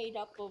made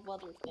up of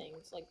other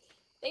things. Like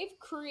they've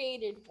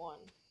created one.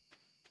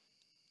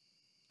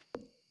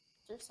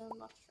 There's so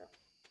much.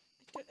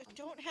 I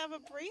don't have a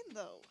brain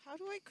though. How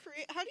do you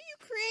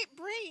create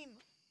brain?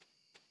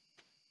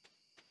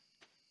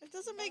 It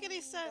doesn't make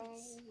any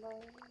sense.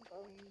 Looks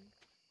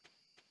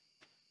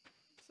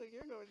like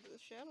you're going to the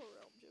Shadow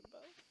Realm, Jimbo.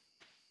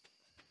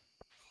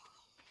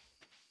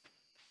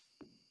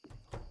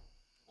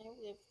 I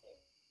live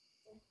there.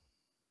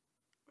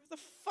 Where the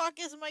fuck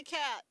is my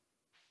cat?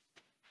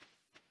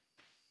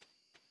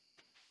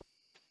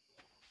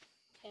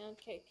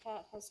 Pancake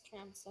Cat has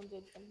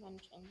transcended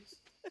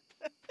dimensions.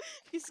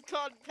 He's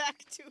gone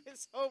back to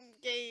his home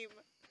game.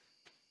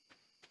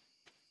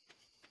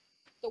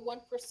 The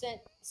 1%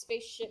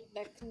 spaceship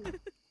that can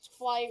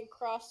fly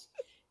across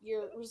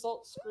your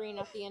results screen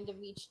at the end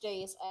of each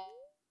day is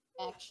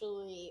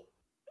actually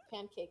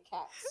Pancake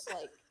Cat's,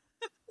 like,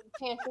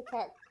 Pancake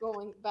Cat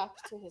going back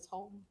to his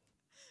home.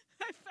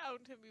 I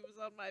found him. He was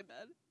on my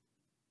bed.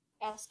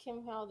 Ask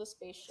him how the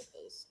spaceship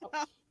is.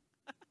 Oh,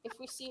 if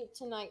we see it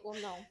tonight,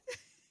 we'll know.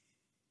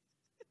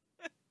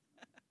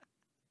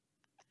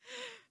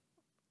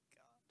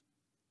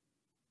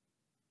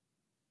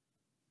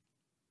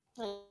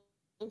 God.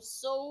 I'm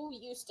so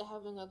used to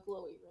having a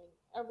glowy ring.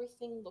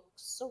 Everything looks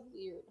so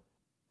weird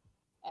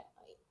at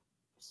night.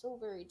 So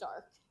very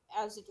dark,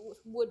 as it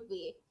would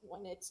be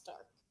when it's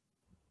dark.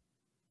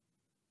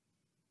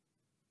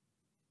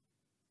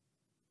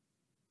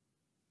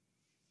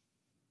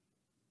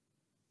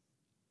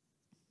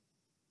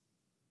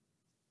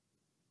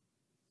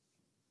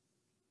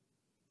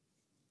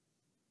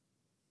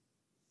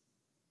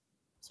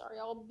 Sorry,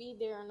 I'll be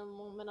there in a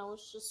moment. I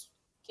was just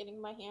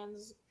getting my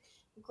hands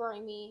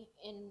grimy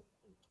in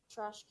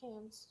trash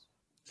cans.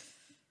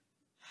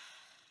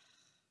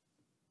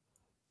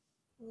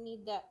 You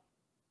need that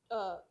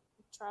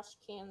trash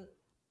can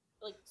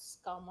like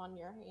scum on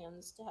your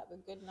hands to have a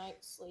good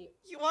night's sleep.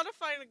 You want to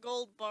find a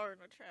gold bar in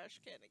a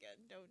trash can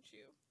again, don't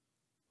you?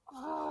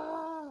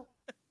 Ah,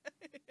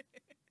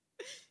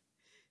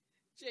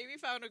 Jamie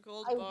found a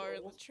gold I bar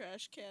in will. the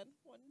trash can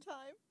one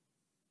time.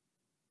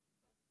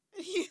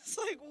 And he's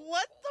like,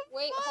 what the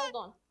Wait, fuck? hold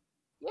on.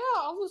 Yeah,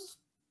 I was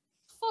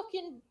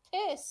fucking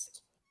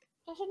pissed.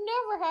 That should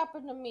never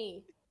happen to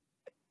me.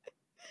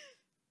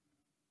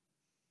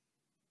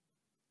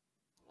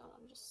 No,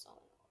 I'm just selling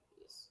all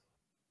these.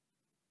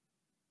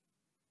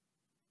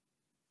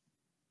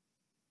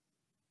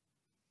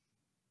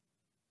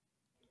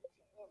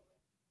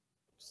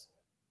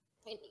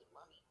 I need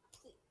money,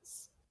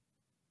 please.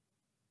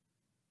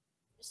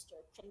 Mr.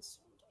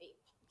 Concerned Ape,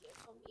 give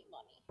me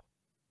money.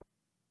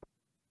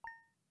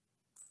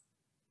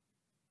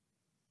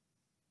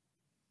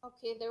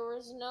 Okay, there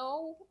was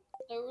no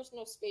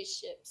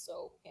spaceship,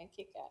 so can't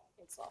kick that.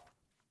 It's off.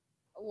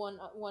 One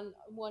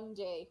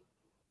day,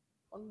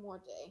 one more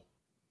day.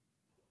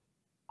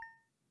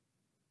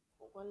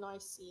 When I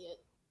see it.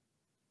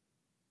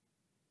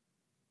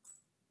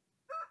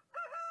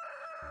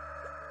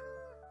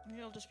 And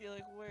he'll just be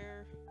like,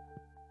 where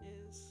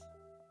is...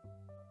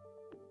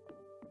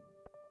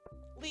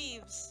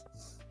 Leaves!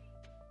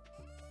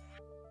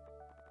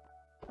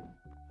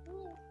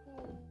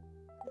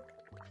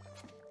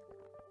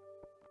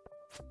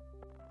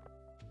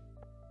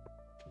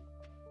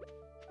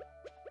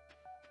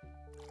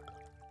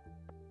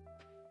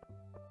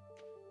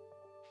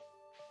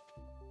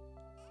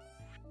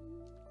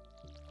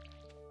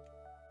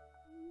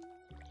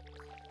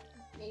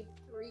 Made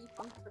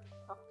 300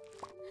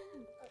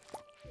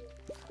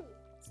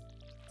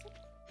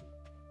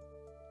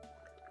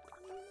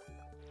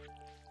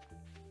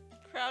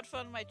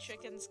 Crowdfund my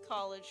chicken's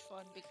college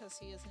fund because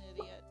he is an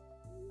idiot.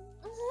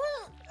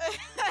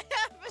 I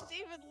haven't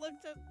even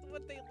looked at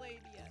what they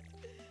laid yet.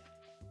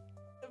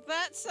 If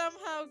that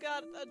somehow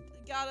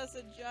got us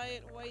a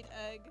giant white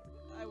egg,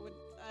 I will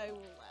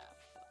laugh.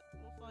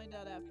 But we'll find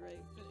out after I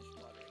finish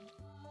watering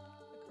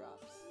the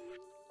crops.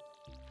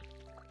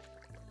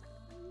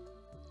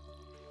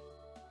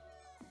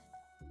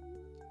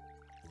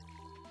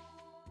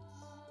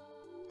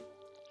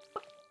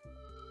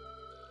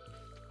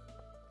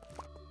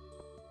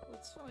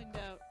 Let's find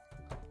out.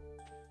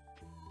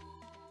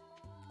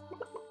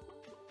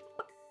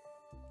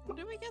 When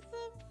did we get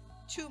them?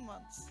 2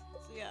 months. So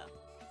yeah.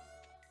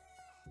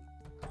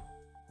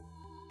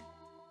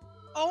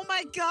 Oh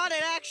my god,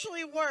 it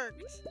actually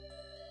worked!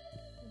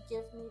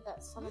 Give me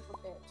that son of a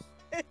bitch.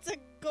 It's a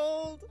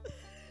gold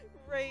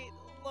rate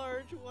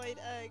large white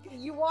egg.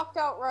 You walked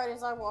out right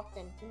as I walked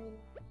in. Give me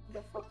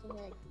the fucking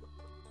egg.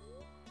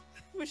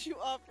 Would you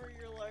offer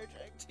your large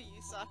egg to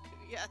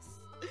Yusaku? Yes.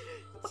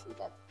 See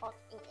that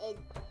fucking egg.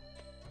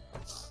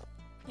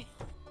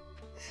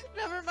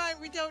 Never mind,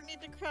 we don't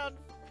need to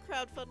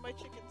crowdfund my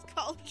chicken's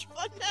college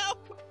fund now.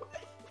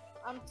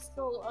 I'm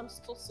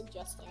still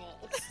suggesting it.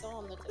 It's still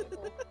on the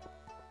table.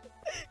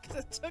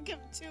 Because it took him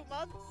 2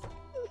 months.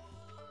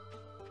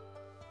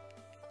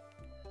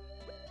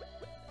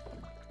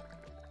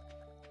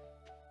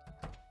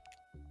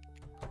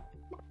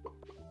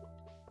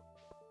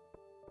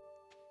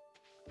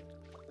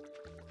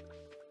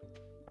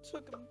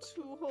 Took him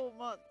 2 whole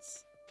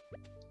months.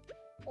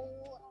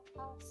 Whole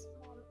ass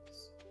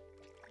months.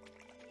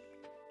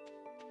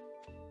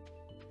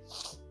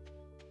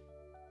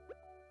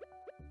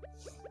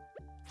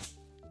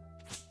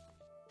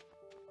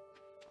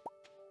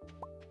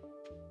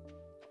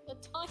 The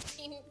time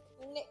you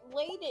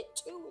laid it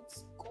too,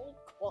 it's gold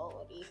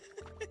quality.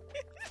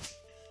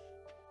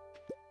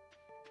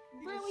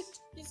 Really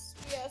took his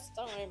yes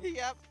time.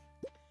 Yep.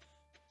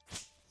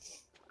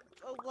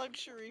 A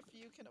luxury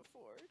few can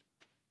afford.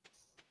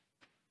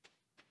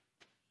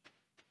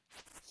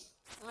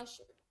 I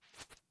sure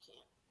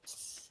can't.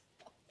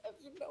 I have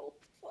no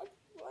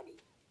fucking money.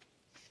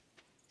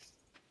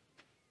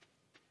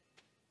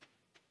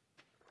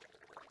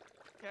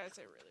 Guys,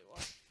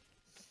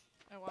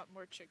 I want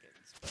more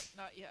chickens, but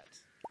not yet.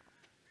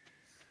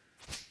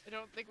 I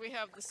don't think we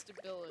have the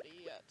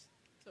stability yet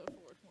to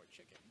afford more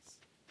chickens.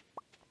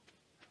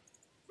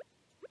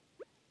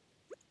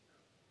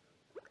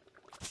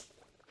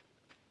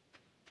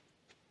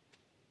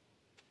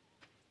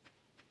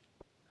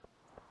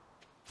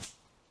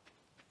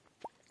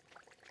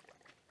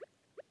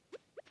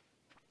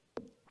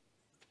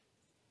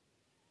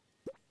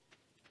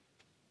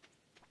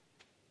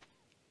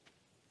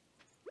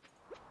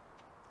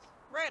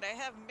 right, I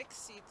have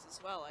mixed seeds as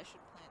well. I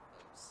should plant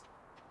those.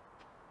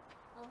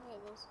 Oh yeah,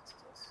 those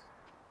exist.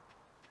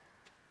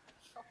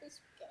 I always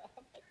forget I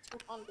have like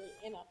 200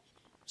 in a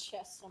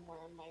chest somewhere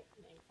in my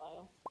main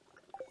file.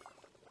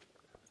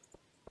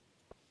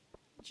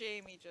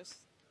 Jamie just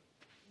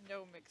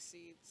no mixed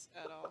seeds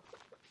at all.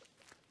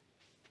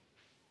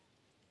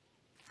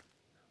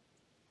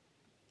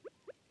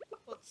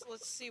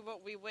 Let's see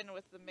what we win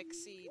with the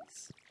mixed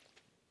seeds.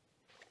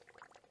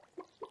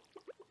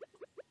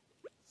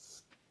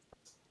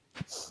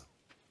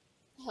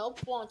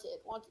 Help wanted.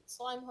 Wanted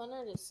slime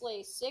hunter to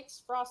slay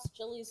 6 frost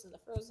chilies in the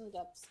frozen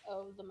depths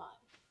of the mine.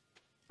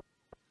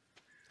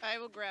 I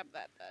will grab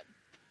that then.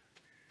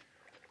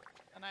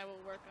 And I will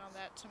work on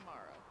that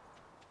tomorrow.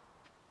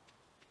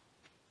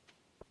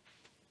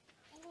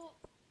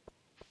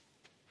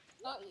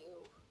 Not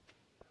you.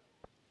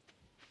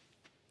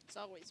 It's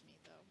always me,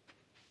 though.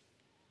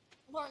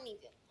 Barney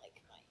didn't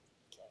like my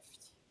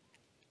gift.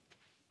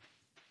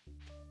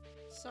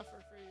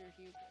 Suffer for your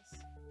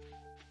hubris.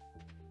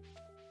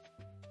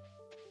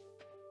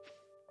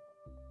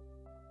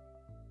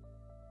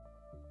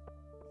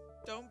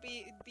 Don't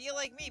be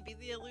like me, be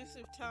the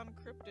elusive town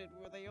cryptid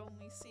where they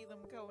only see them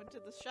go into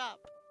the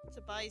shop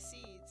to buy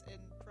seeds and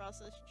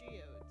process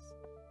geodes.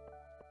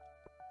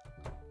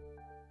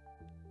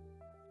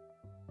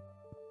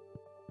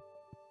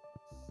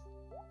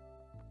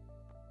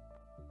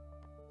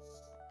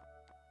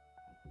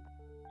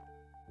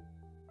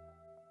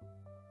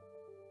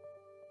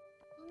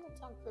 I'm the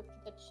town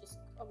cryptid that's just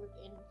covered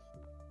in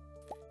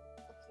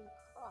fucking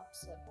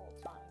crops at all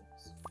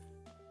times.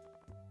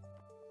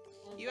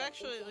 And You that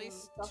actually the at game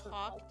least doesn't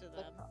talk like to the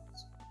them.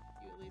 crops.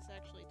 You at least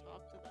actually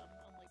talk to them,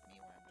 unlike me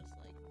where I'm just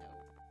like, no.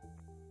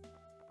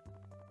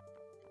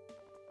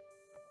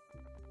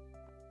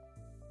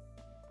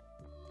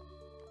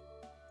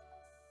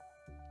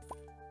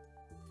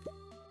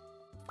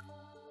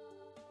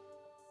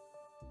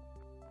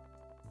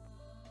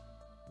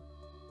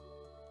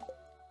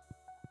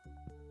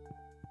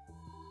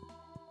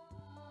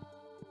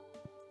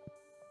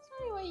 So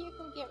anyway, you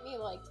can get me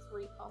like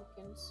 3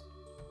 pumpkins.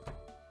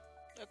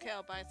 Okay,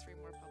 I'll buy 3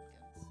 more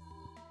pumpkins.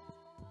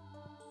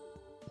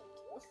 Thank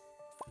you.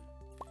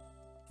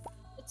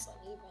 It's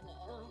uneven and I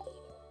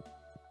hate it.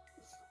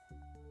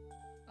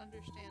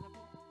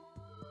 Understandable.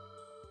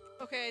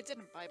 Okay, I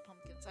didn't buy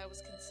pumpkins. I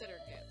was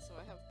considering it, so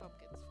I have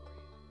pumpkins for you.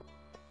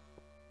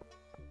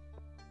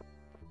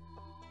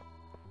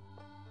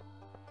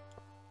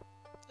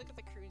 Look at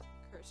the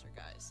cursor,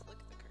 guys. Look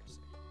at the cursor.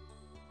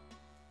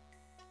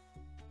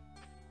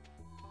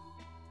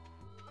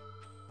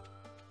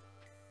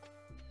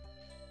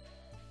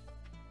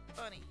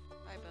 Bunny.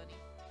 Bye, Bunny.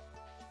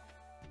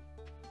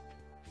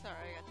 Sorry,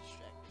 I got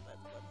distracted by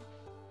the bunny.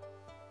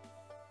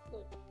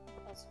 Good.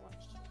 That's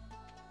much.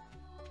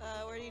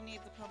 Where do you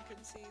need the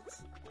pumpkin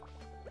seeds?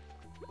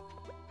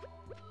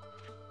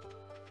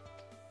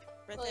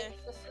 Right there.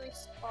 Like the 3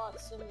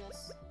 spots in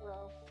this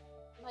row.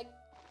 My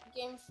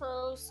game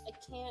froze. I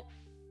can't.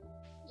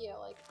 Yeah,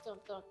 like dun.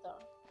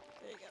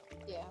 There you go.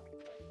 Yeah.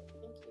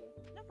 Thank you.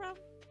 No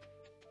problem.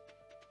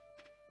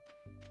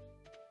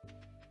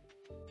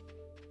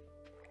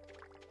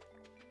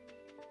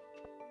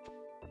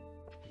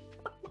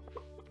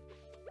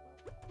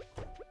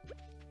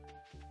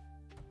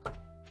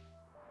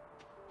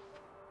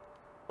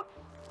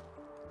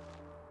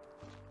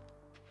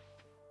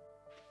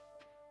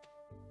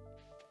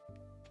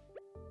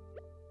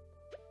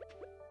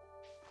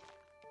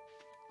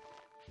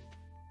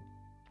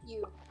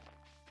 You.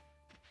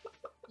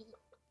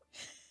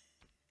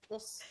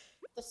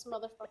 This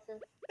motherfucker.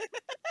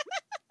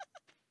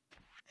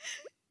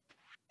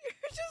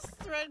 You're just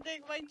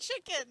threatening my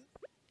chicken!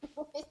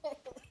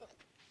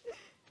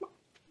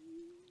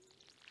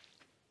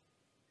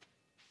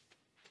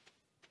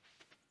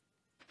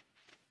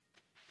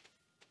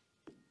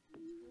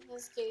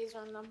 His days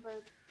are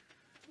numbered.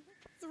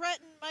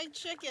 Threaten my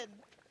chicken!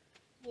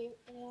 It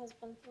has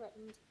been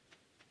threatened.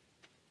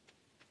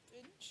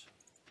 Finch.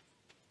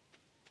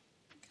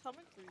 I'm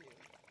coming for you,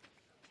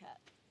 cat.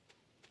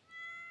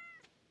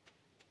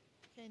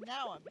 Okay,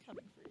 now I'm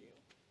coming for you.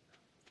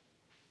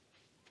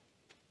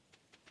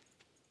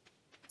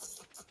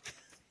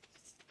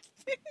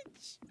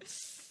 Finch!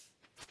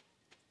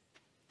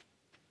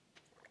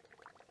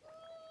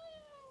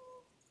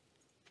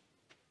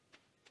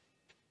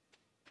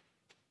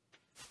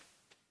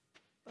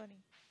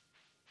 Bunny.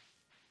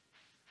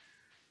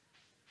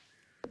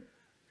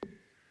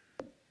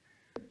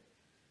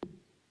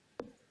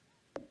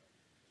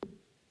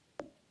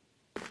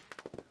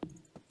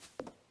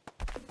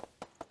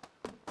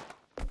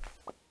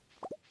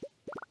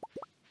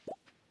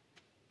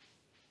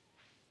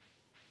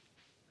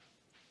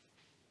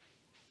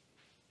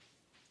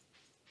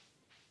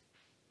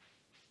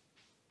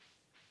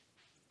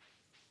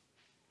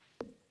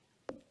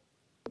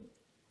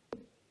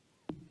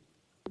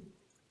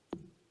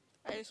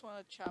 I just want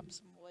to chop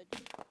some wood.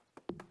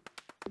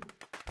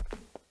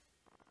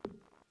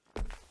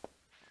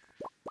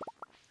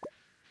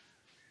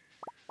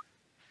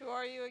 Who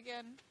are you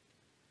again?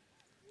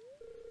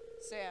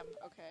 Sam,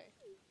 okay.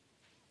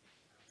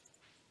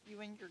 You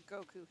and your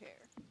Goku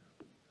hair.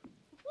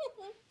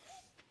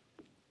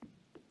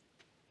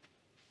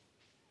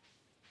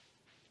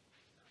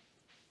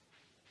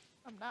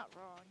 I'm not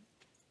wrong.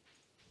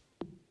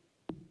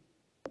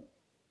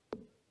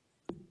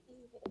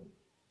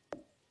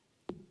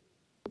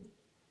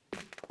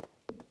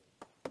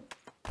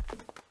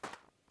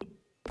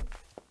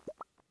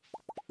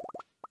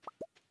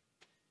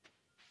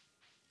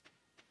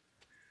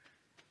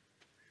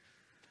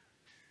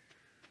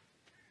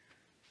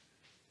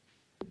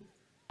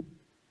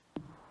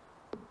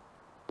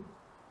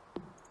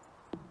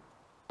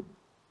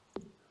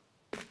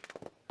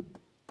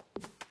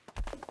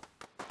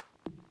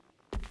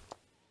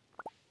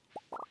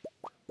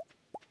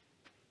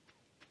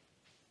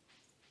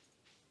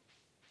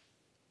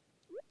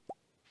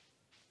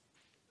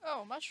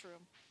 Oh,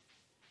 mushroom.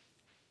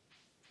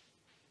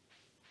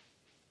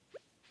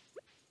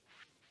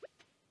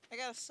 I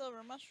got a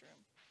silver mushroom.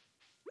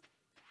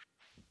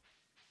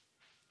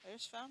 I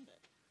just found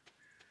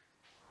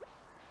it.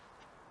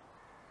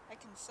 I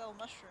can sell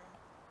mushroom.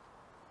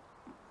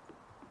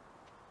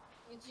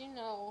 Did you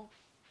know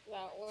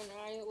that when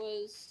I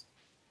was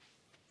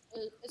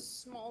a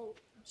small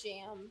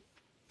jam,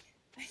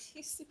 I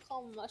used to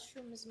call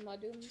mushrooms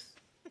mudooms?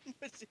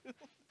 These are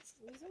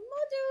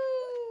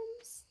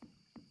mudooms!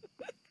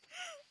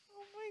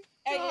 Oh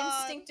my I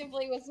god.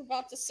 instinctively was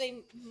about to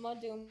say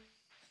mudoom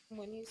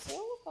when you said,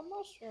 oh, look, a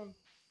mushroom.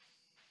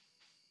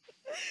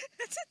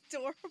 That's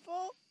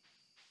adorable.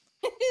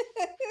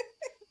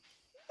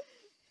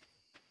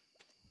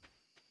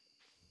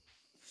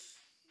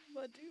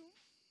 Madoo.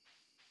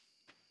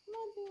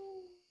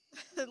 Mudoom.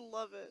 I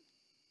love it.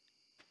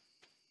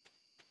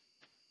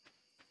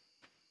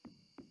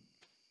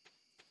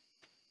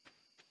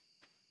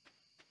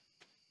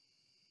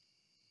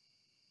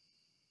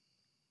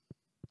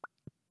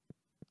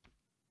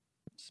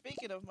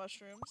 Speaking of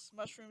mushrooms,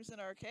 mushrooms in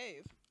our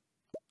cave.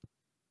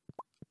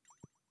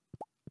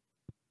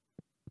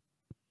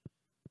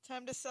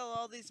 Time to sell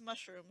all these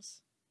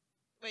mushrooms.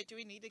 Wait, do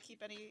we need to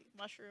keep any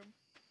mushroom?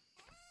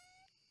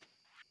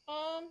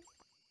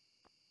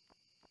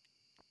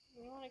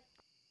 You wanna,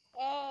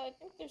 I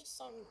think there's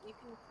some you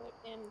can put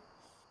in,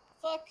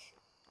 fuck,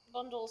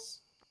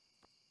 bundles.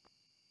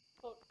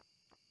 But,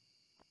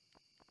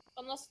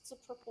 unless it's a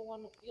purple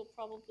one, you'll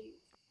probably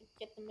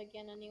get them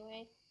again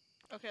anyway.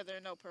 Okay, there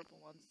are no purple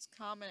ones. It's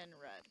common and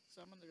red,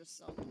 so I'm gonna just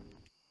sell them.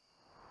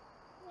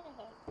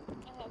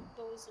 I have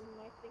those in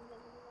my thing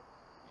anyway.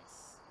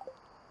 Nice.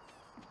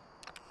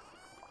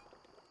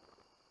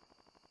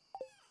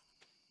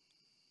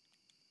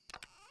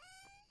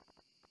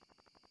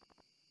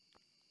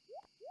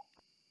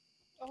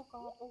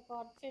 Oh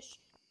god, fish.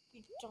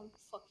 You dumb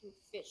fucking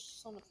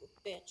fish, son of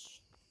a bitch.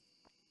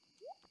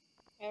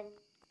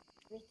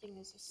 Everything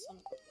is a son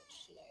of a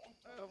bitch today.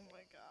 Oh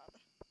my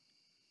god.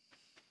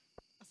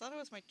 I thought it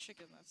was my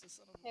chicken that's a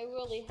son of a Hey bitch.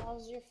 Willie,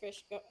 how's your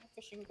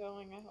fishing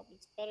going? I hope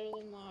it's better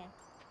than mine.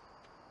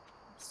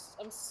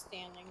 I'm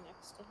standing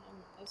next to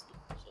him as he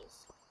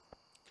fishes.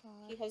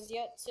 God. He has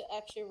yet to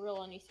actually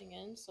reel anything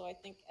in, so I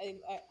think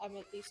I'm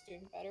at least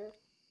doing better.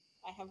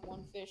 I have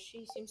one fish.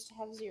 He seems to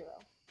have 0.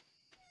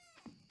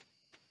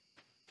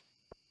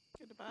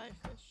 Goodbye,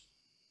 fish.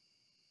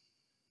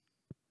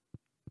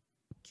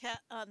 Cat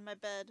on my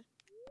bed.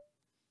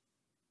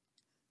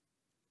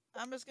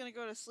 I'm just gonna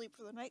go to sleep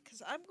for the night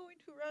because I'm going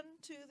to run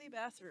to the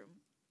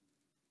bathroom.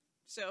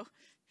 So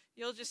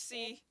you'll just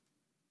see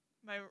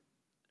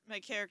my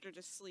character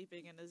just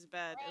sleeping in his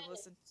bed and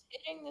listen.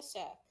 Hitting the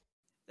sack.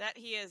 That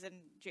he is, and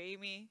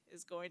Jamie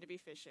is going to be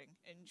fishing.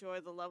 Enjoy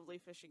the lovely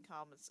fishing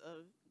comments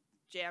of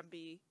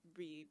Jambi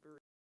Bree.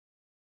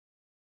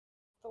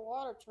 The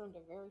water turned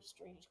a very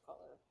strange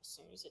color as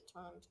soon as it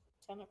turned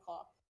 10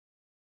 o'clock.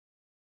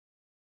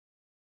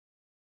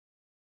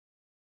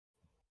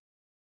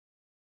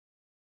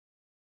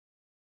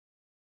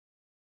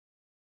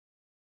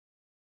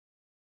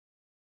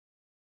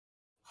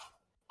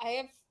 I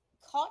have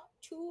caught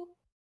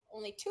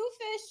only 2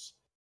 fish,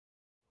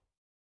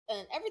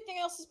 and everything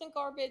else has been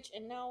garbage,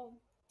 and now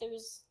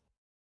there's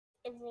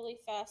a really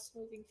fast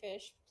moving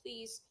fish.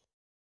 Please.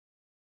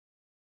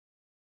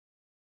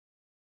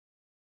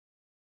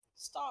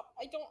 Stop.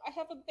 I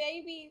have a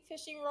baby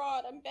fishing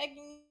rod. I'm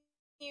begging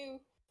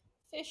you.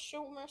 Fish,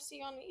 show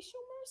mercy on me. Show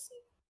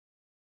mercy.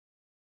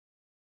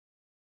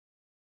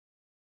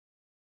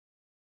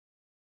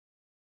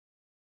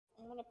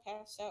 I'm gonna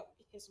pass out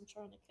because I'm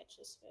trying to catch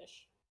this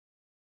fish.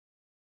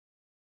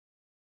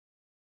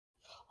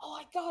 Oh,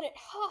 I got it!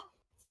 Ha!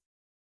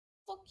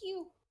 Fuck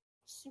you!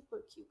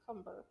 Super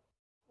cucumber.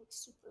 Like,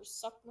 super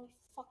suck my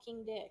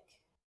fucking dick.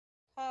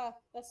 Ha!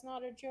 That's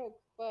not a joke,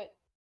 but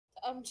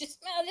I'm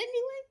just mad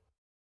anyway.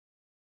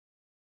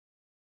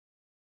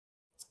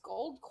 It's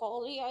gold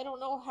quality, I don't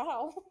know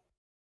how.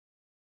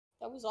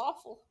 That was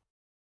awful.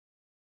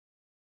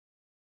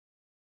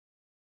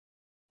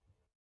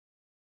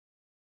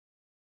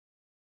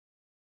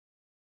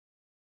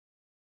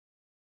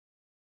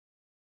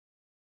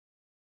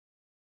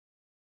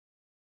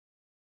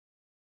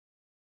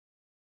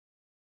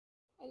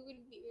 I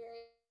would be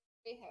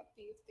very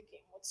happy if the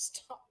game would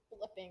stop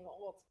blipping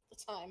all of the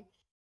time.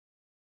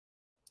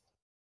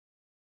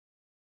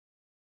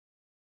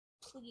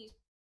 Please,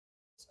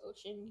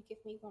 Ocean, give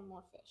me one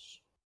more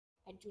fish.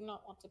 I do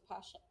not want to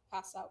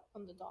pass out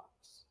on the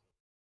docks.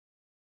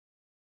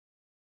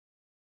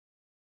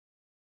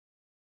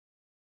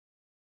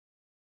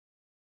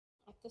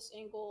 At this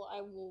angle,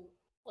 I will,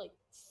 like,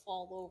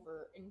 fall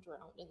over and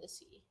drown in the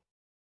sea.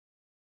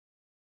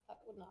 That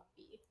would not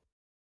be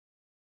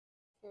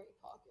very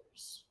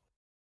poggers.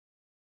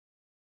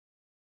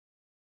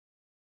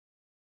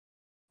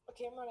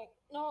 Okay, I'm running.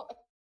 No, I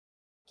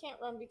can't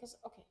run because.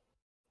 Okay.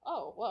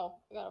 Oh,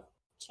 well, I got a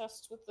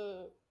chest with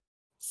a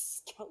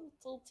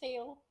skeletal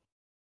tail.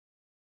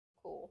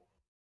 Cool.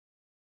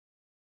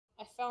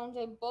 I found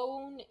a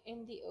bone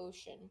in the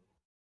ocean.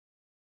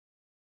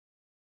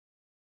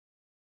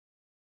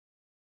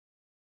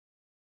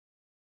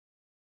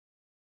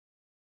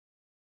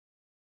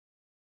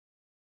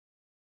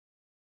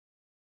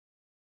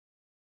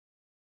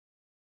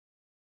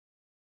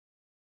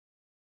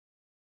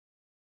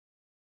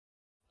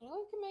 I know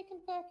I can make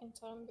it back in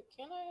time, but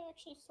can I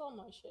actually sell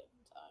my shit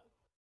in time?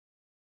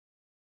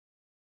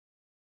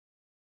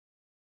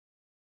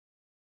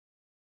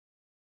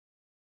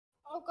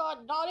 Oh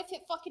god, not if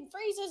it fucking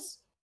freezes!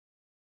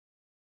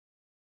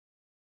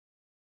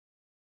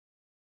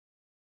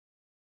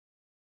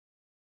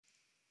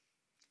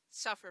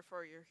 Suffer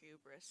for your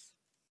hubris.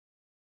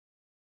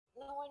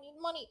 No, I need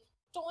money.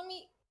 Don't let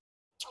me.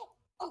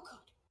 Oh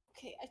god.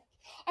 Okay,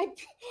 I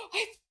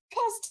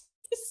paused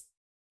this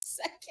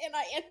second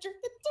I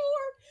entered the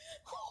door.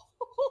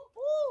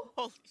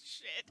 Holy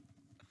shit.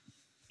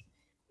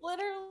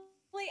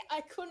 Literally,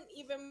 I couldn't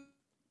even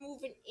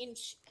move an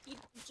inch. He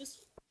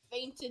just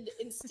fainted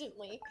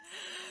instantly.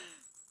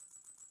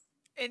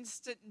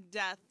 Instant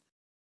death.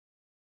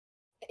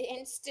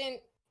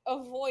 Instant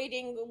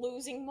avoiding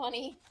losing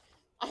money.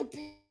 I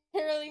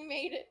barely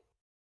made it.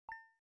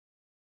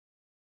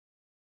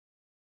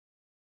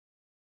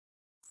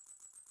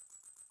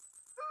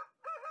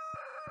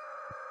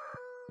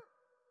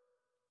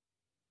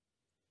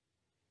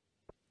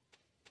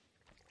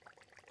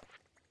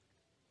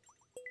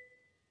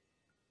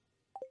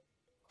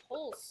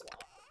 Coleslaw.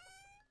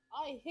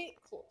 I hate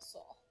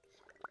coleslaw.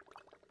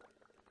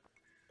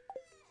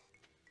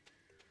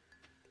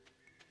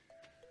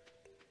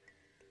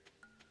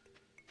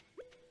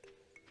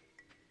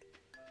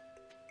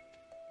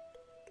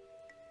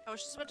 I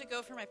was just about to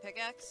go for my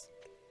pickaxe,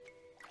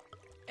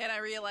 and I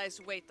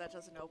realized, wait, that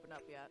doesn't open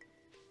up yet.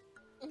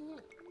 Mm-hmm.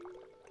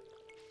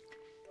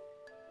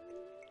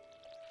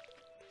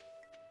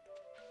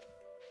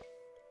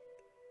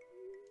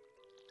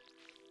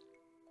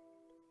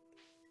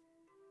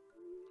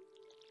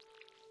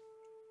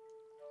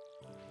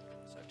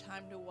 So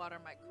time to water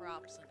my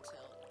crops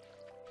until...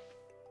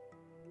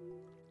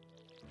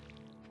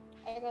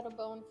 I got a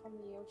bone from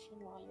the ocean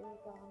while you were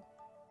gone.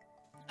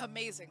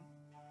 Amazing.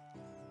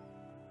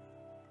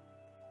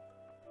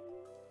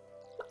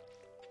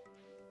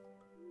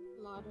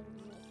 Modern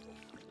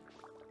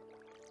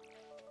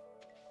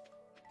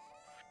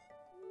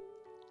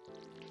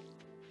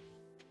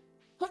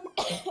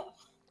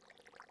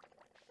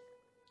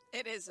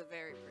It is a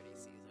very pretty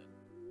season.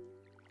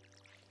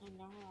 I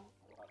know,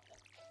 I love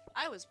it.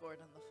 I was born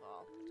in the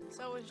fall.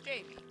 So was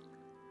Jamie.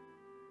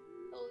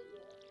 Oh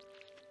yeah.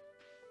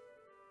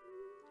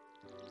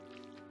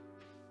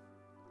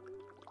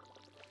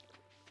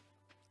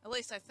 At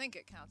least I think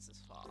it counts as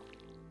fall.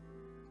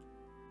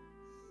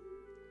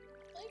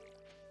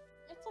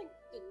 It's like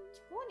the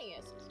 20th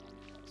is when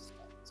it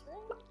starts,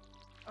 right?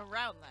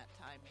 Around that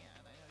time, yeah.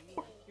 And I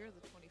know you're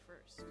the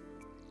 21st.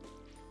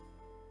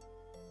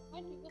 I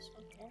do this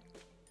one here.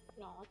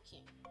 No, I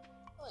can't.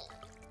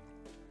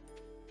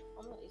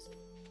 I'm lazy.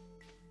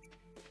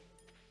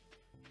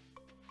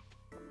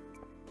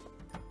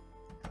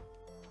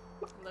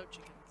 Hello,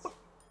 chickens.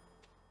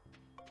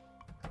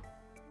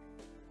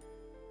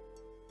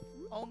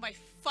 Oh my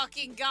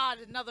fucking god,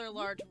 another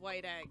large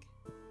white egg.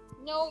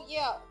 No,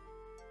 yeah.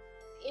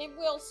 It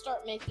will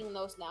start making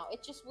those now.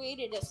 It just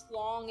waited as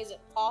long as it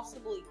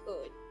possibly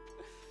could.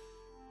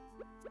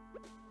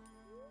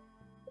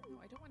 No,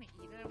 I don't want to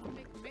eat it. I want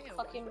to make mayo.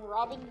 Fucking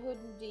Robin Hood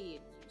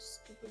indeed, you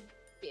stupid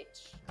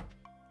bitch.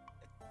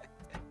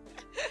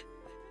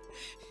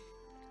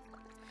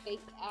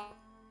 Fake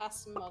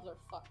ass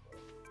motherfucker.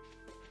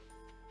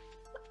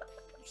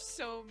 I'm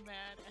so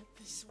mad at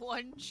this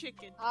one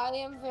chicken. I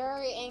am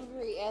very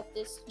angry at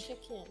this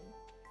chicken.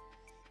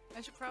 I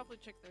should probably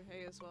check their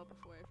hay as well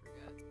before I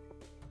forget.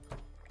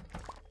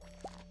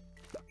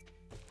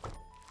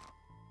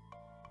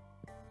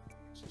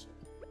 This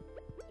chicken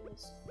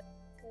is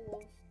full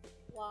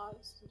of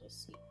lies and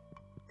deceit.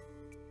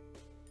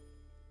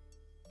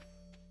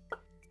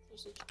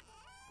 There's a chicken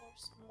there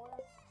somewhere.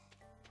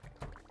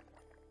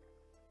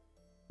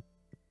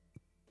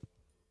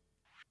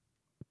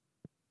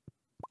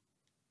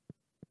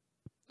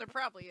 There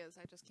probably is,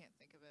 I just can't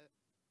think of it.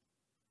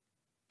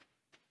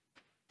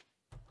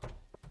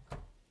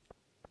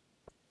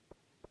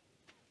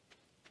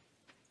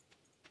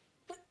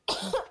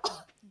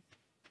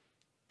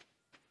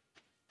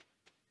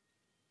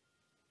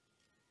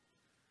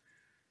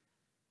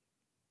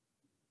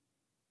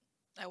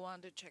 I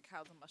wanted to check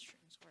how the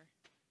mushrooms were.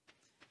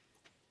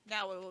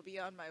 Now I will be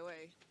on my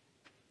way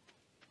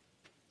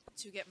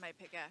to get my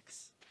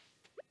pickaxe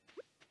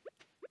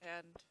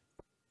and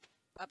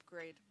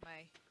upgrade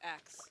my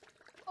axe.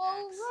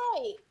 All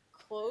right,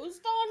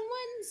 closed on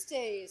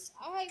Wednesdays.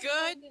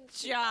 Good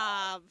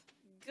job.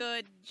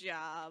 Good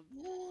job.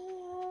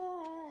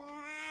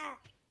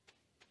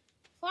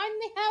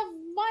 Finally have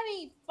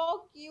money.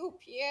 Fuck you,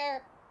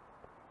 Pierre.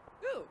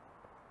 Ooh,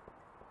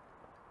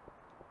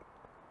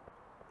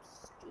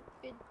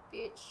 Stupid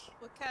bitch.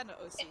 what kind of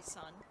OC,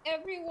 son?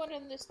 Everyone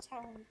in this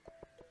town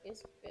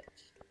is a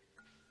bitch.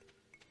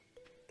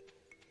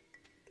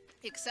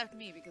 Except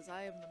me, because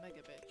I am the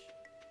mega bitch.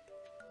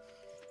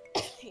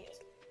 Yes.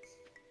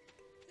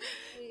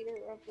 Leader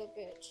of the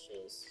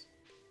bitches.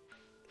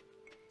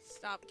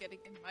 Stop getting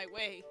in my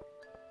way.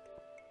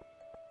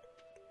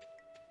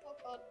 Oh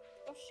god.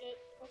 Oh shit.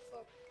 Oh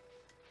fuck.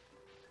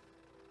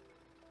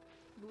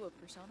 Ooh, a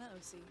Persona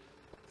OC.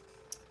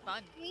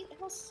 Fun. I hate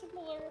how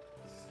similar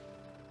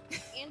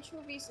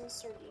anchovies and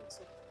sardines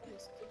are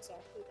almost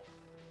exactly the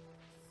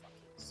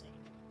fucking same.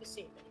 The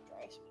same, but it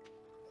drives me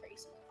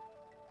crazy.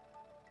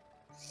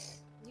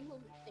 You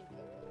wouldn't think it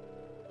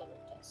would, but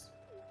it does.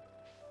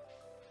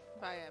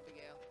 Bye,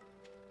 Abigail.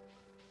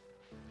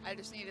 I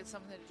just needed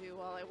something to do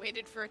while I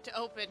waited for it to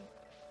open.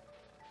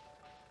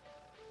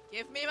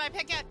 Give me my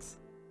pickaxe!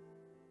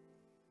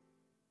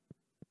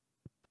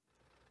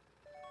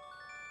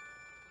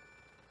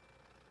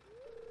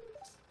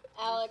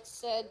 Alex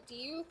said, "Do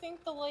you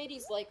think the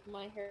ladies like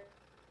my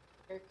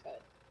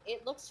haircut?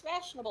 It looks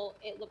fashionable.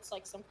 It looks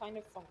like some kind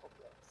of fungal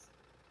growth."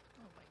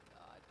 Oh my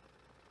god.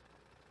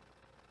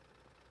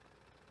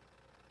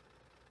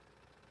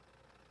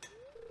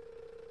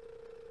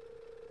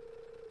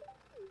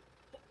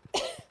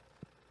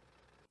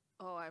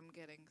 Oh, I'm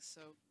getting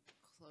so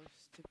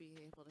close to being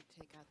able to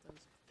take out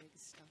those big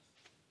stuff.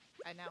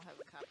 I now have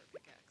a copper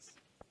pickaxe.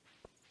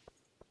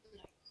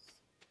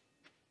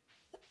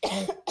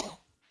 Nice.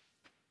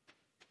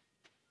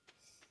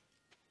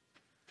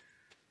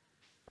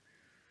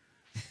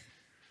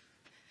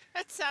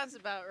 That sounds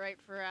about right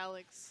for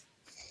Alex.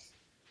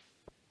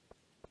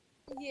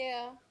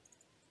 Yeah.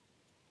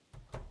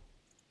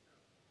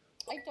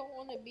 I don't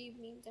want to be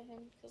mean to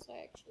him because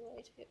I actually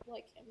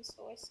like him,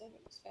 so I said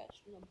it was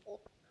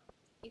fashionable,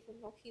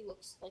 even though he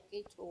looks like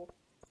a tool.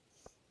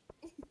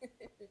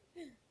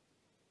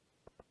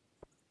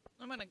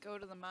 I'm gonna go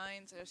to the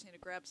mines. I just need to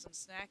grab some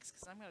snacks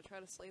because I'm gonna try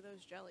to slay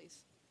those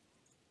jellies.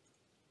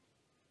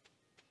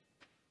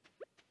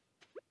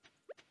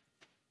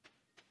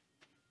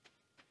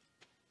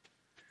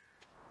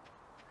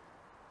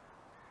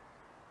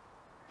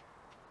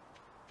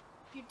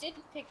 You did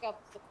pick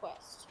up the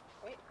quest,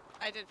 right?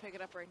 I did pick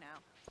it up right now.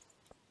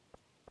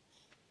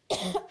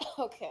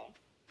 Okay.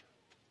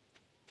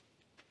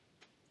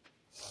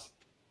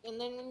 And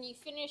then when you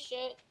finish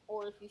it,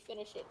 or if you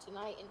finish it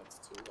tonight and it's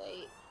too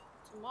late,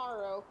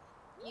 tomorrow,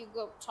 you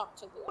go talk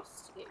to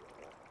Lewis to get your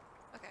reward.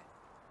 Okay.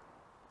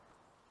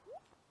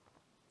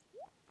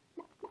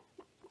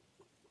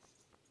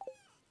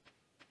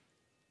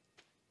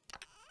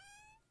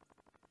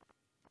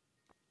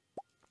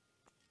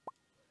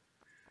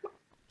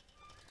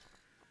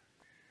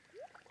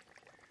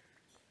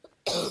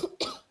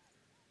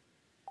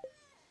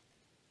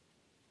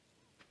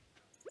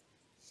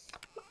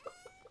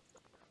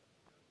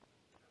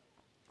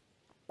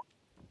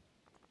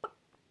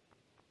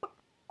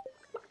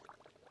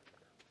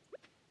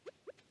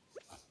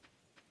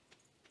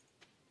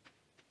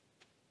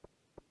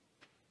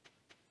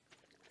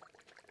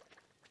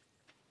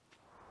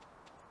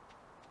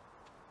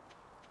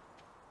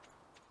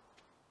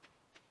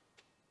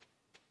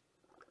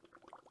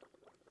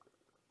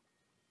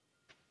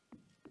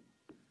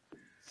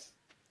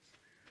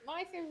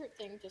 My favorite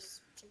thing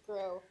just to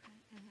grow,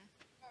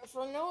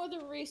 for no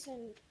other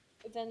reason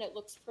than it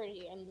looks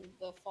pretty in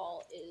the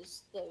fall,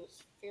 is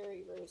those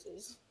fairy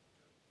roses.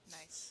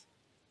 Nice.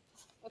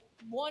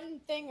 One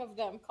thing of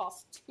them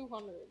costs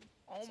 200.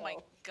 Oh so my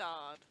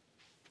god.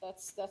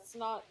 That's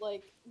not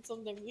like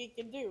something we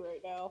can do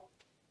right now.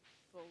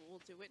 Well,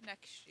 we'll do it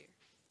next year.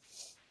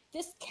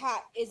 This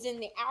cat is in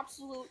the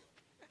absolute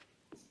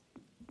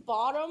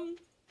bottom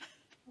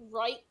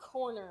right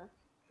corner,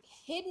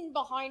 hidden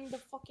behind the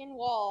fucking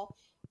wall.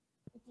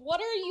 What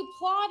are you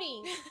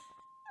plotting?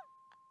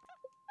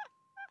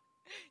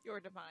 Your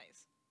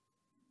demise.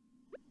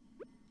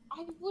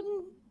 I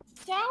wouldn't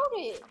doubt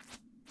it.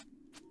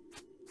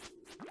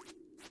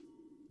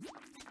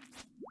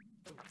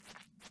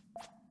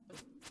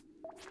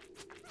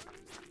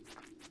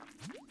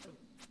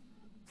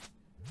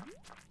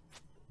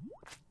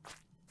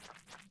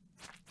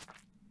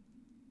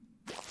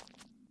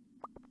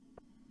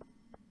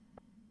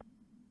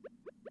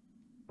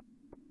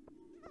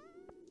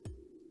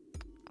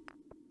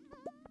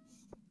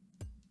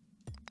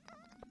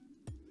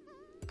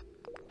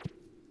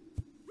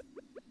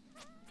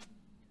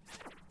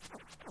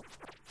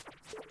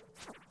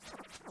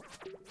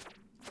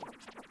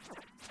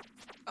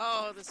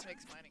 Oh, this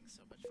makes mining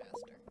so much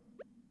faster.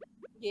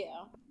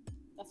 Yeah.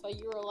 That's why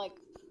you were like,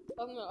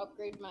 I'm gonna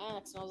upgrade my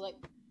axe. And I was like,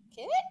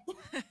 Kit?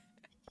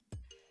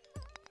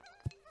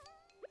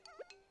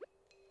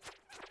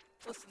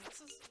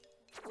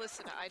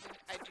 Listen, I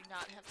do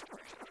not have the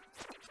brain.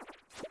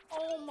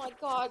 Oh my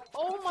god,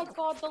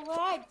 the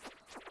lag!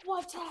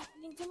 What's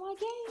happening to my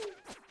game?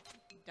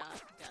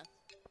 Death.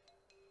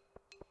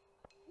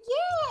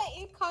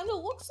 Yeah, it kind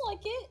of looks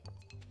like it.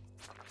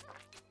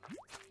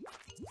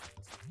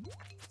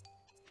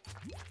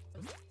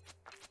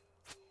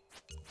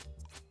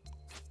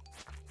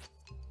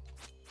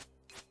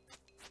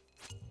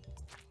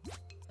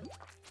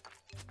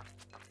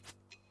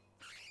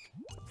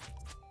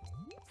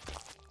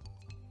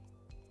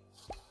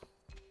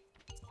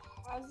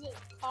 Has it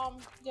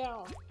calmed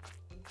down?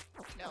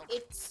 No.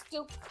 It's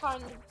still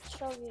kind of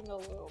chugging a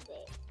little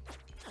bit.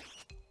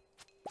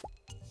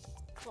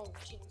 Don't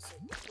jinx it,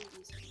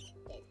 please.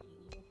 Begging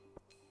you.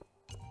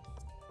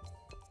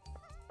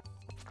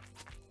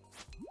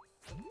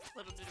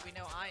 Little did we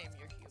know I am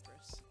your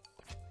hubris.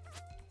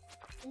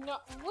 No,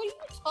 what are you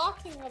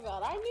talking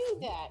about? I knew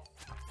that.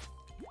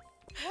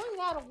 Learned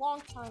that a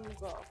long time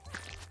ago.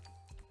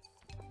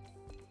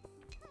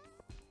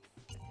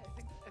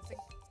 I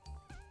think.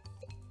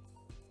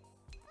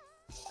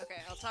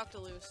 Okay, I'll talk to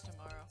Lewis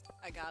tomorrow.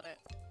 I got it.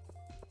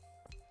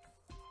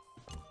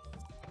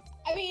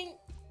 I mean,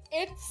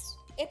 it's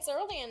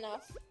early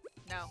enough.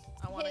 No,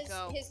 I want to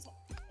go.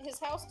 His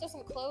house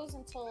doesn't close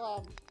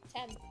until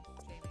 10. Jamie, I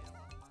want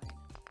mine.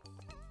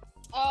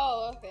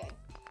 Oh, okay.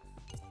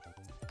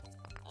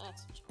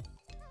 That's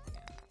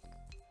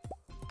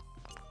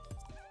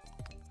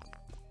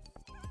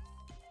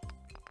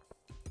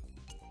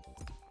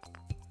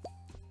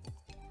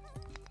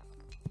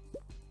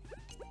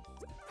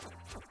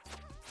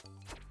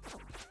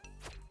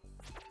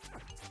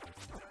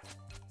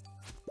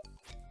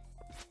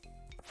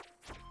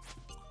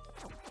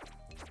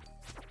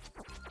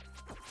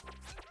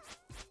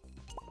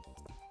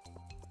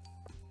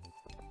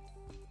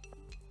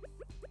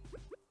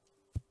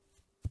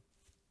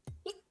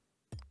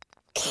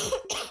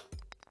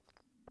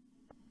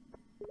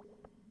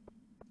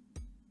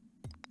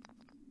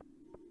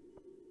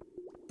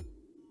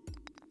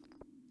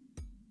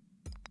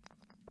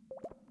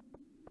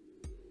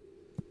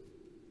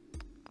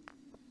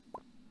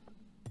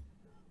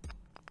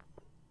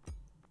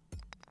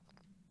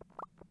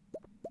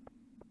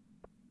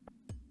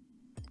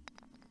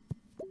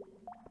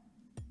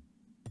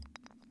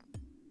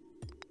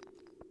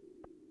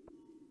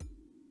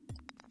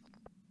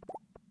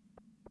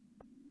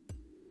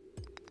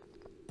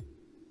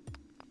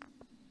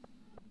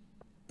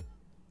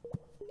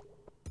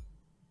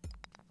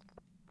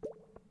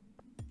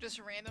Just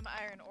random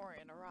iron ore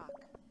in a rock.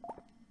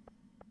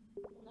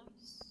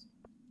 nice.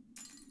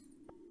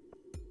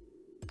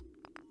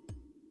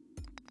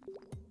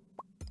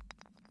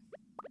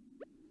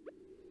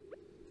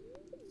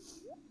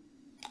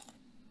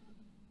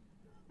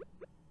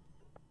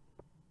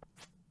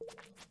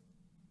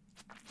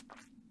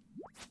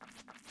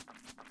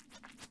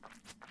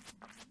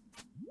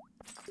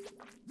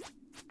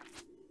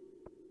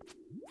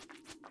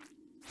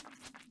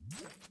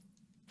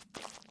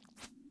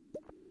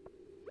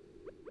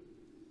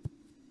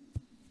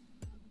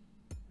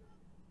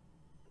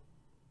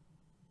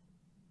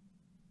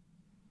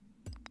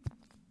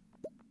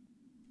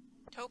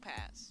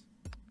 Topaz.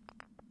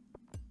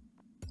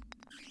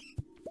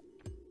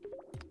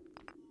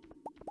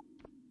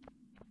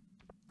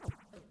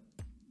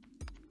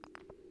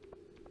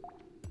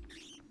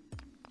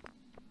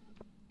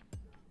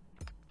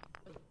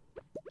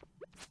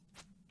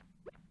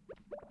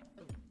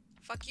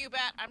 Fuck you,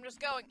 Bat. I'm just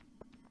going.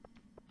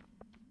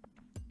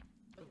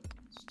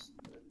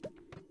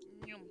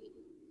 Nyum.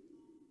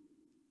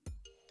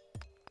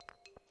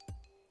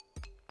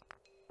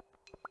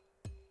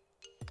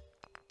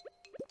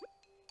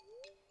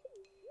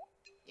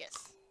 Yes.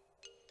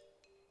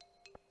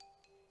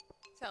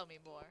 Tell me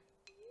more.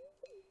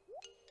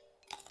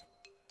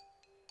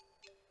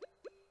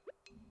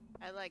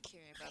 I like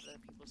hearing about other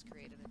people's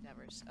creative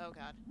endeavors. Oh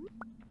god.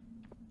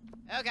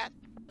 Oh god.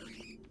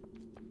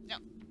 No.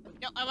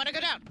 No, I want to go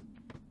down.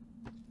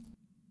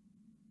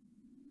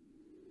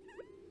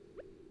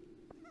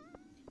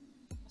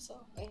 So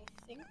I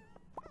think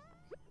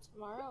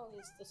tomorrow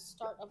is the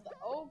start of the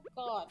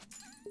god,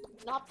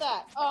 not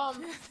that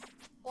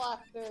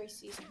blackberry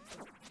season.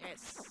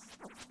 Yes.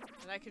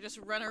 And I could just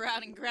run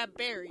around and grab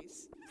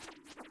berries.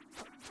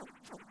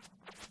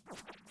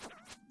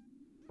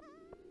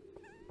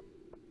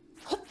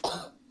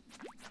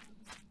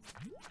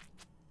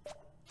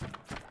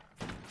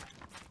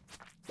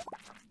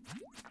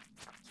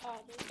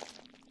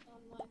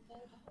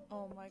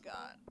 Oh my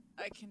god.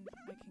 I can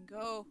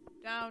go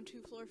down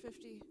to floor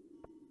 50.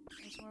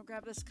 I just want to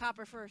grab this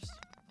copper first,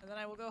 and then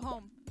I will go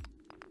home.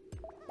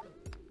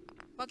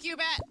 Fuck you,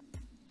 Bat!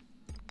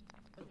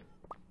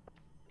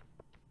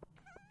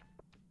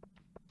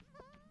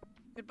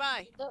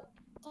 Goodbye. The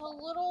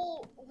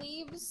little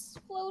leaves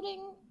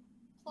floating,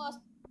 plus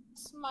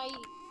my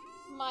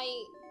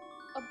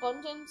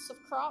abundance of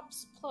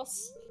crops,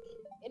 plus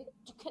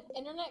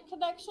internet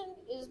connection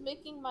is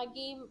making my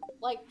game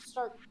like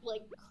start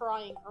like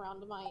crying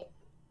around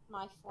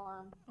my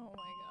farm. Oh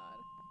my god.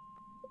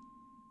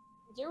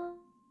 There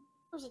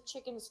was a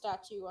chicken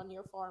statue on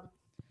your farm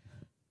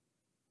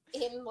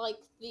in like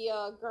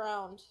the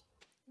ground.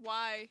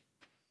 Why?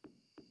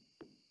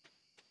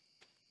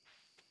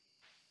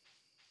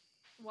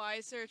 Why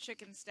is there a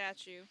chicken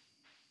statue?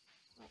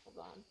 Hold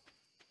on.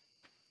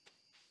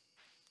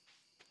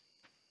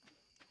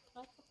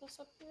 Can I put this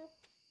up here?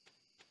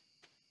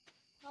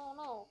 No,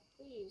 no,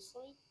 please,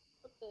 let me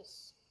put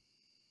this.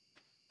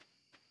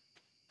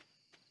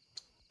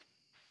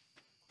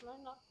 Can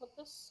I not put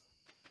this?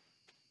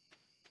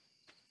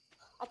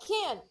 I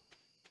can!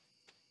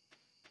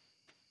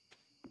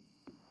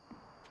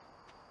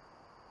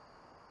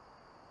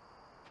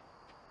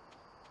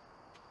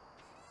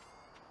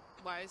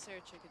 Why is there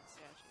a chicken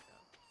statue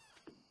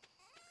though?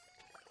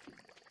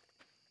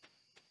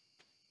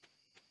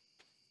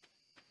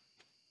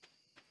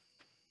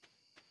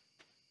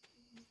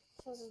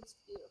 Because it's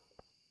beautiful.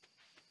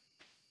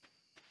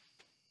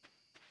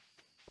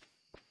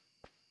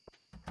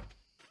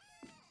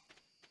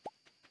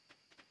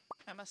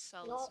 I must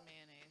sell No. this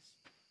mayonnaise.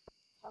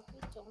 Have we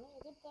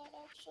donated that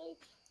actually?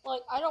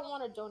 Like, I don't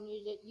want to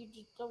donate it. You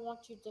just don't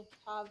want you to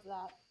have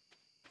that.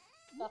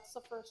 That's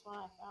the first one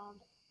I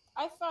found.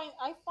 I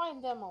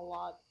find them a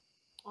lot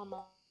on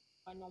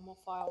my normal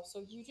file,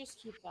 so you just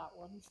keep that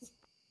one.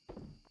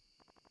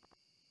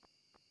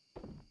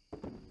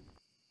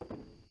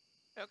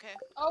 Okay.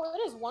 Oh,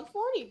 it is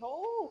 140.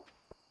 Oh.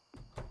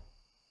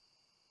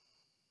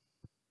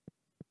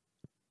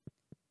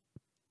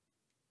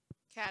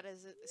 Cat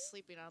is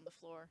sleeping on the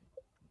floor.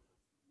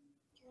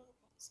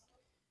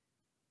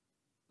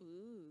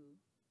 Ooh.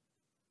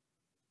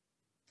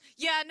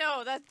 Yeah,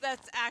 no,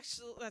 that's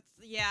actually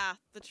yeah,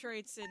 the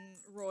traits in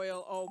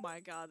Royal, oh my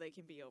god, they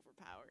can be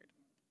overpowered.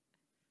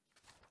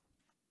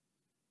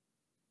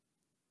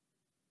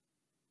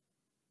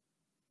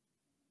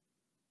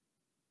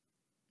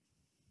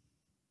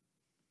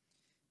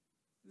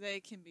 They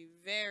can be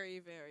very,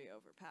 very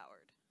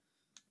overpowered.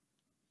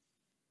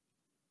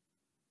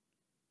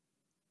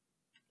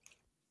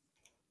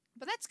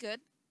 But that's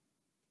good.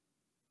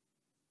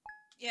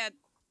 Yeah,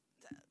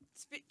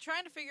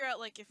 trying to figure out,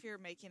 like, if you're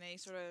making any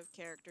sort of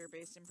character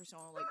based in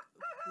Persona, like,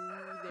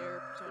 who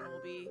their persona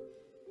will be,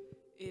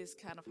 is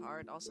kind of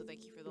hard. Also,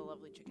 thank you for the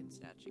lovely chicken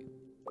statue.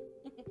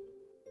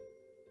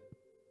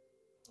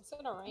 It's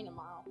gonna rain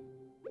tomorrow.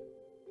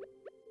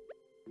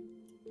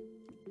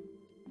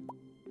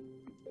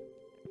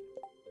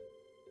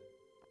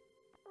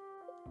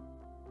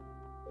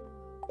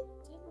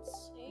 Didn't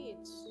say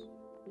it's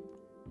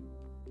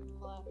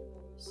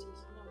blackberry season.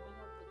 I might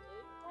have the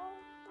date wrong.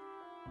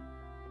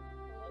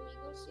 Let me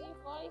go see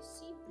if I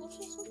see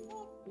bushes with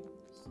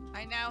blackberries.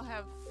 I now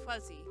have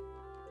fuzzy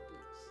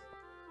boots.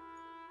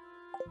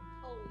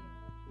 Oh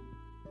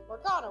yeah.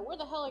 Morgana, where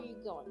the hell are you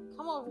going?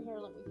 Come over here,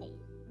 let me pet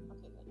you.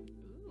 Okay, good.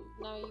 Ooh.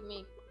 Now you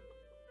may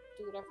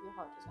do whatever your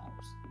heart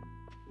desires.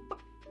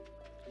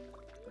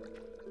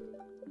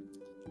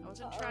 I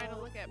wasn't trying to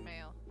look at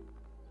mail.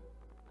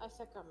 I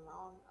think I'm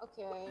wrong.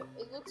 Okay,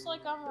 it looks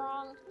like I'm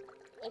wrong.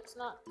 It's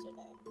not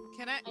today.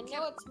 Can I? I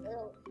know it's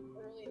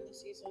early in the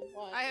season,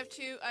 but I have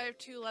two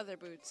leather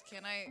boots.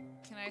 Can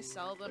I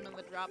sell them in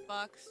the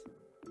Dropbox?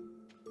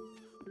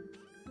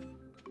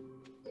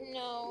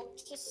 no,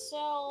 to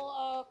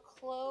sell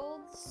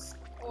clothes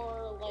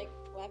or like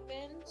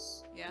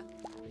weapons, Yeah.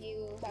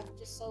 you have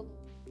to sell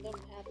them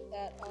at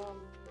that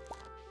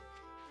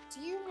do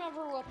you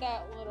remember what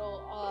that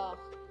little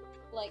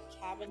like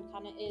cabin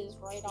kind of is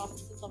right off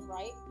to the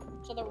right?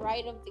 To the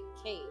right of the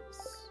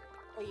caves,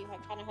 where you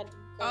kind of had to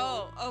go.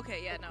 Oh,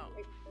 okay, yeah, no.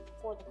 Right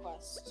before the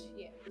quest,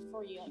 yeah,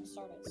 before you like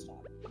started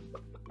stuff.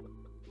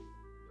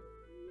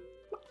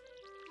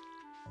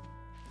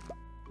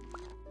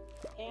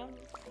 Pam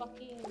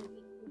fucking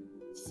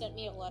sent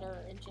me a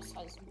letter and just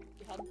had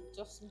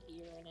Justin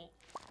beer in it.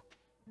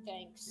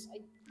 Thanks. I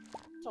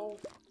don't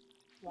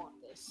want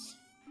this.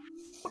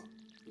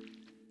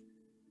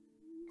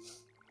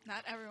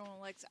 Not everyone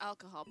likes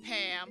alcohol,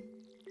 Pam.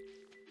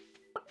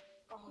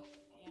 Oh,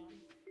 Pam.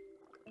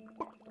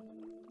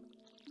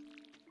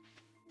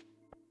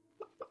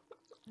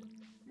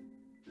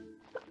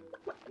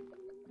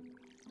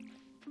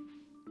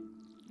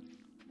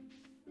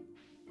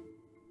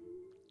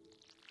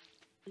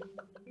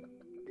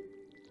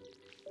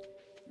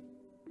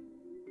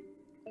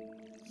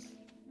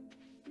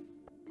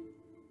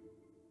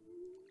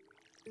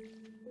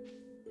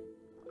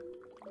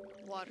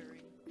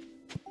 Watering.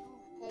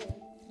 Hey.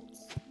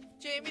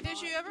 Jamie, did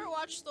you ever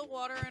watch the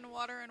water and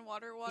water and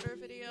water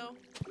video?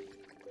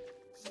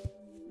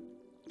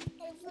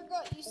 I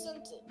forgot you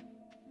sent it.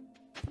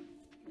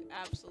 You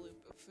absolute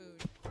buffoon.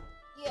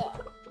 Yeah.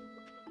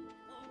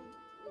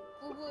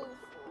 Boo-boo.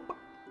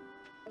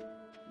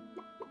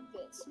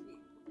 That's me.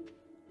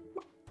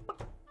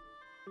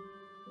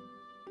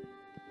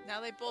 Now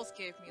they both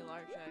gave me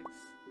large eggs.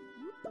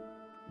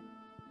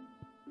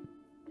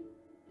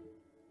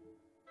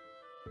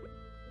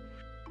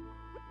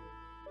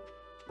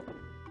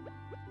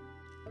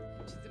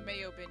 To the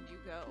mayo bin you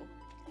go.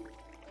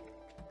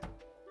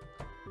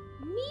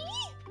 Me?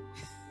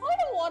 I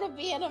don't want to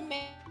be in a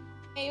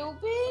mayo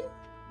bin.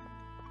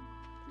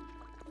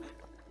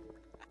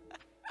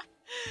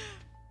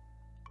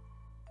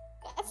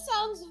 That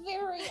sounds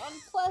very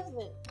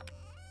unpleasant.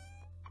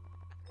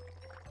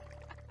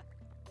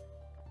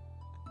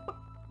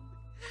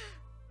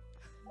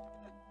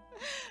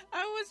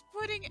 I was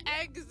putting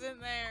eggs in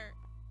there.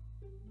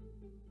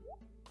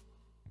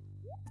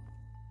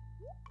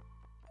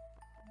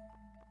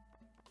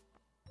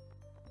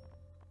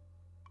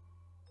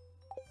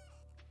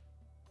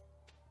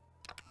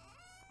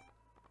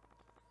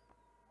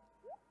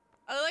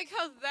 I like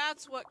how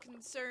that's what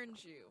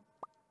concerns you.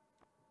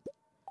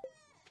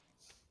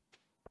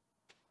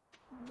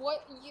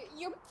 What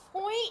your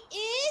point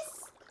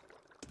is?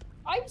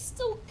 I'm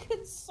still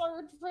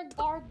concerned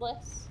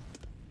regardless.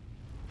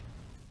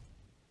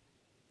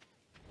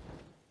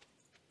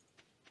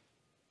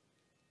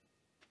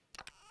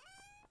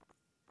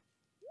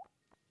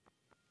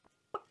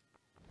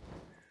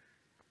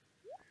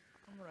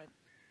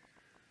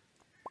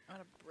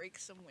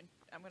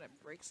 I'm gonna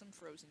break some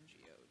frozen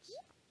geodes.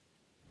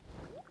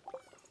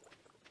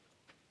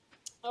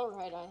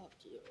 Alright, I have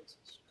geodes.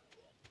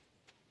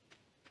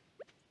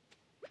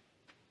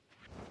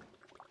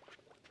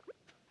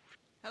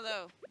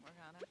 Hello,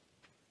 Morgana.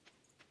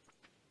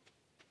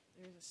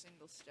 There's a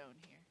single stone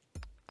here.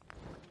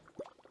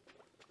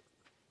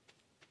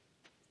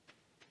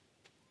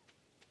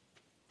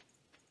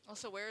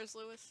 Also, where is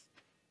Lewis?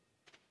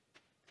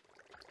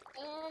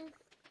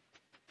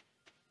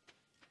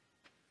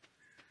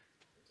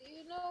 Do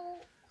you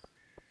know,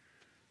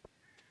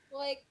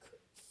 like,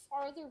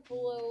 farther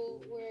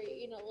below where,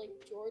 you know,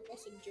 like, I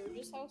said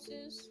George's house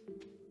is?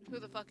 Who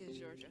the fuck is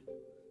Georgia?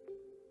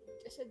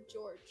 I said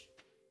George.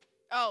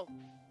 Oh!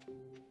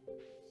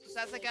 Is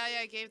that the guy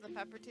I gave the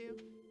pepper to?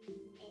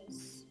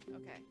 Yes.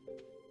 Okay.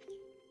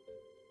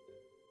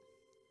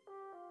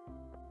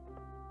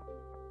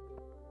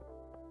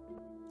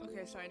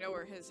 Okay, so I know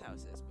where his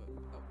house is, but...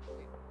 Oh,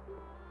 wait.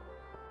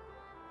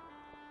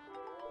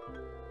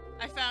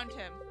 I found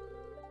him.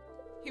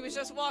 He was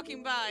just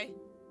walking by.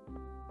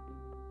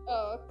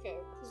 Oh, okay,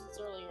 because it's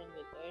earlier in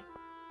the day.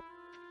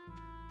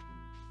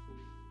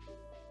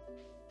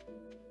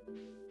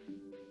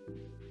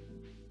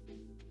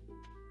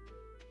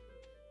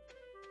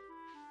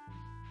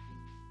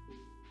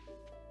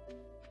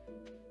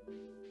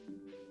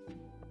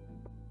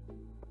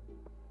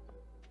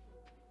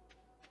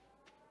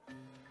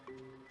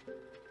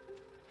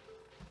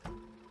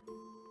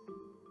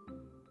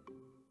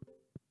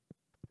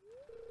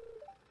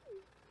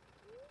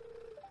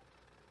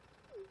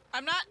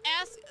 I'm not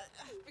asking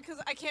because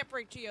I can't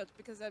break geodes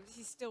because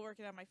he's still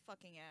working on my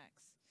fucking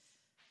axe.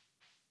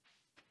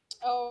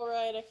 Oh,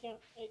 right, I can't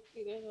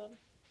either then.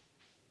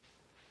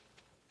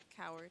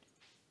 Coward.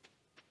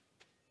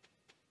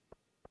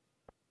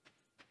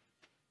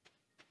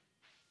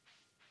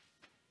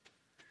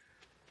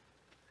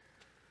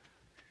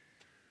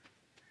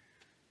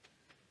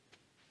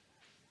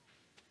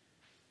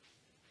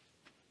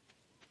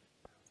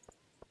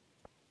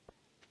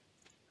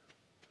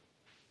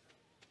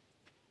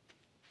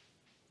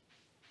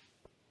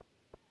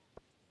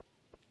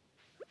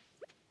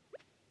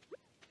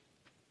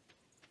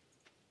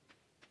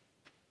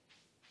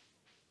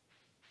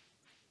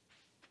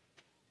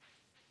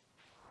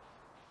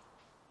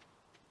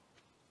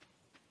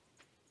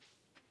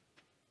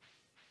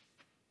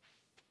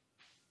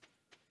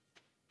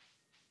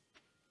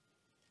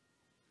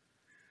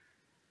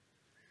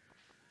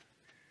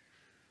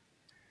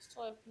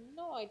 So I have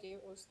no idea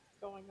what was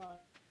going on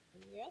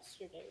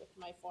yesterday with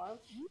my farm,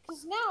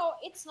 because now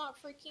it's not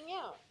freaking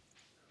out.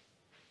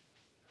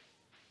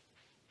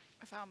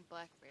 I found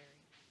blackberry.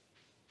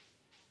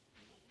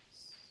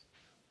 Nice.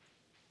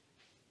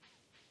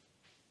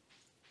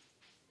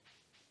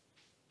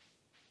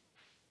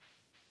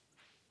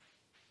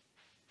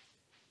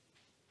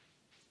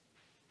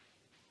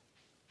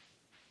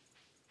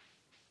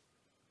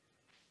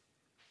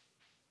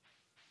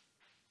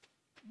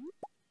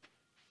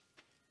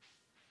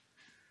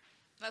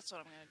 That's what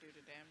I'm gonna do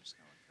today. I'm just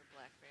gonna look for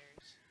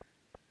blackberries.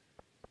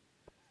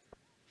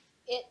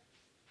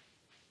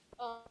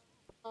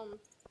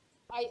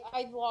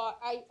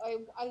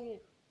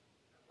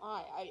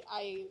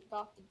 I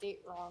got the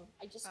date wrong.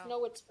 I just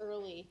know it's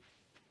early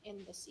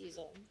in the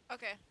season.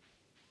 Okay.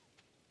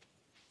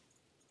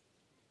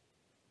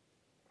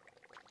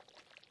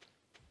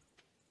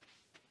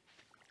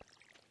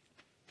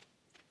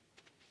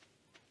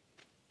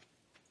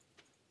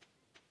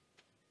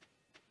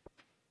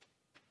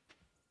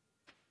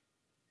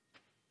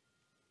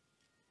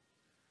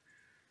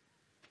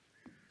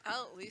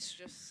 I'll at least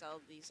just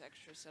sell these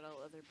extra set out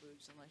other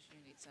boobs unless you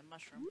need some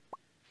mushroom.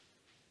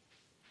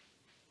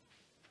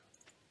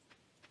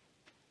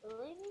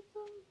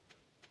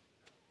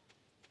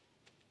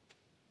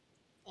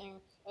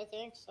 I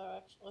think so,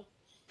 actually.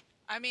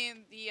 I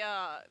mean,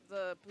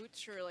 the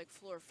boots for like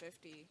floor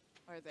 50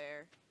 are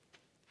there.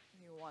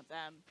 You want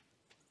them.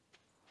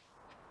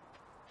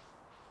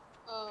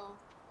 Oh,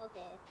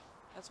 okay.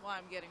 That's why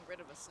I'm getting rid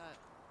of a set.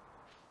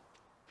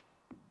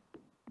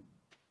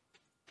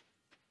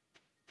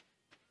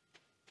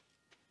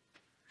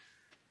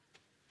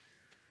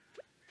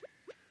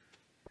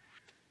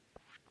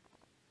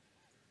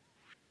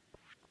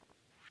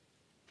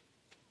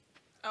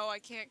 Oh, I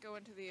can't go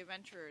into the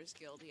Adventurers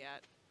Guild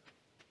yet.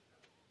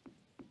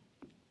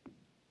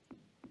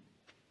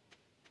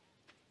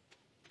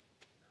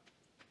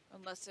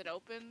 Unless it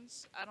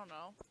opens? I don't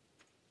know.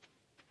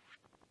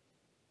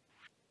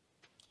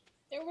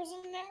 There was a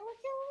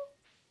network error?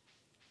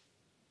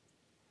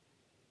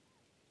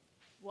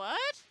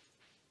 What?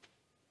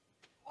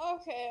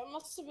 Okay, it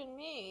must have been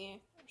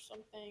me or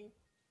something.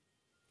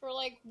 For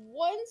like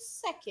 1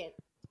 second,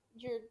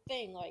 your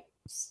thing like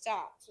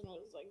stopped and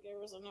it was like there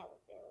was a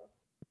network error.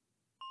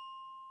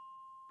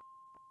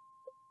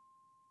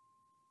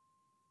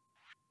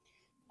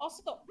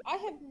 Also, I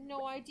have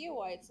no idea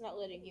why it's not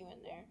letting you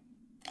in there.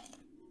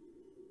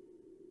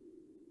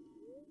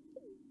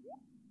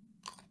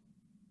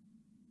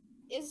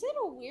 Is it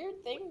a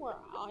weird thing where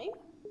I'm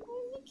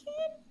the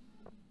kid?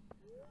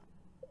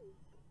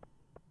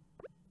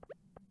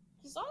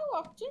 Because I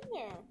walked in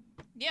there.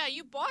 Yeah,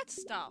 you bought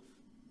stuff.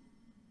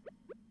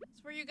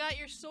 That's where you got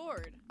your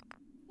sword.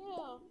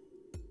 Yeah.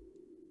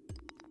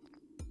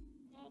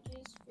 That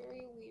is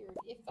very weird.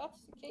 If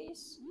that's the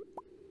case...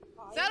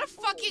 Is that a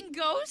fucking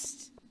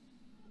ghost?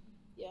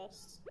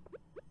 Yes.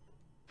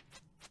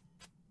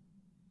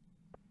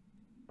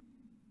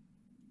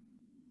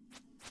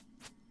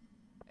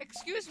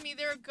 Excuse me,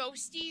 there are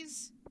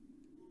ghosties?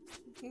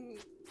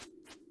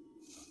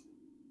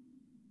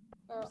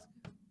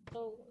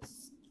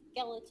 Those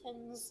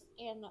skeletons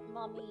and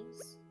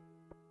mummies.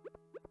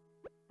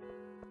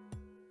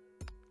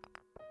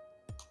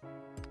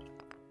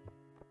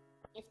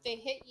 If they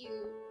hit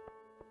you,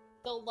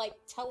 they'll like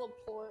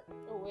teleport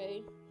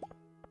away.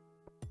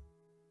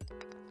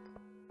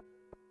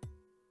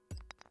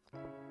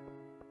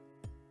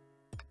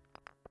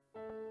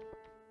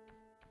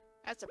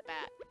 That's a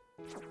bat.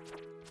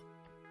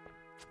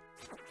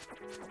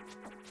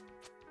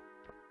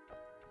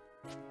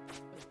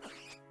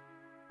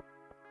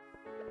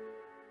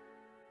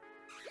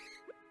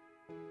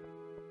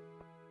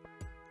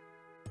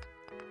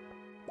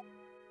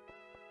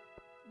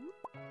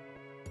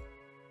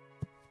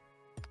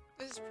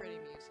 This is pretty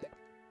music.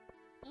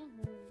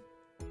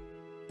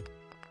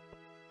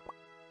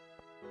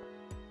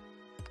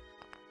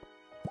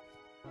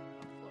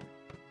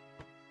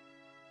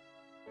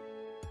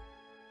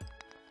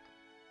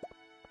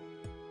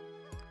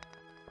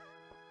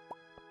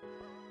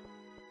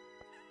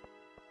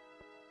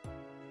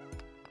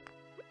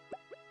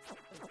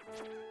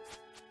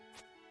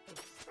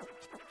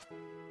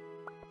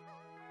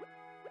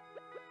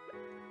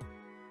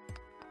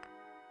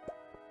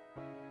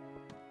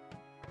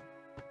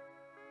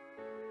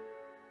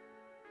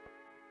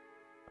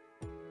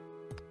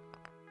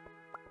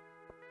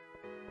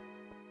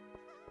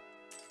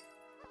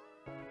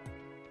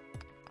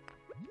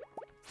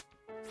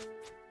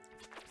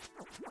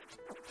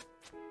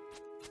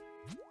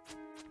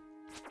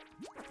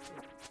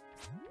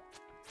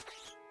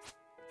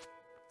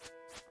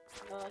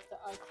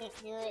 I can't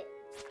hear it,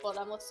 but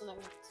I'm listening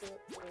to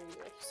it for you.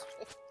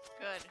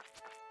 Good.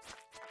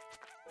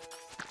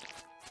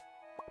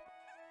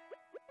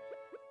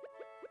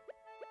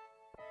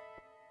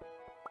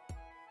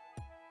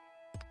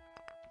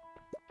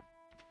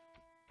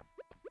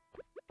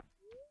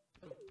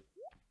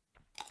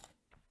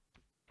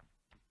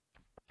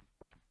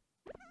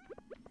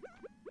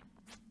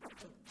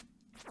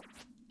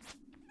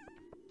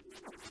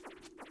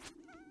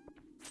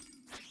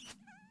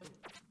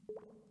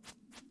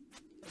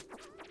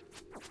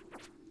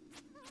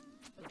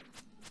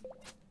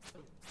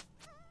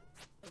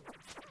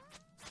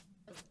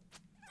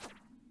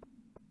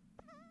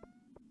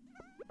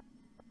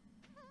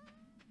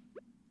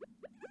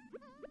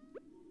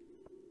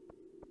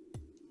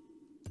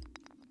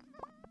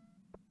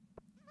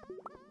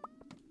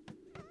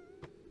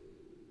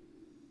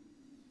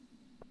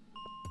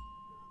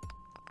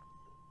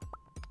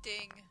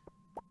 Ding.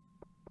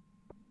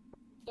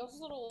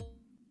 Those little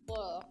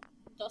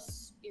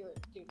dust spirit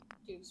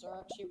dudes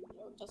are actually,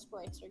 or dust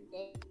sprites are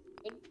good.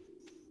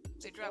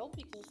 They drop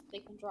because they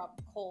can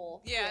drop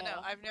coal. Yeah,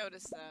 no, I've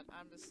noticed that.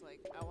 I'm just like,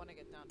 I want to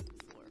get down to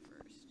the floor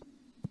first.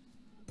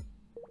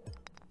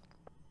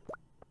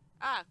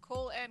 Ah,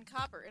 coal and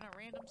copper in a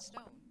random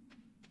stone.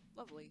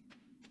 Lovely.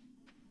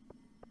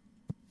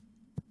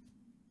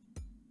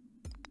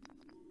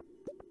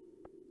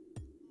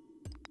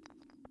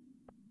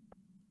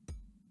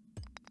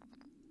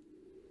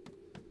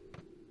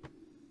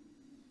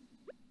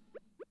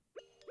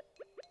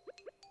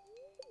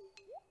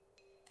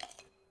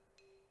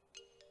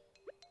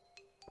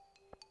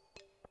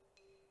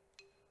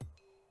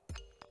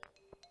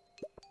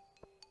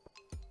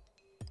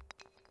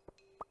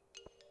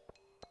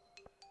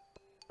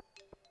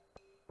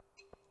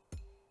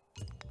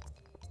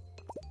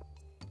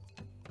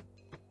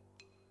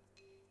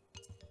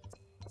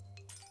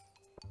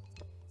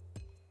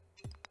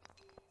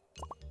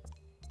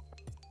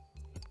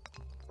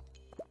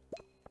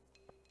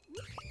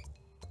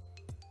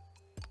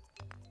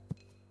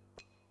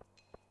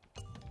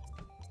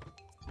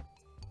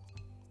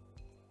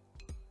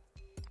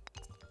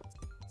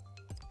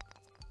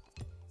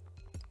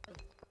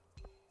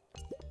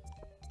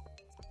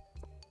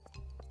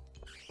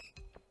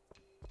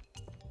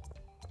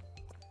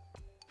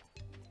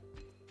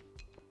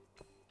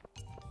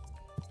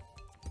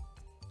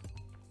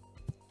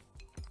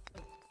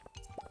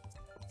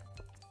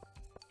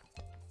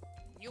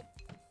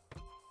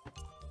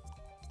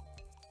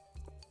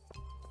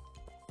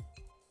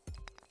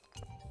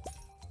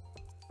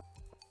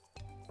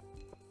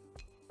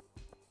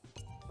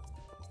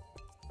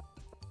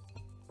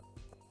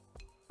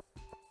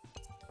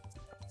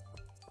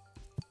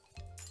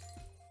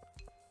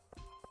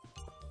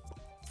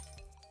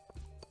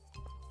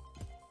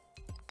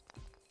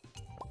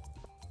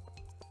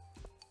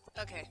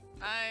 Okay,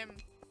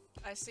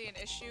 I see an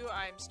issue.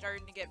 I'm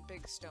starting to get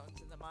big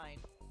stones in the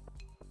mine.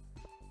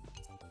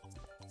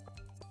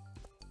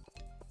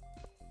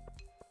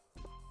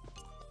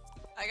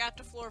 I got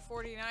to floor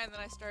 49, then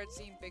I started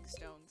seeing big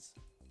stones.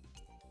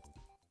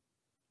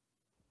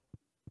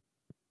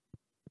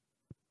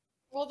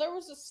 Well, there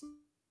was a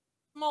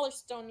smaller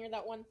stone near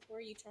that one where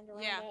you turned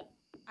around Yeah, at.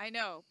 I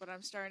know, but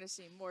I'm starting to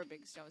see more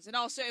big stones. And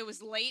also, it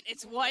was late.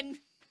 It's 1.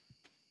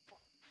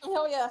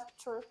 Hell yeah,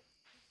 true.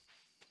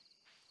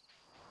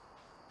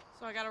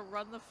 So I gotta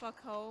run the fuck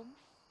home.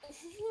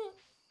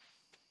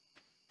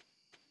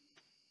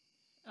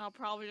 And I'll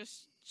probably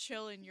just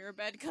chill in your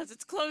bed because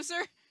it's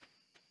closer.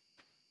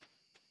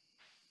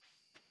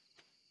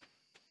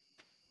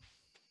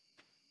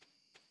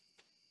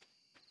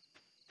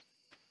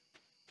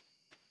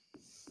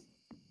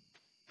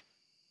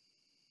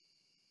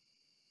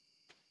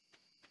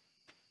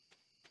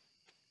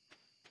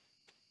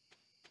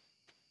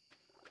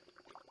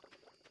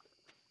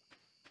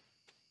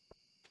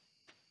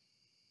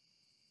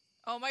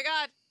 Oh my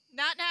god,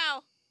 not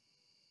now.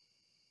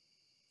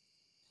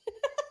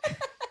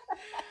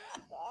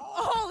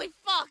 Holy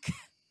fuck.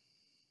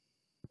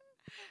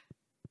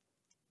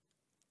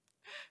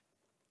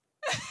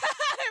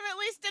 I'm at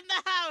least in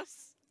the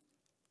house.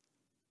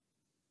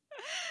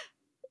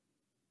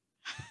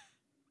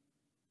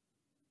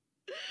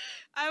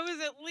 I was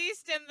at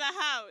least in the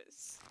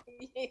house.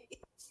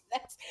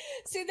 That's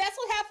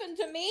what happened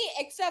to me,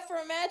 except for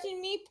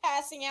imagine me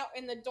passing out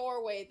in the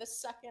doorway the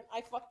second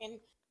I fucking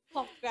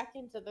popped back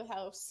into the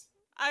house.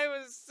 I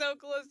was so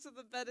close to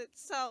the bed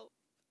itself.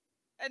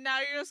 And now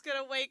you're just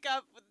gonna wake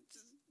up with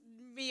just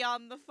me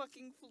on the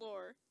fucking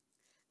floor.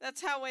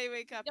 That's how I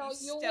wake up. No, you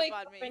you'll step wake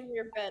on up me. in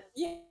your bed.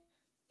 Yeah,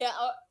 yeah.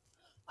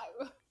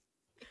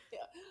 Yeah.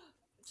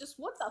 Just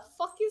what the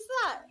fuck is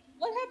that?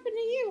 What happened to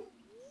you?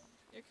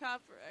 Your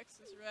copper X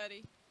is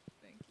ready.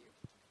 Thank you.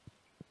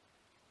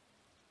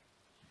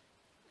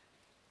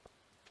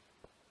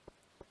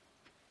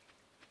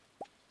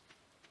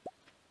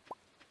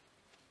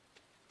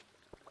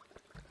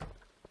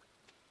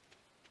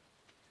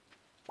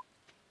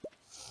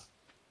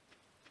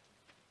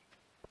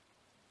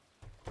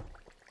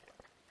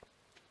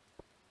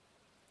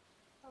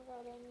 Oh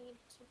god, I need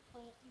to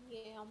plant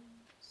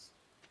yams.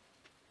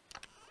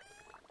 I'm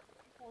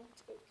going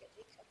to go get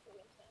a couple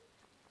of them.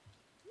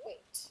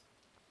 Wait.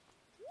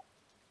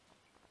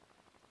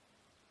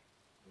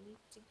 I need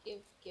to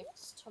give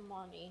gifts to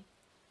Marnie.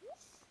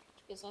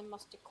 Because I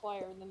must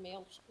acquire the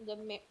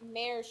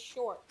mare's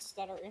shorts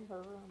that are in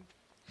her room.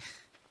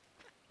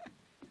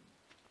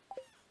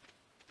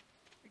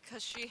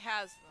 Because she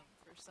has them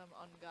for some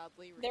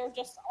ungodly reason. They're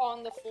just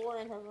on the floor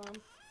in her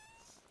room.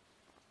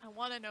 I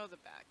want to know the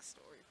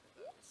backstory for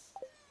those.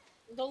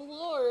 The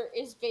lure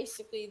is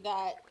basically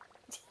that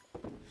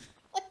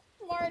like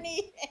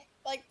Marnie and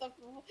like the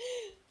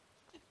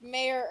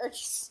mayor are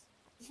just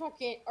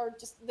fucking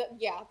just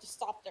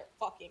stop their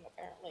fucking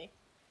apparently.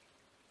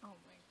 Oh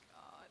my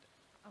god.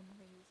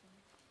 Amazing.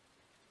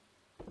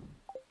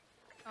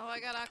 Oh, I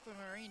got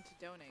Aquamarine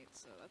to donate,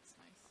 so that's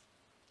nice.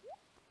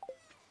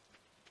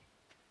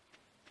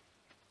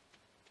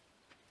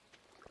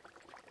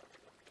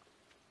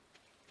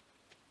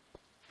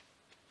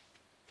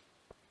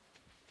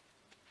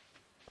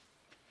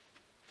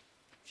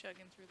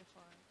 Chugging through the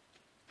farm.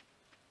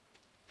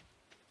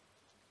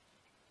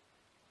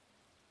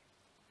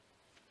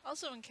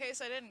 Also, in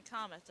case I didn't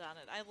comment on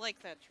it, I like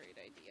that trade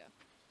idea.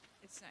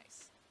 It's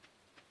nice.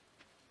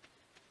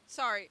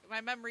 Sorry,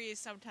 my memory is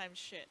sometimes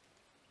shit.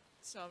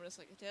 So I'm just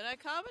like, did I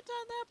comment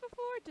on that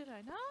before? Did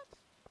I not?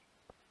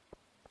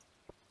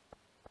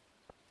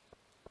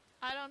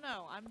 I don't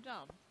know, I'm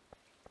dumb.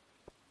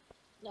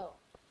 No.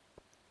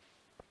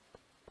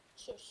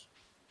 Shush.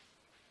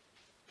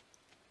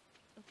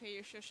 Okay,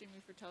 you're shushing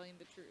me for telling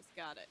the truth.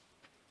 Got it.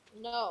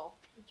 No.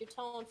 You're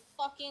telling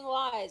fucking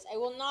lies. I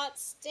will not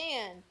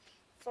stand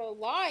for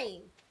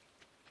lying.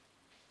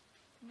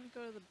 I'm gonna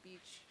go to the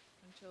beach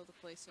until the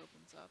place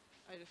opens up.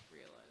 I just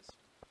realized.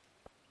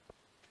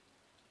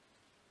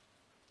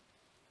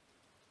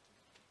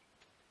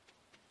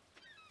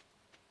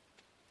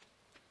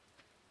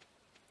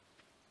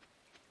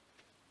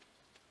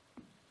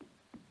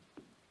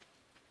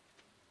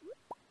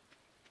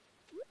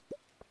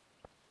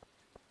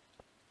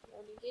 I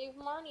already gave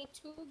Marnie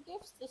 2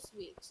 gifts this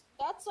week.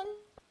 That's enough.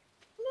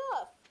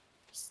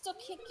 I still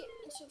can't get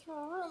into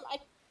her room. I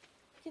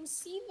can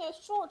see the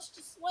shorts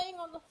just laying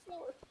on the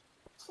floor.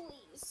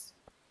 Please.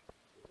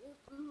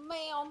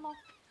 Ma'am.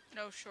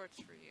 No shorts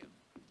for you.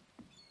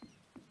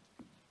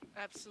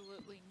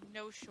 Absolutely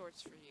no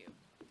shorts for you.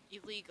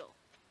 Illegal.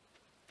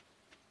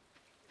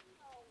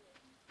 No,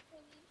 I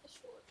need the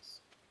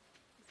shorts.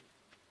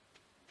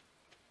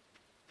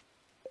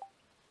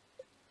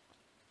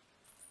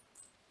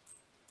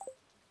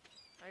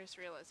 I just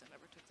realized I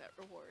never took that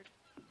reward.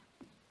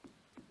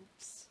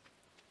 Oops.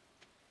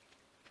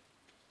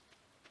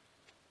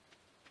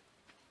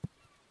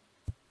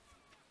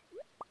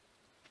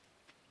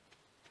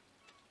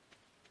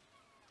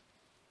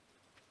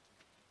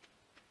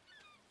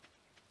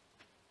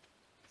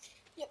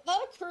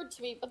 occurred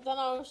to me, but then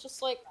I was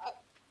just like,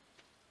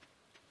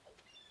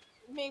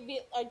 maybe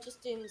I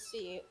just didn't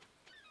see it.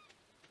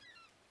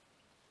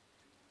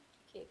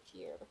 Okay,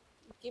 here.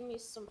 Give me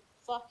some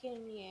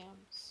fucking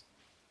yams.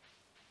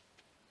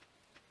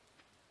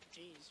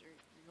 Jeez, you're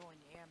going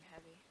yam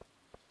heavy.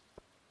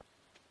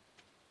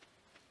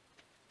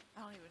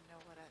 I don't even know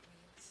what that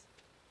means.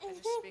 I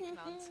just speak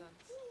nonsense.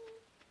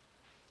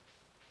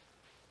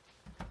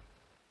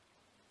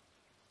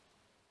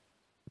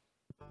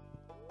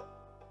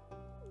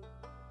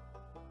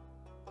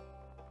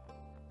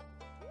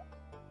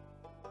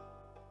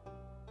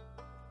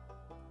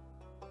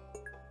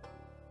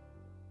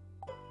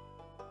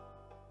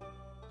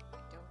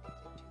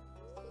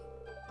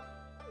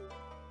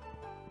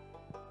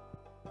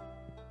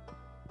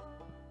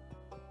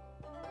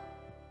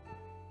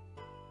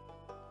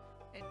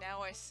 And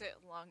now I sit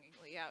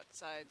longingly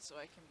outside so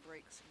I can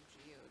break some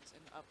geodes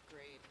and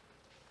upgrade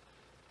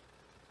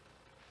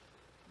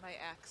my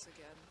axe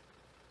again.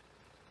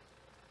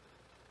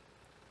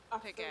 I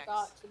Pickaxe.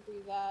 forgot to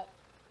do that.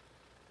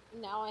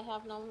 Now I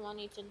have no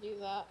money to do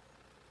that.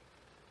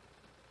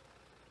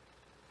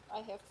 I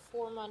have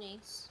 4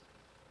 monies.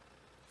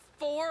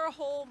 4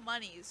 whole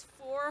monies.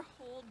 4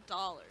 whole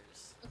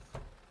dollars.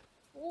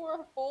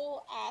 4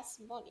 whole ass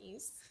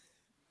monies.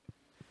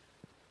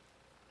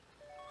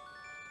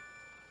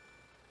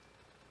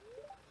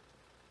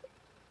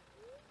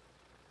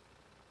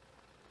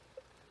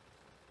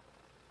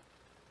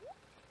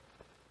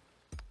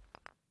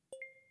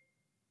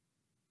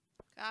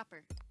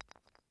 Copper.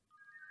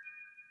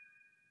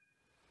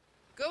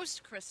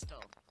 Ghost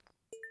crystal.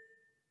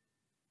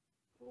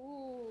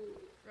 Ooh.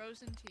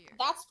 Frozen tear.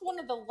 That's one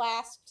of the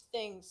last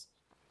things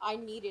I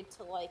needed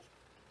to, like,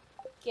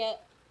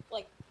 get,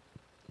 like,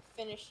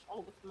 finished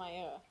all with my,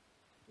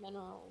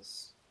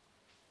 minerals.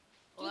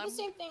 Well, Do the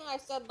same thing I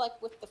said,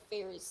 like, with the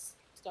fairy's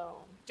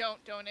stone.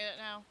 Don't donate it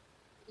now?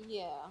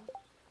 Yeah.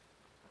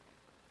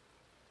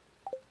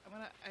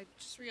 I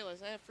just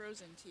realized I have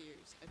frozen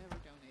tears. I never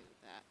donated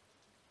that.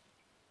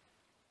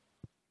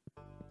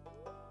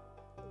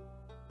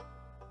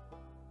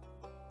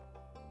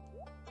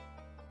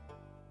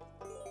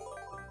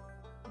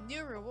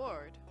 New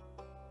reward.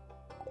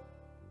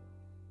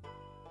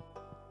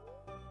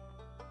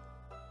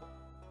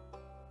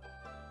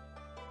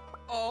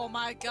 Oh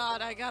my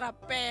god, I got a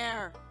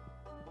bear!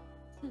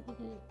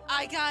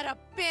 I got a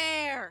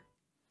bear!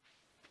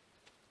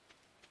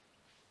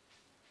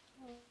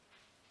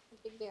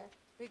 Big bear.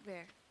 Big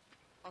bear.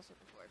 Also,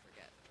 before I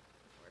forget.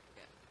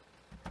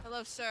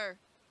 Hello, sir.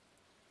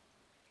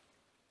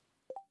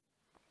 Yes,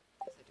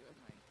 I do have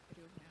now.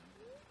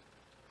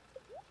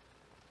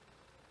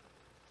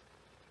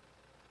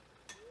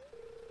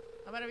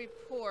 I'm gonna be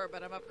poor,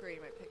 but I'm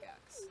upgrading my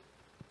pickaxe.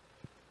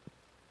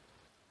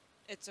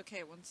 It's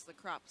okay, once the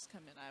crops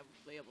come in, I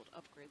will be able to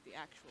upgrade the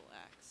actual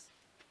axe.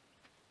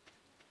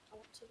 I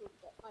want to go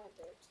get my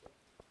bear too.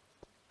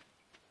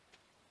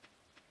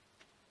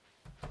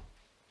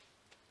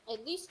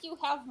 At least you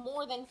have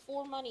more than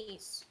 4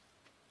 monies.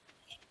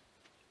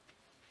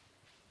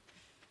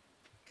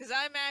 Because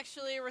I'm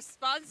actually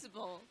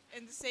responsible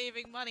in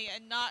saving money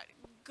and not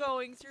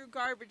going through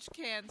garbage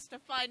cans to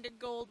find a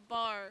gold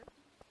bar.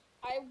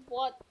 I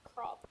want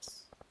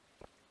crops.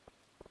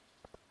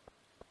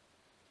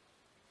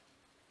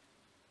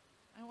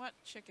 I want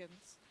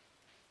chickens.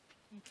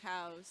 And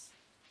cows.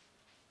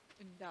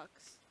 And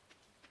ducks.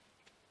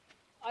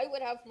 I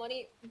would have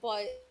money,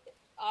 but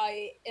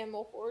I am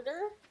a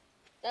hoarder.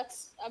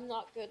 I'm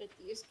not good at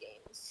these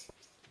games.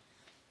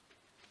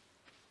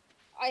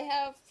 I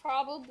have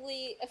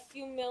probably a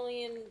few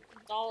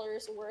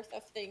 $1,000,000 worth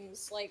of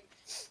things like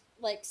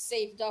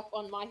saved up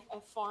on my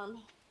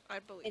farm. I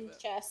believe in it.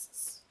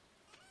 chests.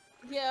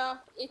 Yeah,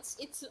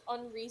 it's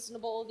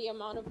unreasonable the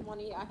amount of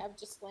money I have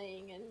just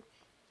laying in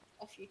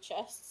a few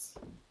chests.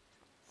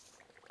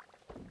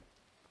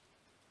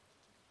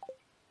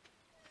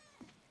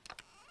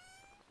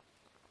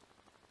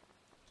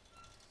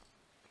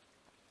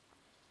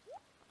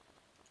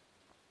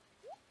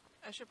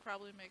 I should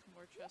probably make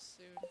more chests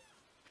soon.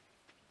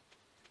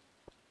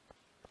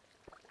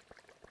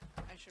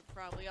 I should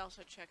probably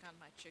also check on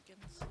my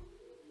chickens.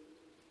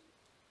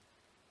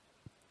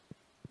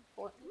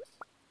 Important.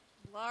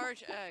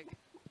 Large egg.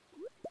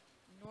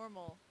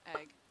 Normal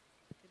egg.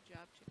 Good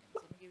job, chickens.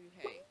 Let me give you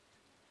hay.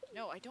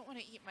 No, I don't want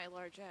to eat my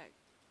large egg.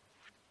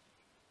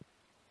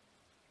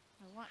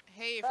 I want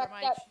hay for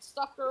my... That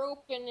sucker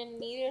open and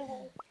needed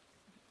her.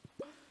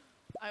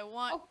 I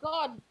want... Oh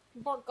god,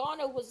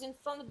 Morgana was in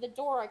front of the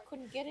door. I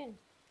couldn't get in.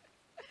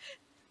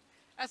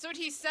 That's what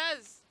he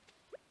says!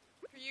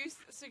 For you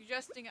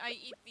suggesting I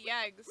eat the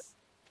eggs.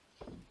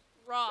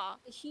 Raw.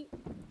 He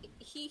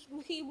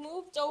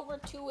moved over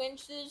 2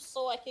 inches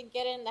so I could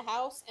get in the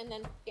house and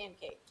then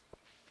pancaked.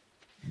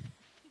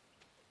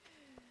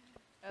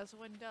 As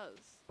one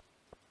does.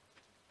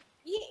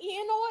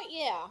 You know what?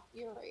 Yeah,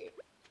 you're right.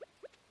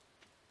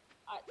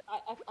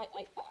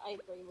 I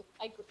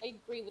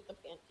agree with the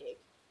pancake.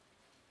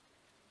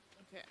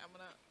 Okay, I'm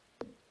gonna...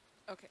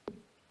 Okay.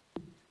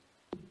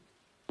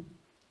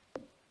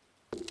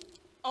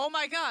 Oh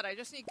my god, I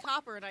just need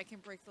copper and I can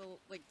break the,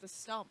 like, the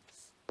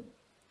stumps.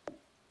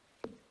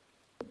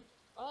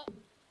 What?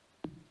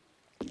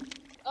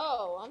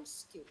 Oh, I'm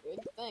stupid.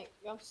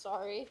 I'm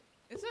sorry.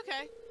 It's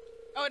okay.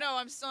 Oh no,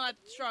 I'm still not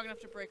strong enough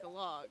to break a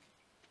log.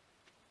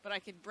 But I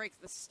can break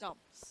the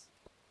stumps.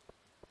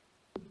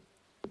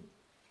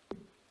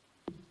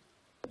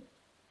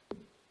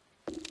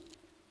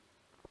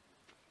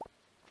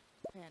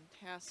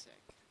 Fantastic.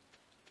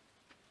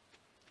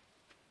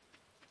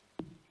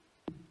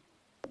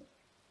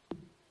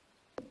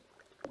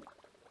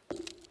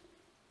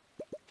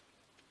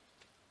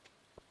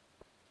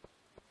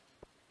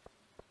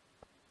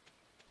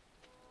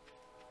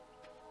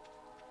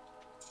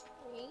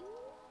 Train?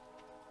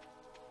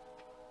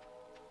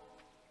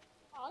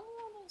 I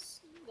wanna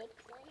see the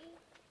train.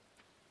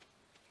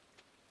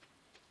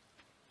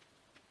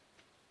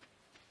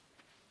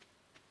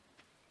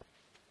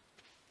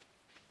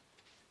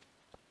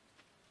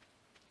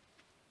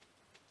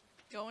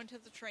 Go into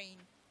the train.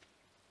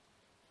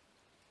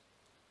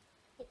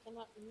 Picking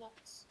up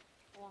nuts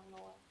along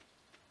the way.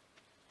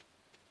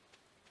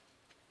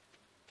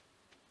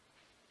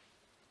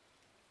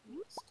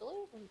 You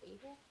still even be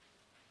here?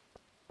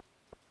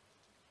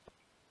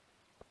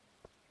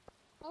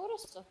 Oh, it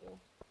is still here.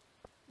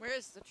 Where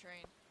is the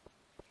train?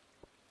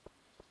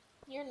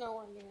 You're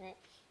nowhere near it.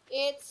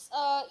 It's,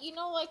 you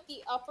know, like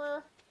the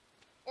upper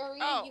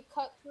area Oh. you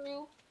cut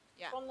through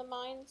Yeah. from the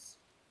mines?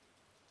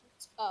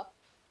 It's up.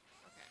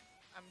 Okay.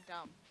 I'm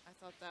dumb. I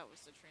thought that was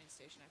the train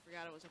station. I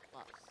forgot it was a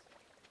bus.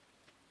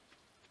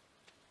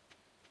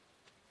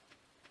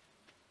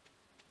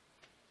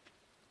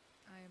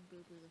 I am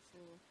Boo Boo the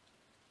Fool.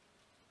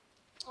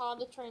 Oh,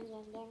 the train's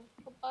ending.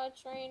 Goodbye,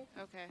 train.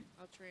 Okay,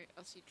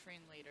 I'll see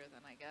train later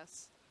then, I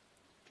guess.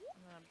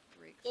 I'm gonna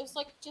break. There's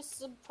like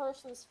just a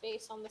person's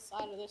face on the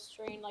side of this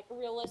train, like a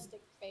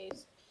realistic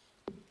face.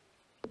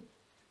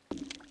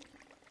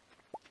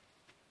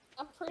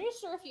 I'm pretty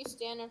sure if you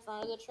stand in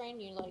front of the train,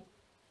 you like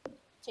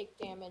take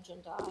damage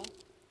and die.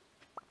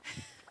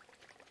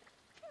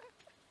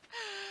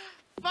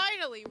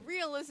 Finally,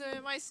 realism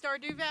in my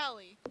Stardew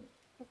Valley.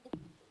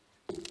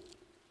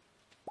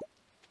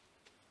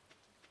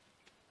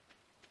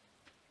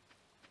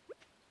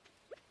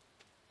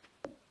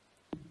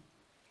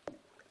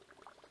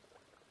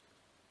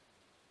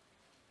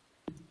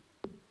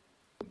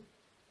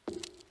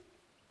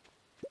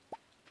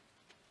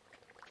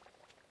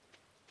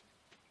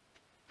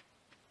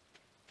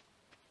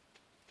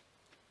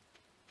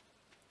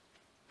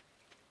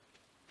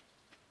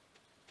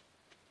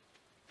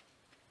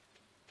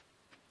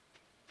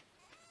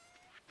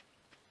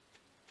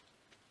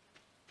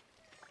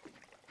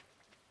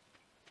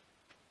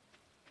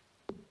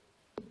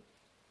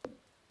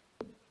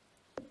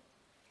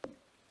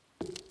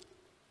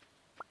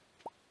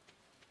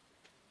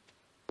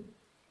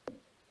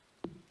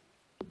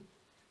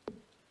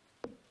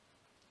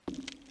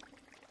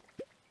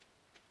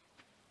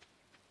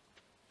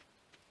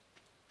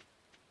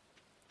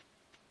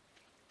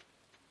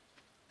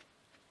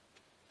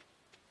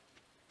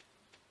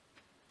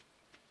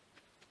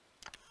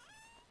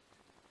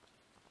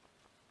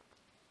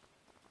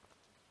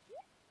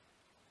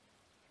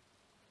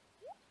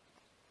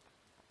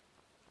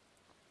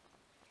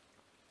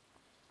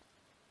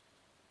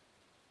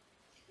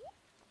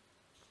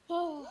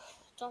 Oh,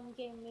 dumb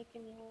game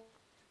making me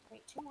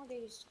wait 2 more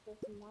days to go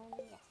to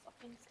mining a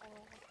fucking fall.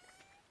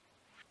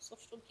 So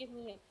she'll give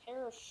me a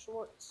pair of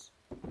shorts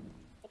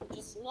that are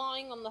just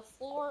lying on the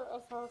floor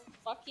of her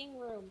fucking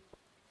room.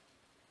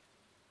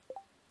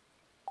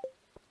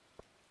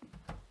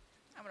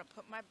 I'm gonna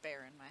put my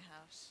bear in my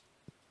house.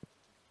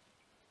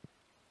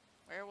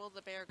 Where will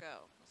the bear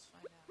go? Let's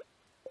find out.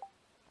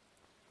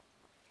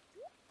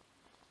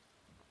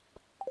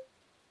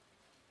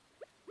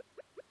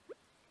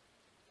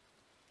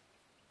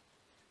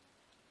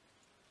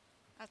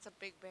 That's a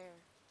big bear.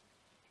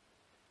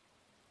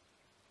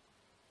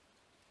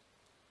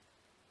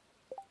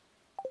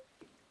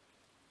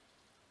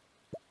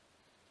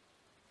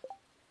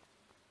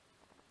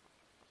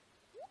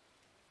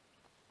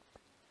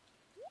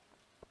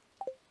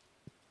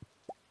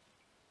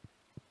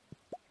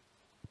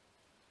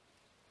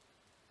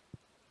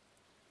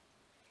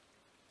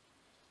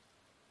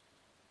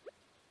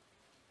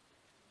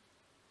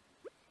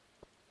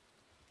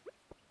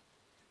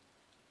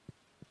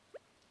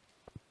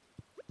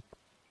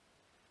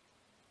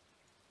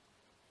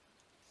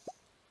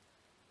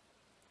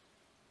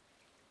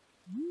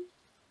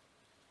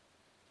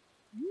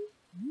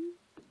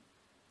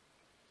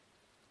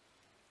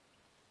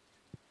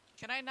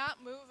 Can I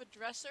not move a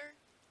dresser?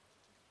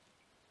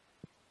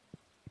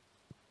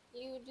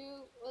 You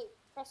do, like,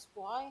 press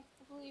Y,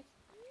 I believe.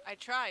 I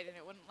tried and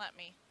it wouldn't let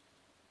me.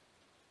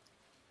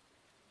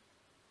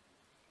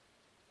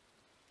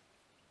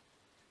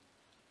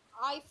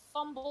 I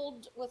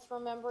fumbled with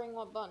remembering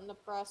what button to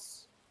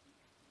press.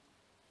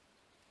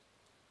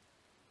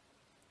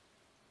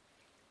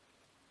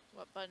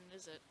 What button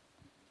is it?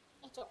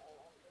 I don't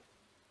remember.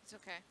 It's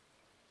okay.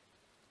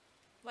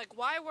 Like,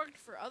 Y worked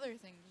for other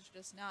things,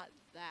 just not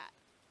that.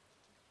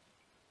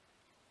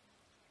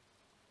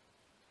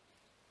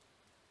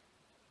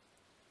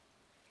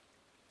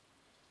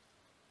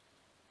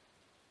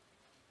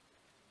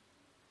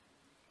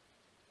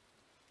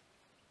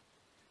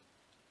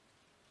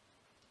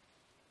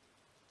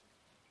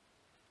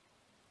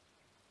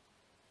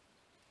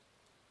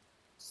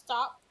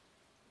 Stop.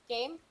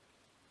 Game.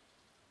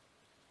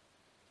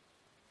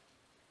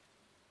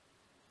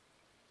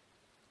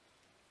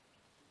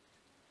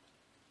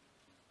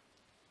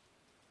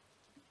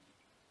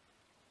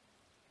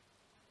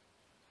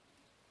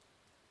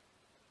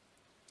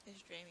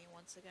 Is Jamie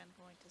once again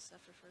going to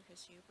suffer for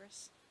his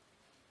hubris?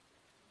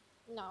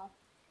 No.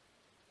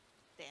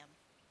 Damn.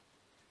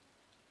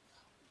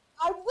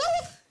 I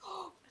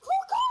will!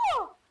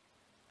 Morgana!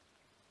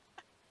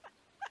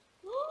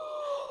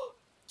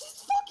 This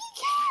fucking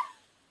cat!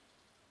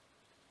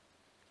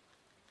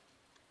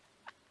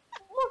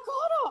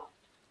 Morgana!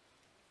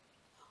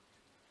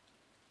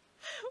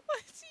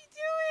 What's he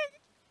doing?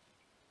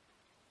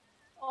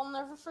 I'll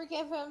never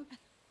forgive him.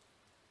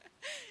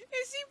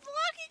 Is he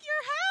blocking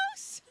your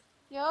house?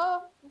 Yeah,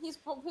 he was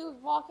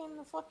blocking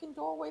the fucking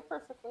doorway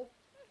perfectly.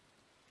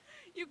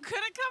 You could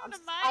have come to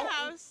my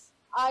house.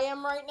 I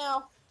am right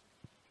now.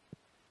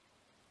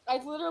 I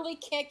literally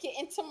can't get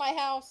into my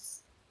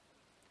house.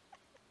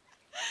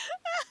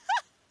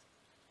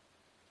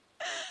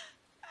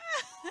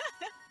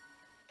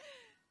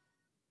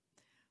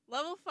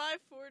 Level 5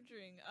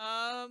 foraging.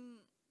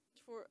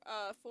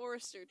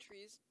 Forester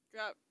trees.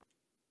 Drop.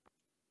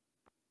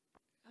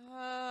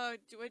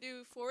 Do I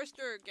do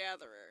forester or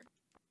gatherer?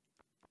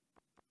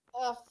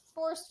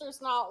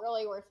 Forester's not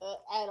really worth it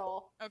at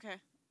all. Okay.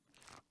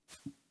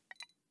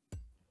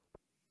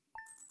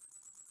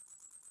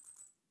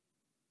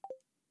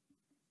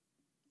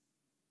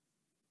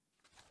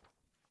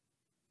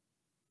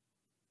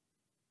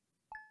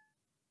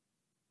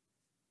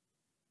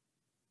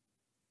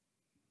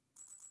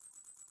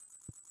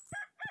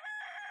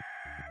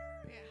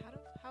 Yeah,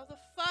 how the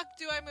fuck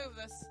do I move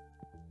this?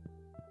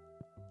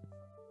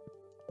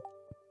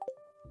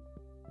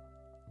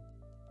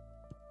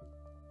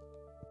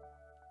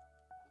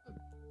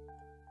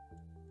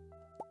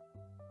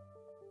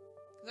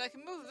 I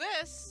can move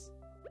this.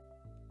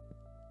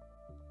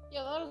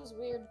 Yeah, that is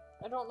weird.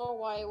 I don't know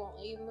why it won't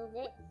let you move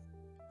it.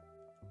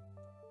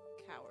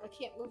 Coward. I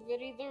can't move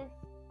it either.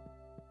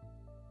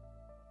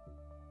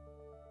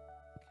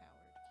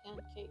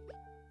 Coward. Pancake.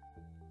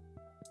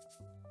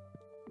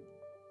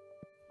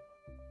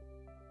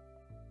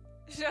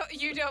 So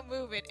you don't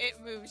move it, it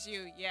moves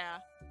you, yeah.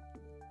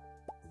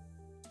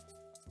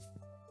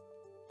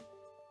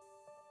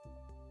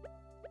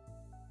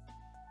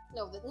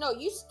 No,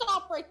 you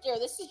stop right there.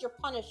 This is your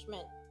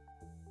punishment.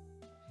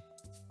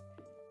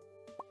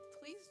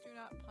 Please do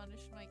not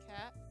punish my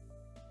cat.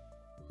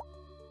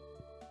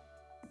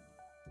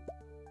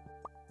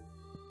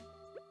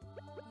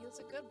 He is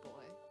a good boy.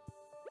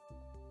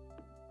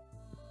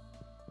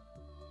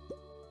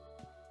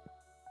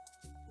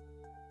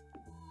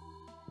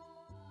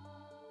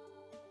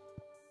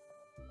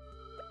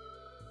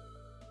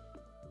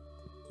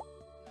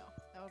 No,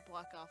 that would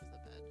block off the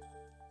bed.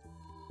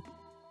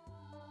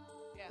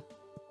 Yeah.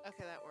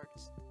 Okay, that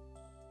worked.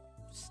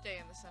 Just stay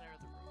in the center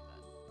of the room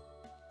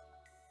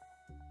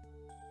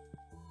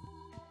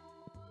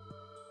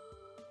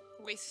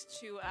then. Waste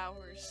 2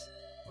 hours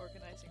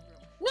organizing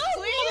room. No,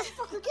 Please!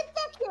 motherfucker, get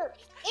back here!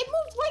 It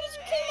moved right as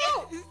you came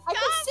out! I've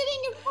been Stop!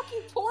 sitting and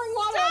fucking pouring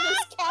water on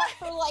this cat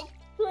for like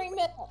 3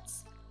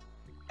 minutes.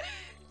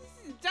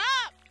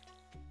 Stop!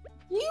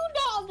 Do you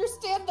not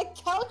understand the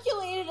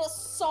calculated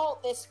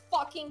assault this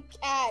fucking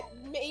cat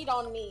made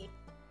on me?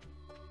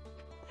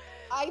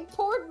 I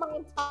poured my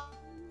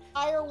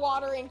entire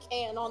watering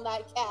can on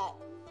that cat.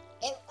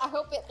 And I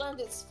hope it learned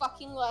its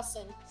fucking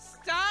lesson.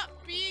 Stop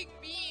being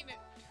mean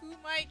to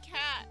my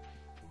cat.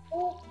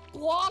 It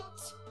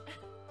blocked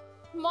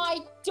my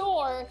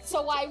door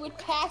so I would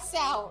pass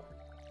out.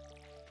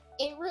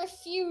 It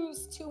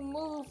refused to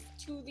move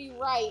to the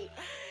right.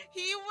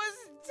 He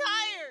was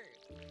tired.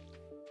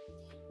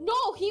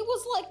 No, he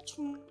was like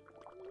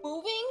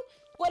moving,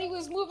 but he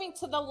was moving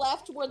to the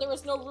left where there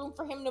was no room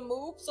for him to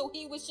move, so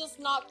he was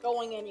just not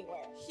going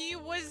anywhere. He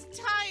was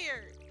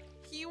tired.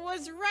 He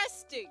was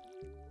resting.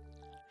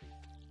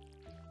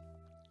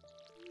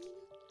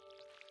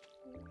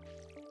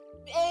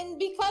 And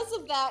because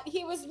of that,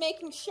 he was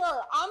making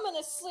sure I'm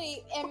gonna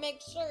sleep and make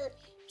sure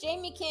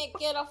Jamie can't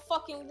get a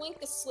fucking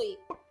wink of sleep.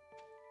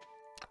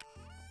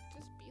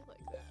 Just be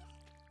like that.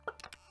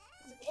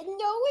 And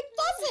no, it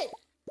doesn't.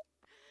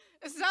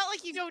 It's not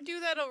like you don't do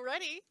that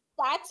already.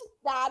 That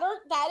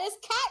is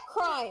cat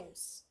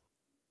crimes.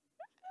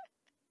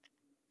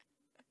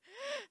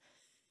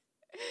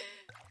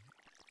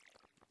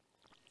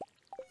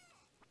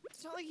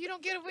 It's not like you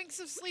don't get winks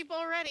of sleep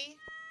already.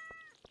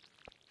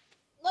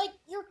 Like,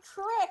 you're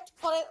correct,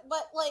 but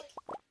like,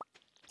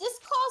 this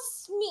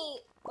costs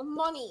me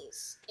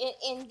monies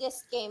in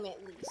this game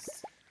at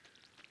least.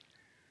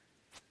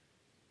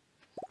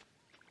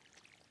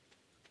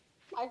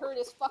 I heard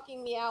his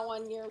fucking meow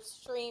on your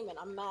stream and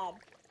I'm mad.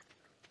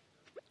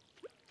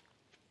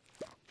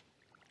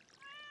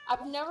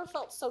 I've never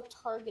felt so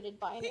targeted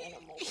by an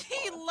animal before.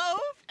 He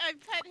loafed, I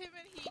pet him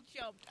and he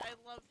jumped. I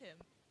love him.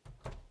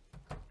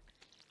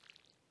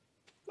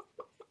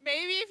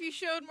 Maybe if you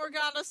showed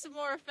Morgana some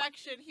more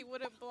affection, he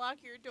wouldn't block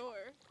your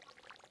door.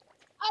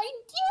 I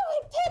do!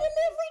 I pet him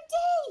every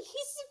day!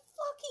 He's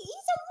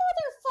a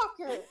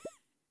motherfucker!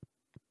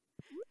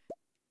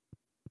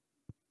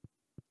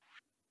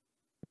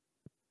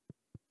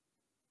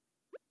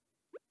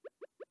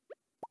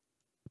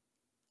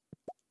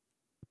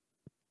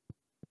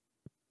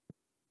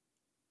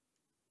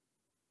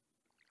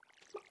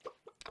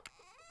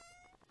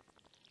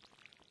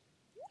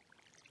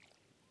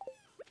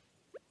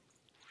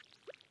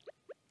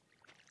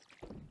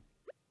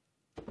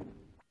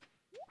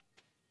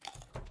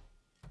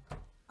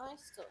 I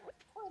still have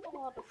quite a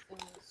lot of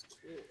things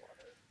to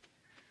order.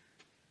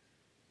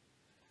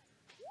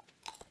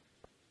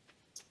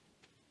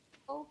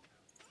 Oh,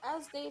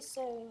 as they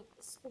say,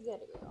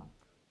 spaghetti-o.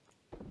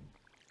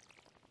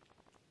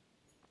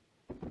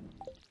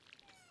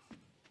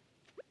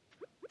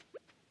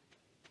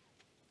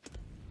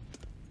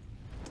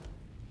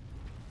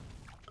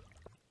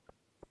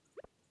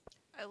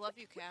 I love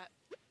you, cat.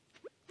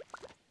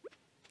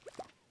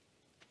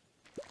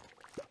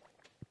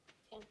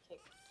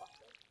 Pancake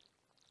fucker.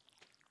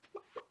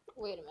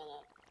 Wait a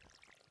minute.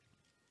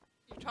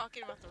 You're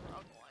talking about the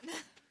wrong one.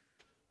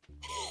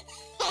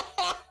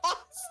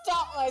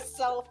 Stop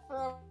myself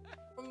for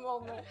a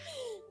moment.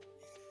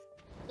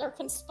 They're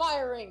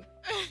conspiring.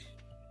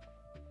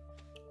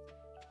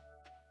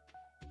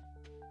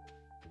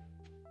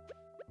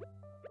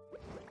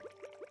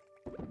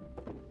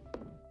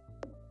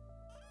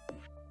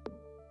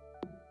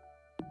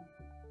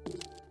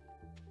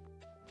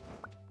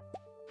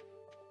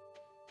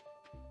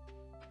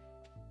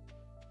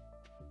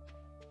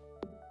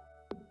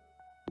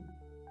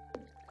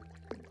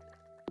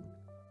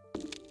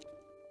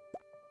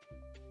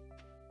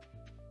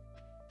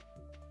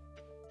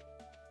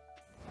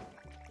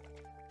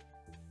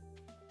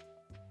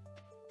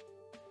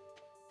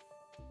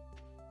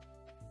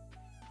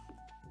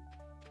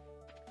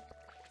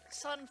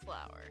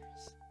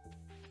 Sunflowers.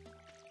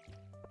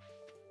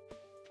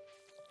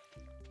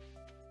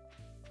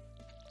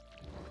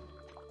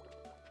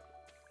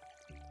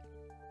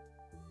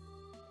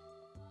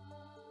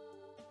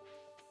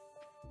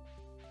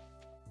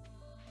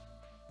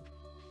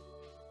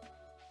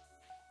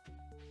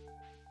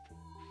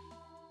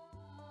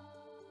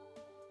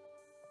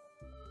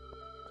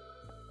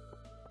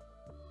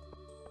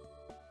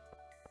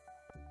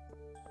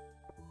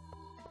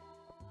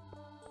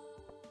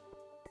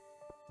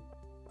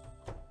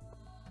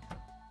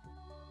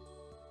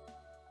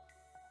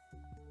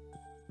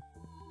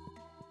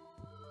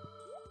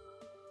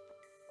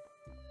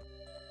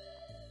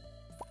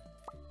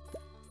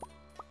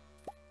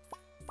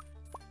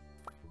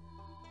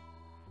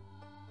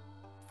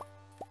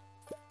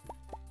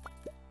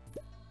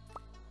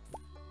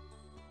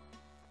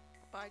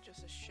 Buy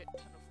just a shit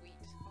ton of wheat.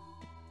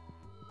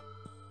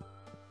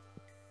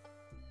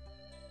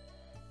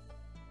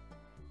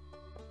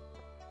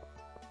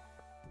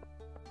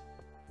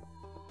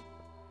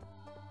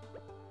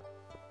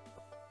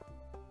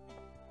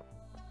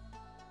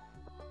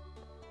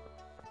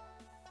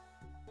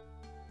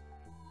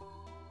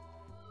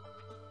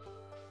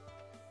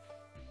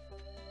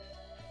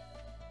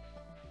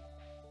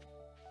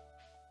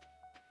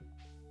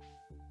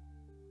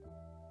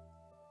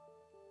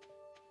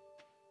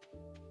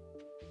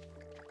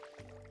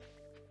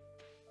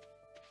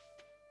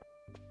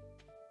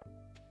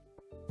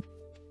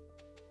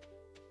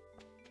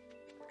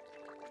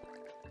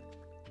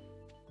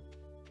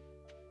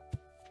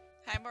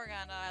 Hi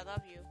Morgana, I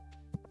love you.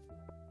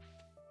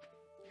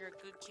 You're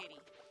a good kitty.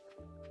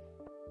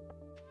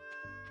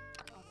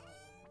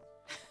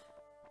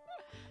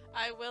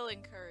 I will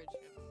encourage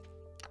him.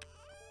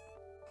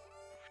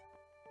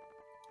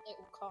 It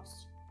will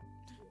cost.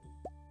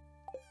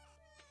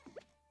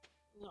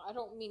 No, I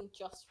don't mean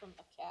just from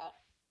the cat.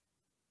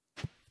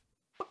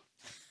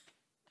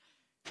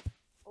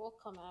 We'll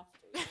come after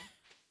you.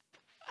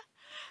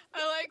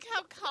 I like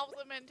how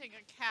complimenting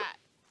a cat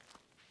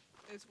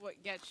is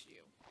what gets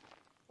you.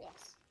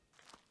 Yes.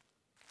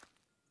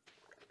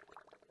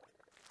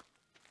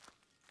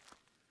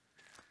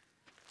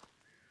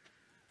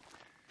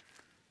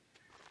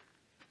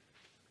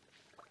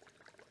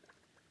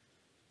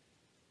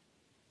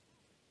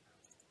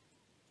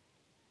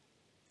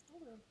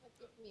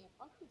 Give me a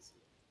pumpkin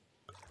seed.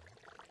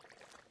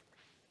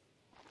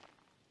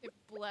 It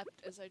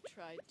blept as I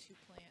tried to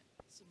plant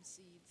some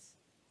seeds.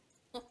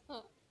 That's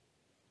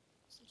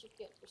what you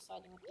get for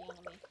siding with the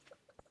enemy.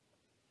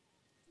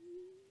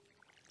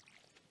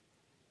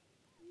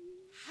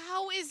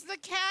 How is the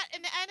cat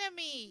an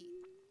enemy?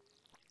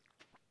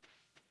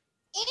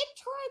 It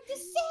tried to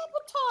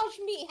sabotage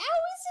me! How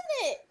isn't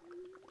it?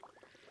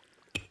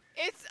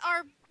 It's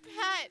our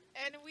pet,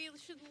 and we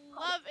should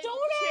love and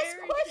Don't ask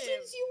cherish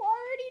questions him. you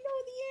already know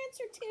the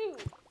answer to!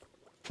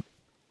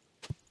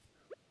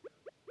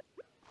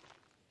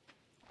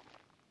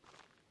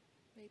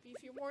 Maybe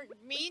if you weren't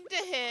mean to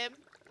him.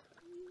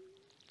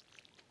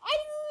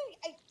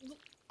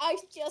 I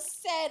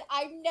just said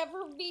I'm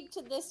never mean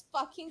to this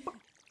fucking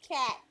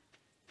cat.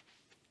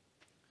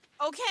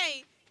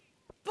 Okay,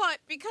 but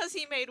because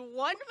he made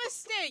one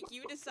mistake,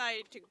 you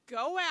decided to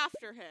go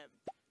after him.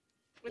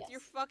 With Yes. your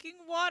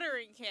fucking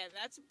watering can.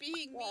 That's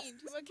being mean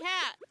to a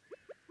cat.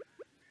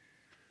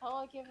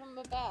 I'll give him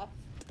a bath.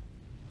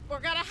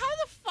 Morgana, how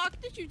the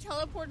fuck did you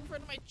teleport in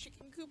front of my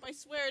chicken coop? I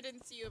swear I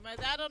didn't see you. Am I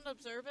that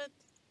unobservant?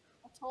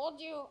 I told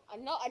you.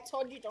 I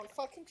told you don't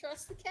fucking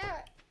trust the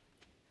cat.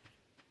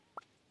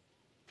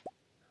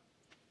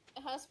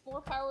 It has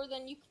more power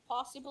than you could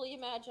possibly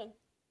imagine.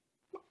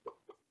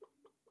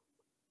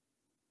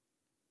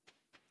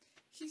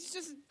 He's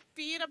just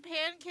being a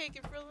pancake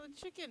in front of the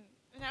chicken.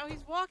 And now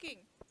he's walking.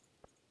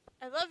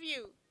 I love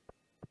you.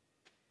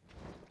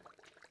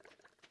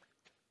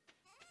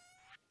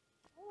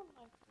 Oh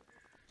my.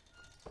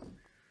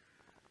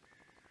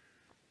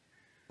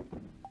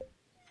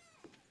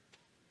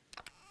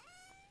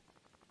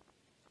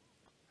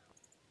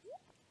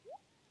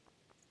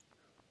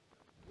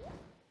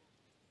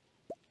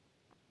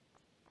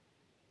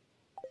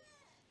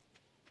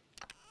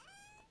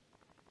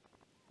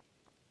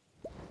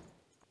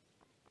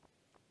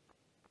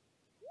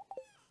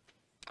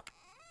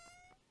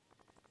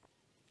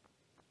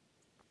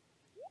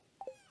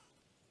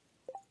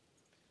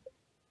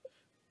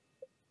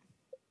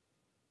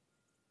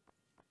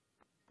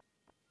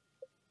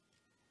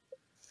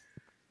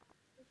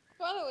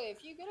 By the way,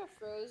 if you get a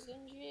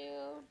frozen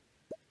geode,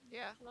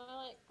 Yeah. can I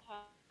like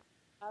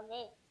have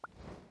it?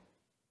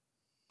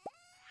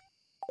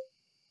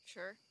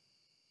 Sure.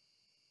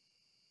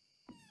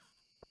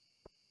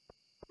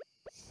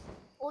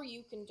 Or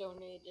you can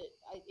donate it.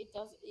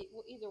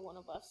 Either one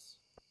of us.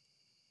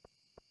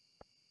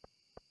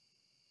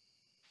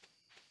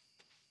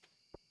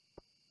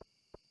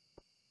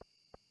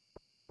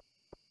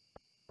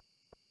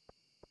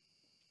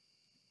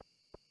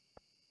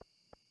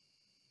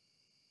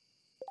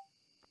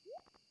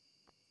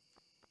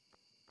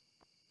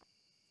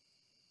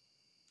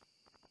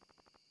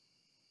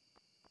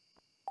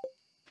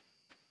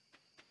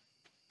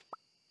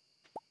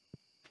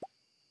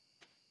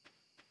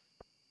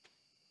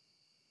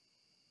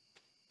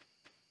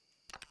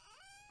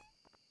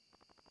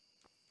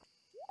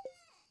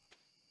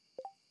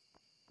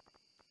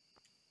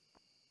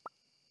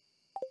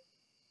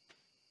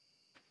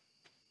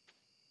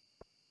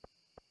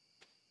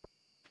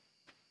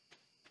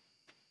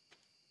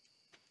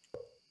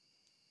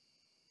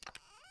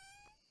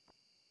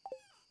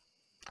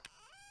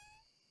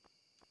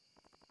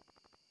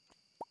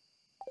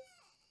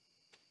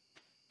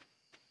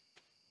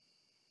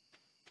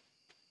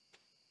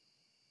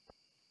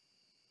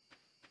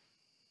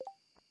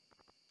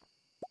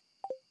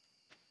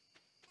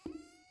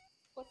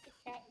 Put the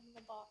cat in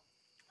the box.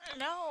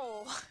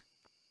 No.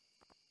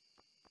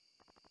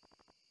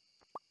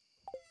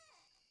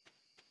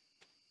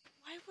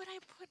 Why would I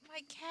put my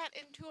cat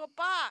into a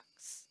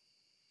box?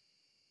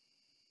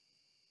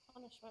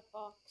 Punishment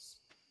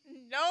box.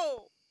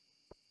 No.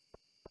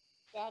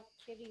 Bad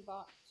kitty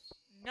box.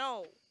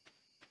 No.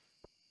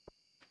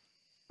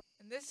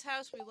 In this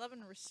house, we love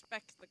and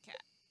respect the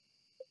cat.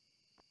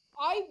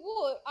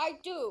 I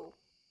do,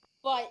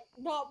 but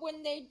not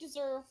when they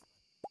deserve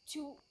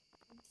to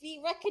be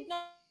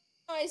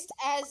recognized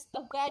as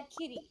a bad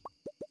kitty.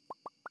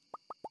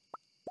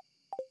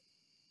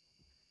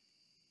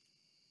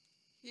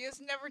 He has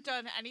never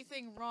done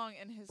anything wrong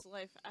in his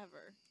life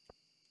ever.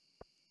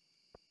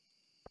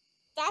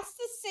 That's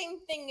the same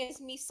thing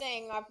as me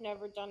saying I've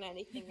never done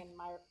anything in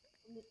my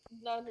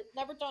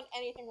never done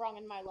anything wrong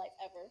in my life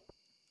ever.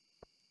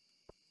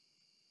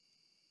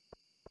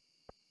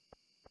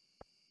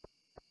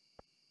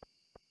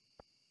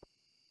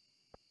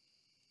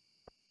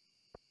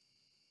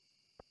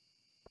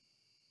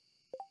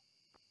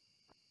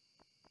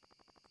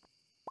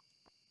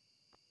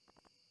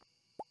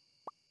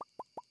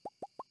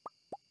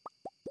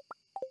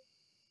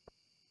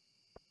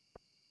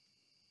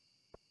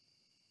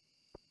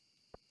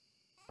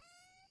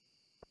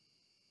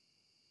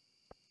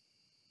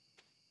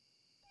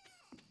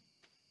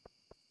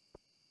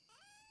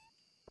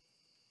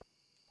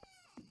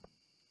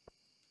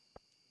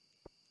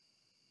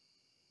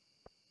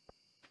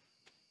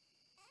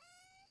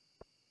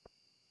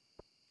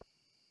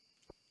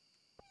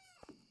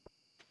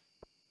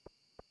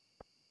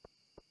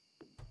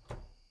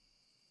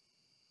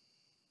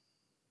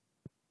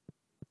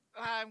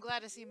 I'm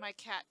glad to see my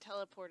cat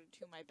teleported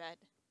to my bed.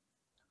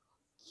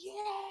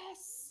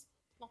 Yes!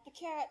 Not the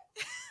cat.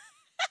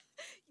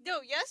 No,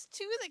 yes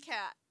to the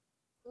cat.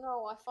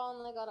 No, I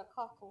finally got a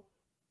cockle.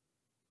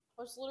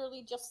 I was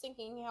literally just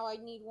thinking how I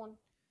need one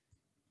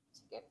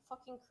to get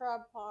fucking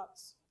crab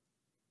pots.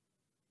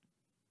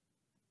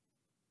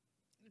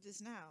 It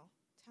is now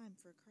time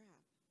for a crab.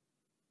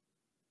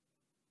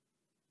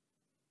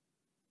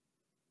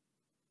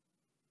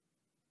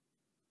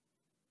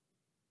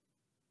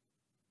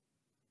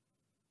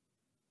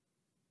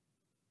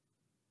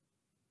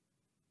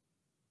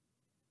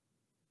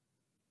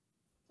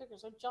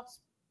 Because I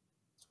just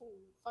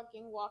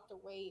fucking walked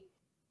away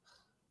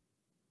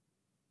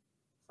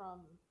from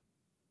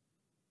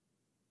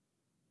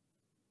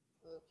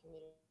the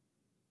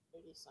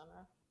community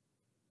center.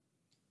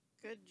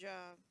 Good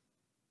job.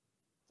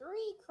 3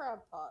 crab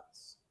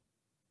pots.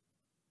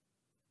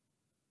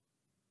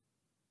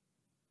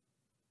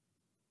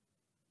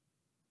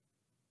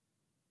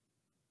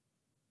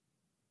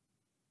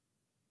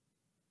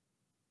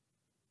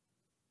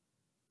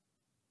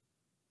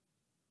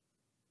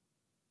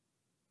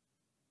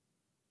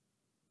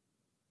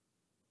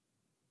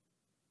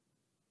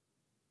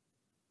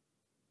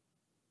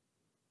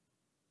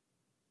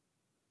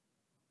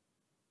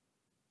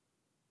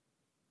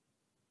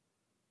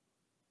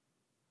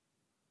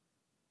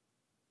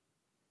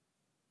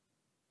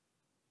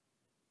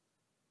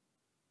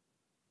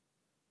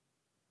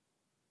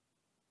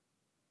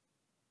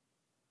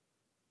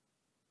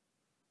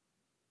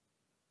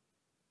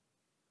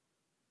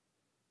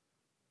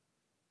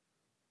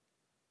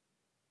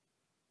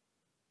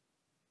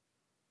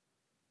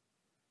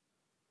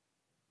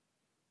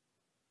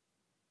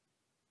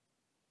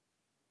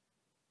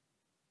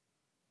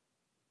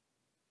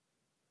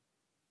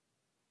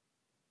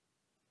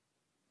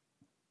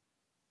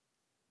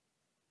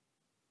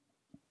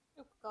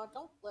 God,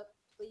 don't flip,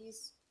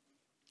 please.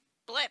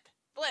 Blip,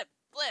 blip,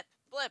 blip,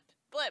 blip,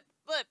 blip,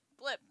 blip,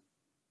 blip.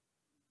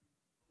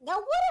 Now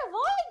what have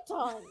I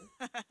done?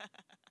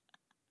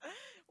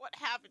 What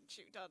haven't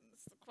you done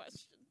is the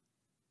question.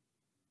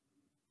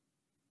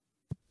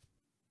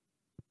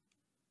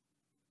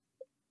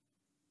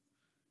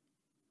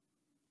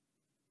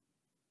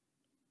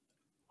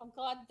 I'm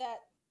glad that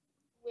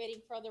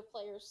waiting for other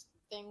players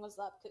thing was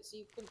up because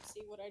you couldn't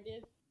see what I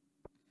did.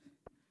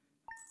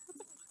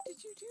 What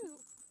did you do?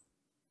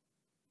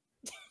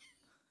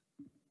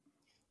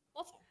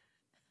 Nothing.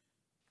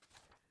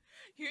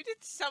 You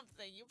did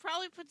something. You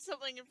probably put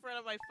something in front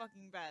of my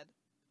fucking bed.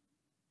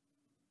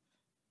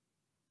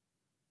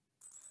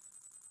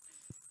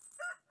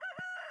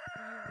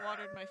 You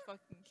watered my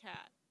fucking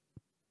cat.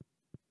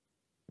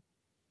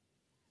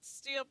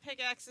 Steel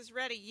pickaxe is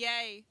ready.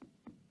 Yay.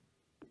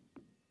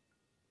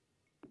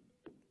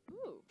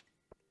 Ooh.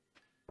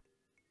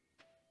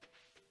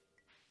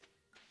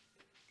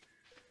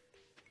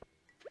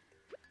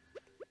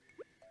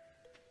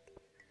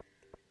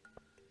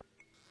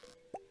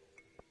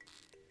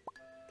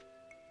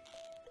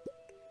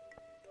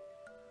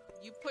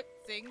 You put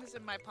things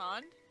in my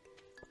pond?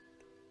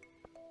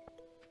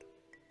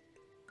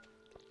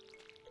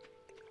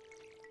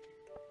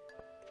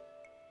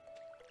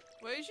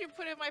 What did you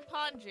put in my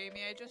pond,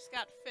 Jamie? I just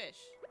got fish.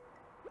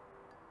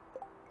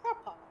 Crab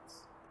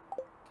pots.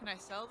 Can I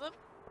sell them?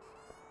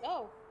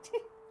 No.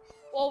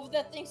 Well,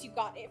 the things you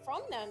got it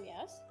from them,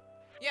 yes.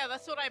 Yeah,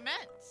 that's what I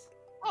meant.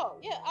 Oh,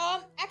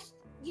 yeah,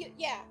 actually,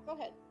 yeah, go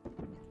ahead.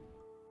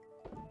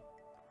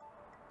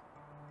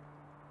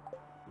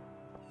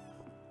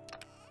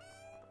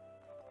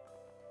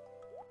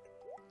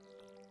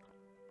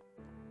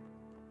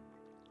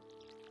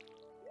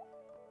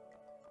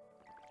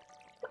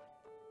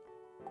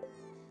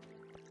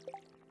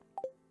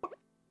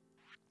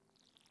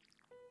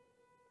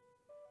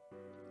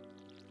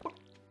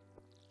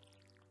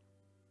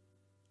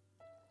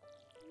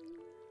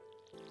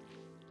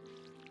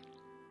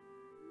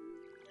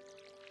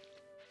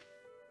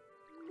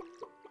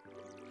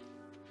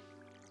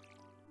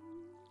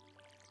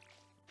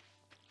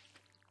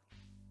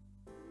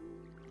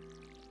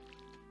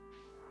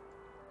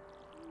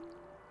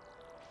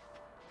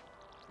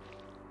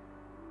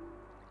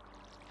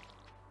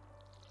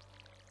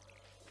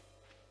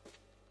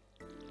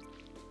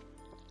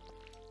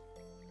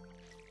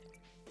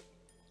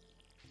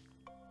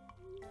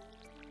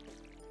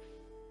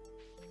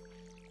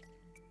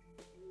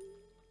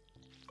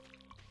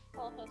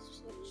 Paul has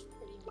such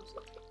pretty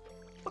music.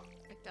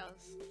 It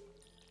does.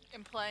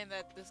 Implying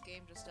that this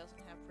game just doesn't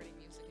have pretty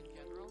music in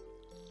general.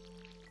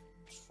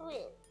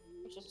 True.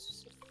 Which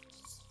is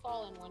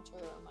fall and winter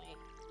are my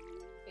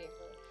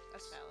favorite.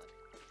 That's valid.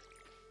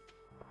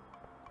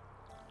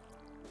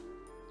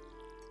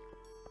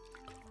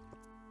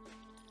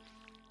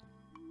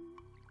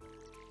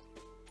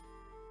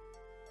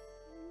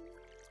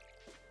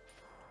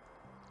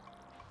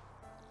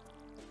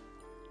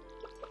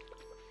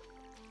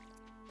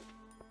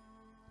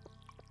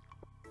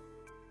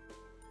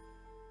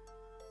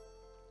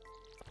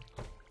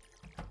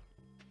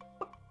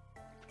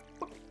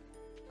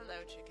 Hello,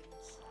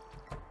 chickens.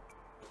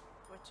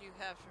 What do you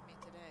have for me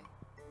today?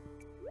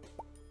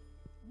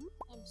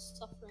 I'm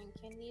suffering.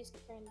 Can these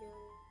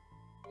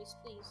cranberries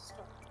please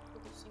start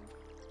producing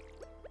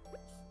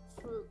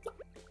fruit?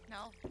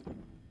 No.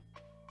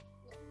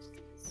 No,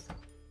 please.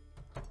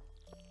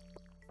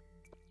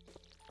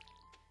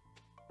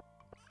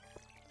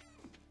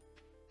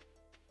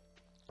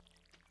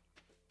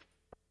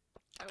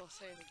 I will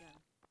say it again.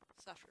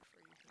 Suffer for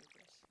you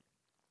neighbors.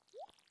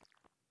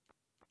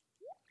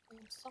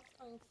 I'm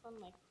suffering from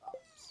my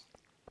crops.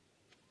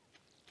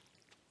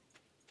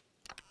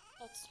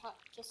 That's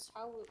just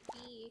how it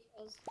be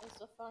as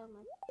a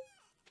farmer.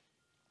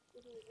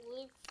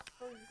 Live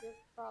for your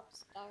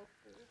crops, die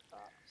for your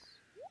crops.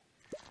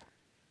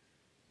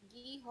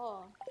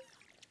 Yeehaw.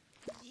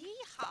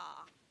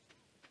 Yeehaw!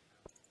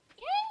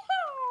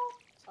 Yeehaw!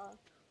 Sorry.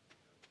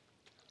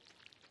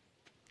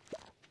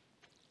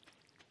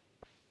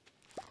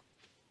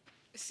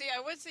 See, I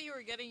would say you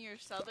were getting your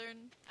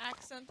southern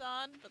accent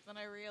on, but then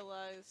I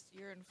realized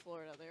you're in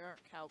Florida. There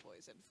aren't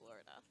cowboys in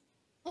Florida.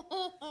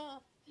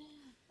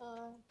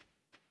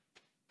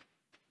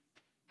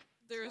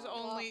 There's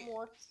only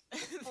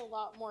a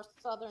lot more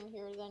southern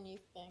here than you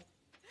think.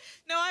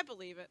 No, I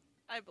believe it.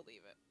 I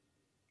believe it.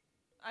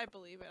 I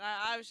believe it.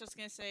 I was just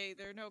gonna say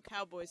there are no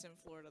cowboys in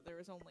Florida. There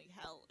is only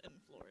hell in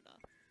Florida.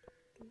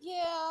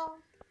 Yeah.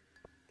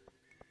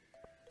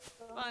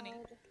 Funny.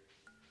 God.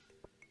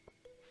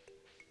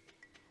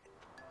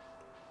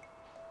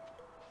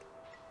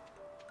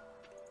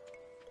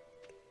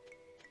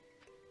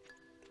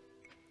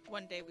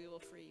 One day we will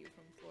free you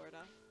from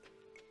Florida.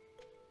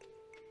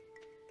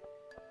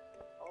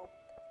 Oh.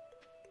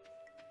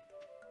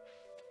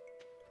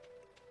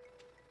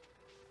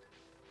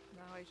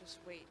 Now I just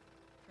wait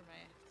for my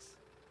ex.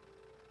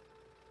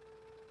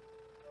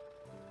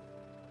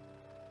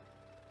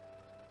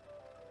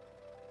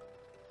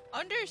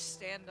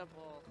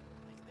 Understandable.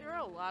 Like, There are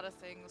a lot of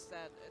things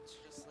that it's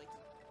just like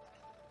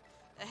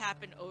that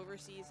happen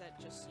overseas that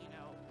just, you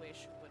know,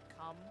 wish would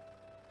come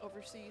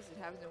overseas.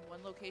 It happens in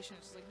one location.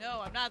 It's just like,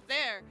 no, I'm not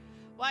there.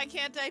 Why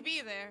can't I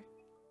be there?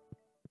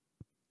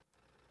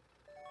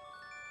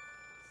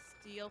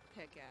 Steel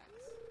pickaxe.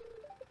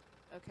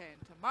 Okay,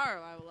 and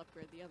tomorrow I will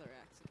upgrade the other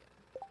axe again.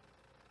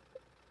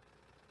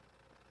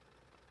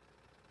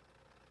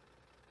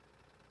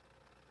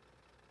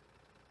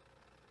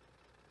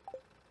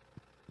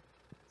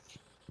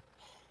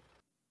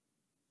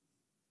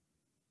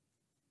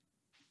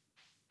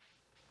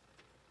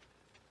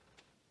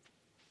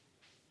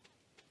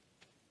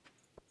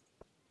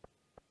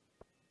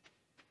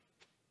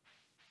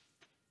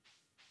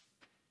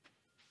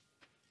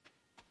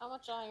 How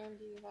much iron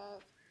do you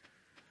have?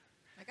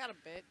 I got a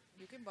bit.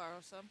 You can borrow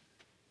some.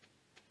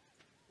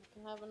 You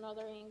can have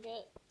another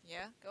ingot.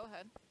 Yeah, go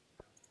ahead.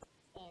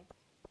 Thanks.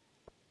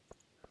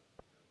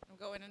 I'm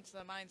going into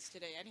the mines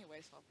today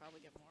anyway, so I'll probably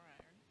get more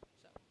iron.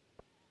 So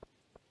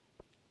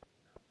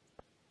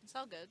it's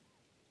all good.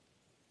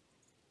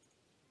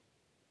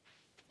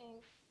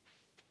 Thanks.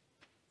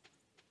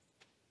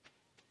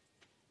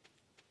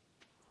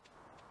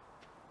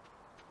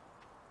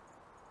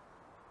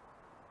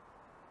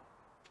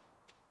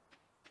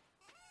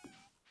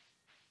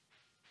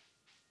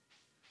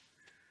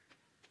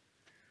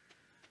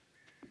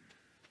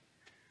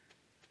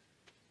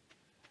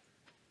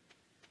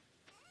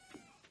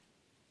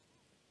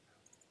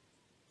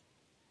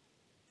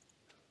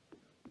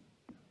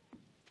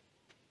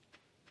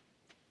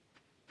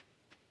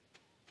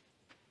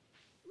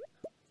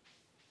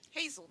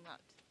 Hazelnut.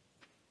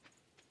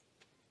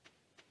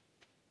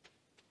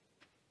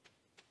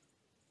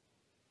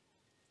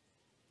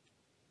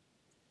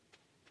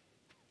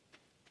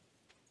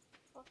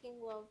 Fucking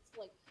love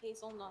like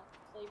hazelnut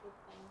flavored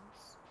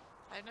things.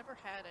 I never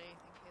had anything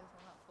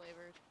hazelnut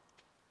flavored.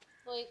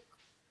 Like,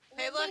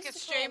 Hey, well, look,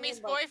 it's basically, I Jamie's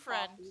mean, like,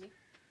 boyfriend. coffee.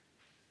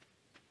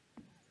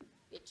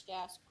 Bitch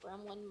ass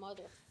gremlin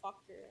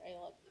motherfucker, I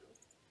love you.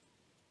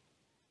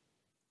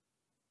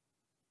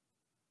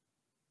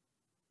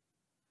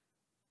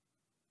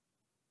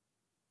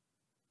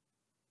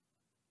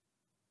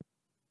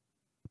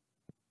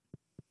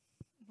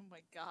 Oh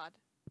my god.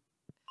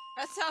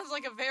 That sounds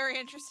like a very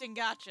interesting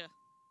gotcha.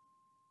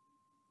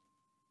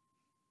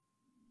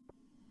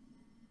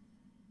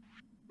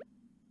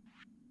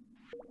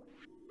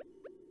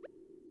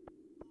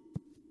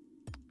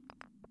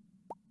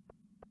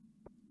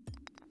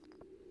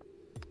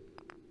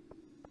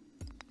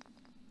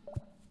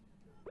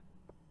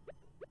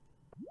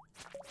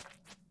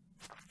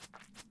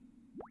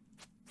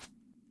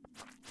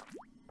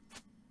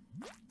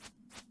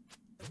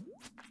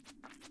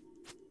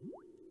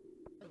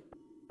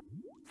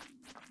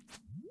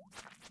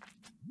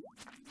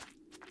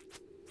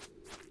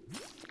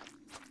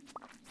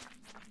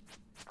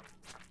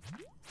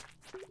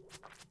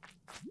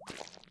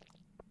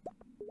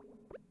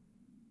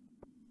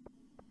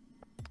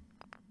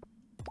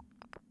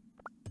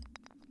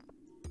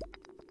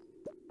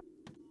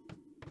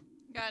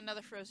 Got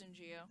another frozen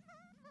geo.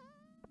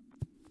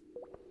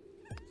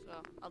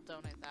 So I'll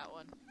donate that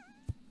one.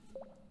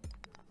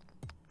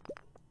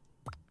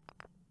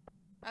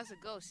 That's a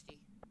ghosty.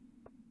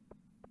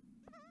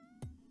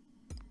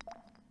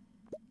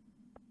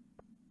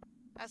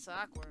 That's an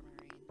aquamarine.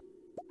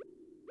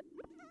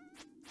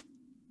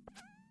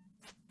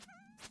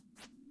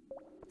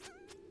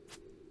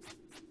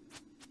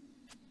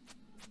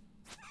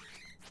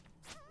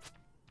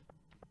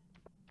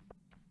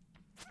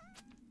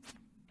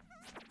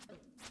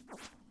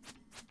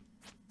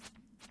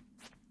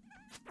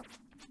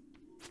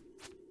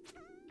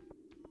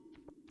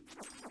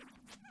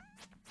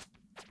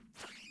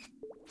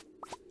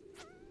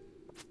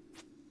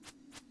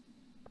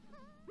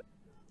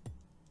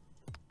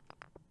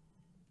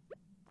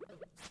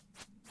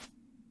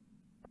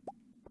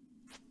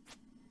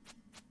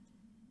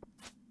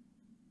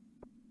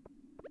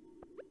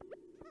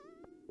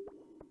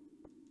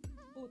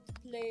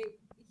 Play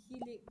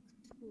Healing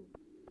 2.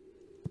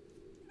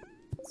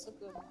 It's a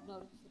good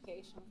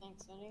notification,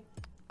 thanks, Vinny.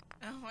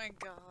 Oh my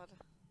god.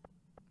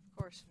 Of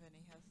course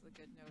Vinny has the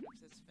good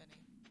notice, it's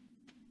Vinny.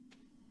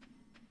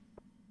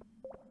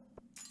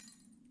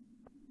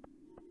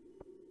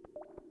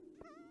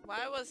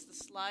 Why was the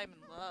slime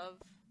in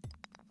love?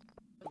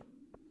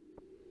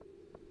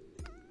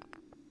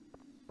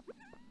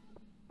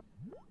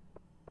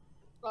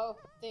 Oh,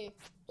 they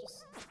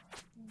just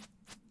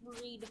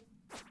breed.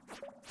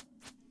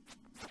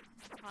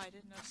 Oh, I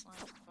didn't know slime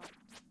was fucked.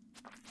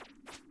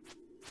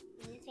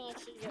 You can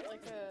actually get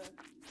like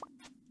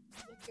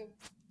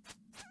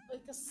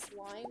a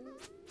slime.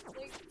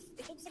 Like,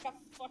 it looks like a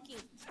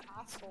fucking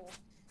castle,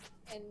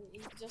 and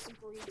you just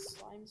breed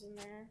slimes in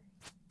there.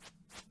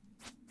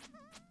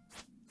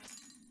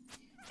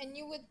 And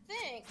you would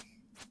think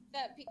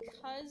that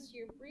because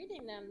you're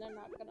breeding them, they're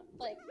not gonna,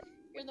 like,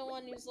 you're the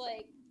one who's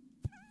like,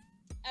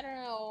 I don't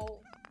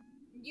know,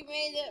 you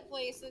made that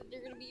place that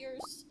they're gonna be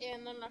yours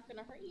and they're not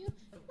gonna hurt you?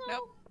 No.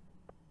 Nope.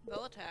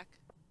 They'll attack.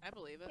 I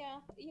believe it. Yeah,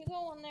 you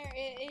go in there,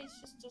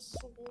 it's just a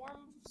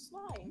swarm of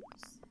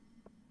slimes.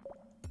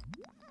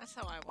 That's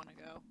how I want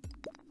to go.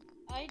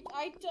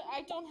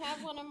 I don't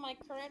have one on my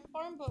current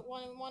farm, but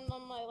one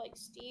on my, like,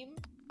 Steam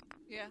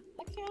Yeah.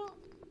 account.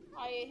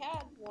 I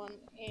had one,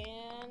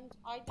 and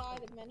I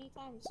died many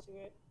times to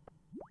it.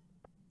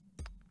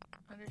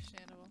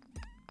 Understandable.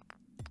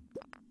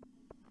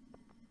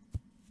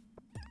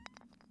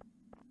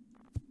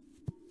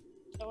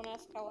 Don't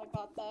ask how I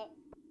got that.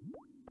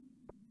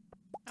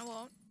 I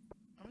won't.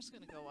 I'm just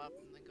gonna go up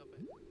and then go back.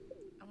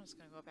 I'm just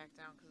gonna go back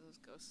down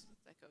because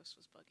that ghost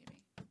was bugging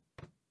me.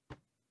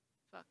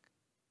 Fuck.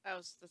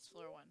 That's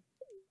floor 1.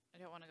 I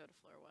don't want to go to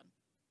floor 1.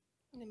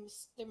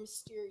 The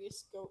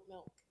mysterious goat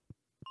milk.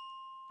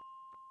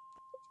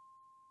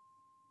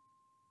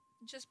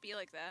 Just be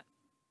like that.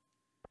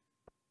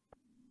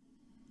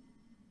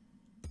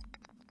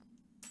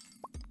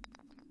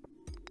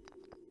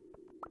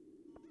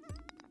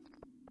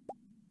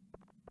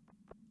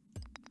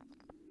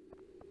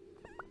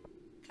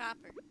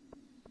 Copper.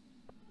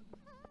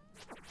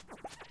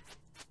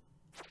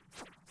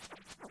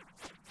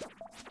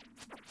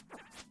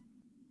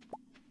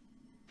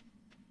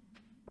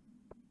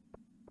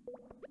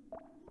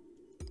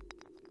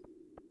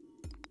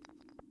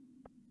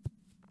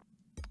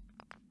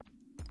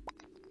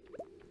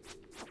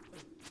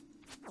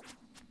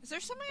 Is there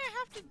something I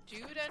have to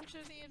do to enter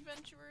the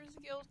Adventurers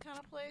Guild kind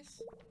of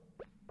place?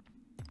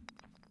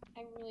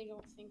 I really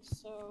don't think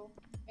so.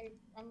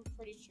 I'm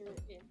pretty sure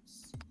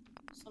it's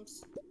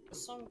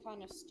some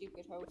kind of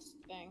stupid host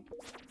thing.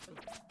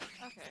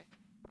 Okay.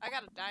 I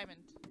got a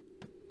diamond.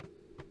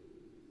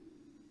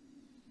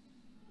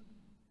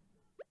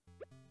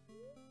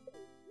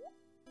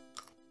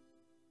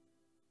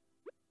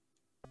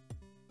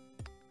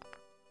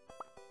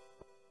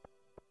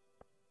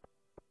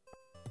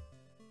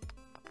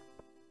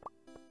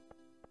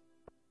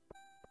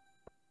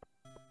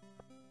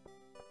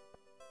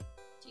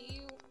 Do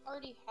you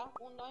already have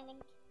one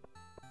diamond?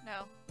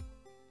 No.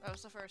 That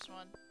was the first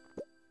one.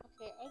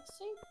 Okay, I'd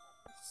say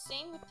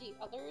same with the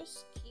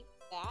others. Keep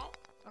that.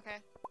 Okay.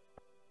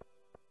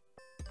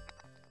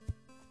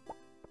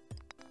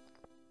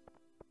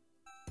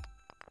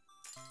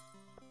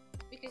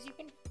 Because you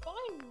can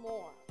find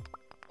more,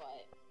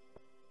 but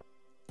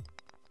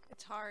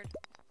It's hard.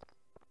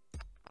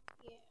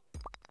 yeah.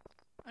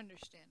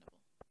 Understandable.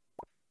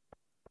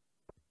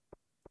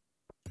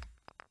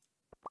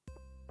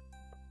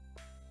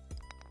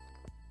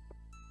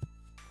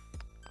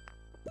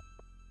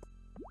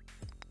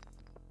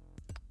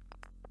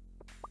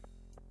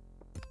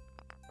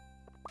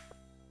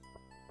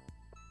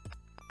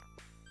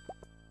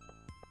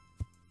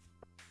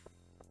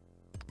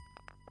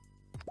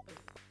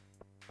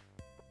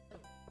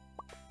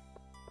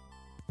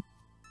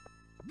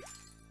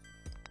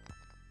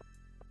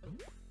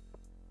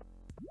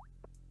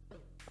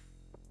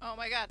 Oh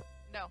my god,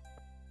 no.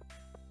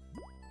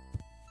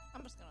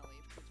 I'm just gonna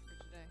leave for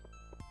today.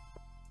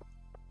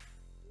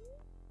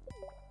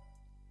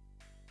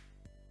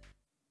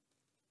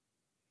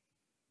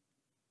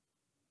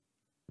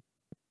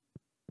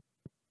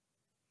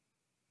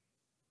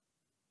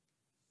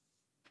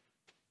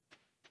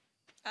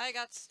 I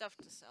got stuff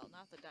to sell,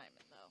 not the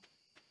diamond though.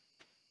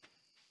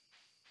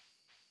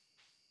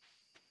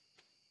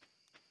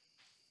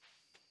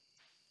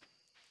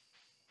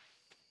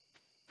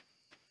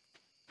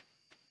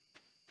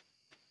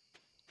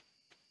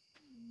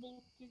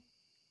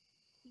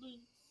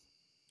 Please.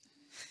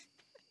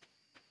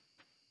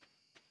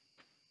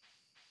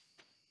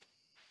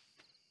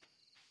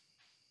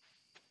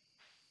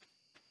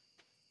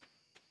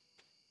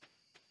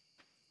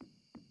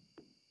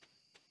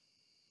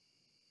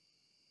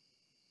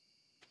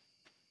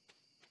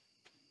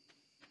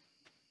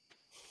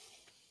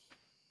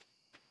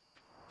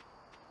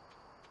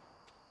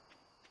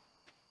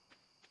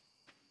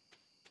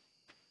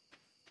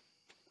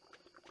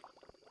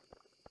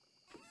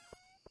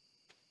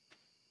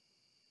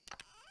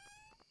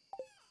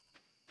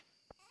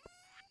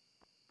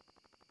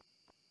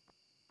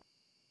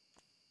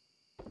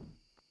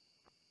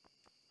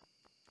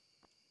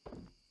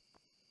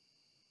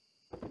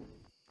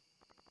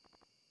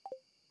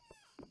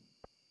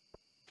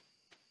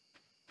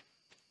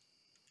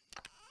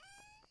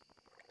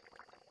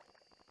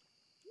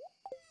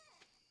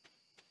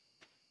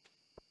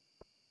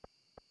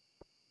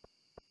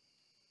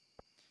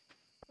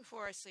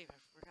 Before I sleep,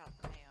 I forgot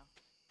the mayo.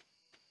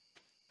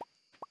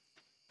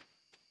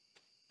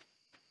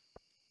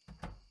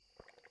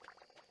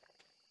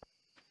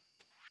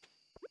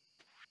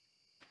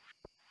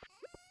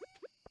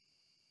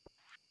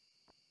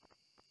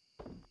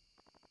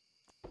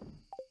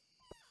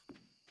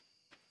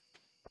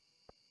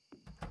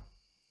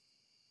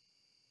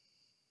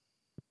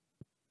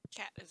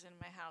 Cat is in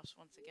my house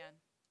once again.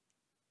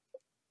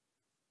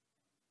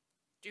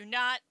 Do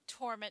not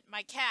torment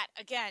my cat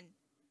again!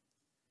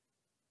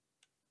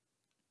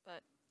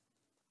 But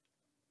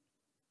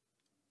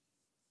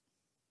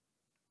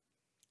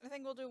I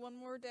think we'll do one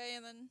more day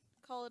and then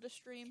call it a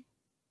stream.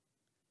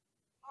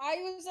 I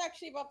was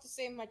actually about to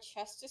say my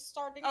chest is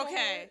starting to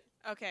Okay.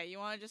 hurt. Okay, you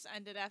want to just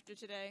end it after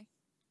today?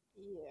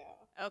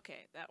 Yeah.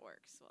 Okay, that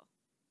works. Well,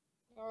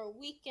 Or a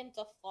week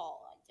into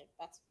fall, I think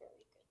that's very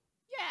good.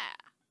 yeah.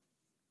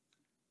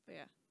 But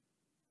yeah.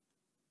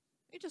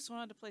 We just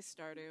wanted to play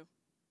Stardew.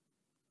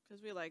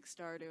 Because we like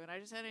Stardew. And I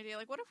just had an idea,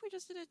 like, what if we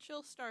just did a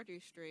chill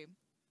Stardew stream?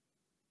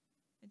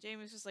 And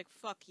Jamie was just like,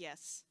 fuck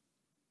yes.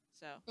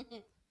 So,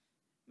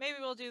 maybe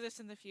we'll do this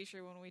in the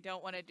future when we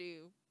don't want to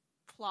do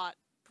plot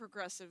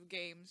progressive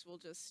games. We'll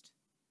just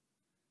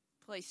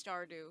play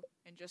Stardew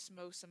and just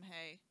mow some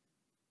hay.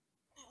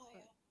 Oh,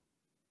 yeah.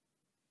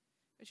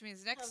 Which means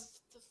Have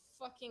next... the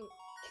fucking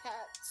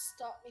cat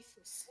stop me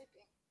from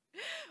sleeping.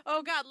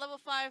 Oh god, level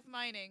 5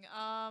 mining.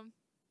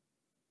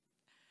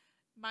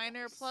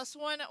 Miner Nice.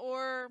 +1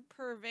 or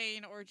per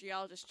vein or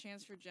geologist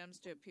chance for gems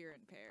to appear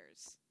in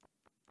pairs.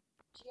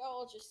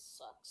 Geologist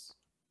sucks.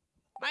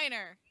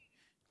 Miner!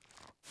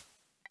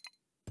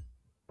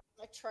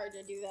 I tried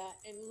to do that,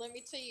 and let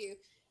me tell you,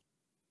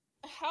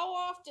 how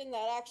often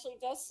that actually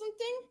does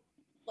something?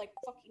 Like,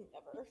 fucking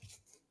never.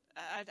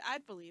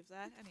 I'd believe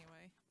that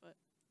anyway, but...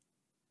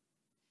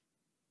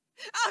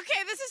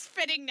 Okay, this is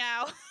fitting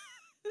now!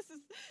 This is...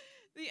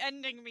 The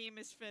ending meme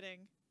is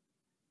fitting.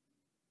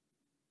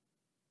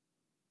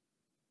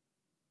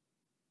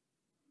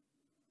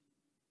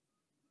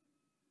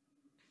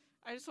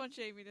 I just want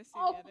Jamie to see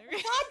Oh, the other.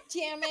 god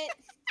damn it!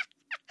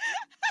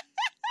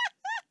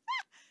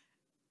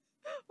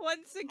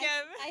 Once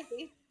again. I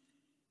hate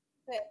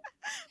it.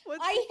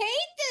 Once I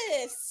hate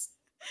this!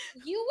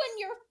 You and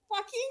your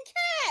fucking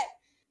cat!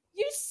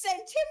 You sent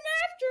him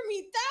after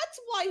me! That's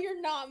why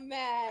you're not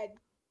mad!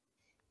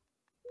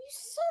 You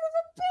son of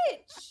a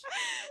bitch!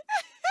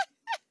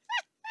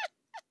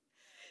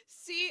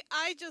 See,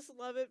 I just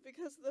love it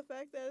because of the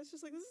fact that it's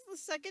just like, this is the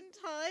second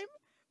time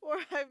where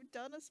I've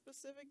done a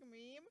specific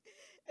meme,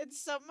 and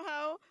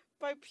somehow,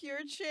 by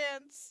pure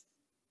chance,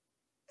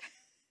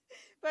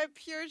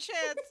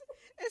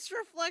 it's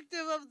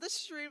reflective of the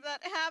stream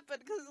that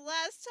happened, because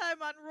last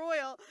time on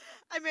Royal,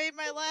 I made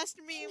my last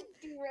meme,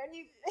 Be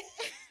ready.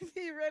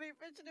 Be ready,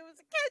 bitch, and it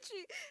was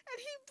catchy, and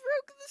he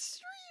broke the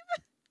stream!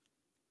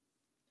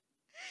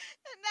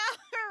 And now,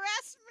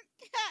 harassment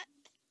cat!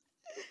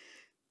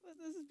 But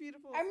this is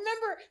beautiful. I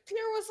remember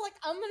Peter was like,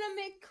 I'm gonna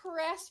make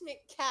harassment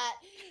cat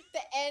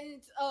the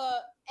end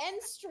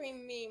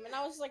stream meme, and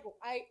I was like,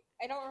 I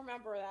don't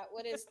remember that.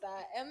 What is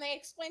that? And they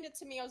explained it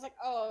to me. I was like,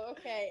 oh,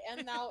 okay.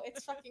 And now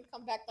it's fucking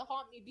come back to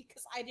haunt me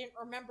because I didn't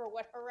remember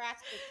what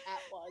harassment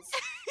cat was.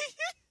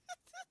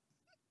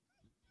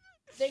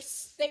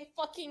 They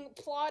fucking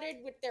plotted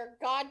with their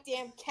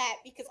goddamn cat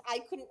because I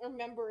couldn't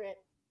remember it.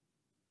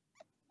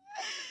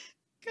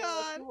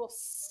 God. You will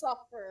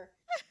suffer.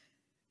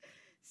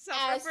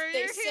 Suffer as for they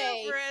your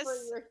say, hubris. for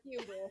your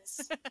hubris.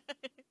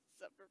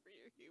 Suffer for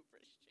your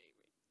hubris,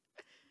 Jamie.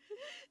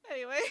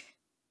 Anyway,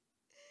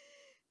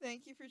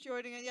 thank you for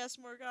joining. And yes,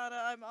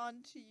 Morgana, I'm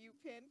on to you,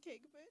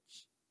 pancake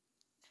bitch.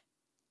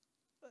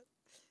 But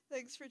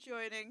thanks for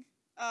joining.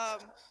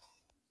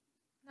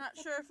 Not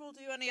sure if we'll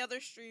do any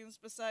other streams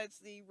besides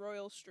the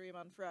Royal stream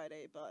on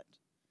Friday, but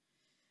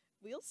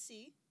we'll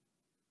see.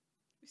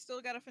 We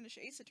still gotta finish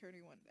Ace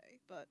Attorney one day,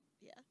 but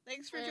yeah.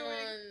 Thanks for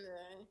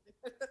joining.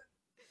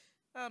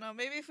 I don't know,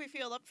 maybe if we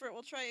feel up for it,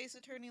 we'll try Ace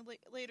Attorney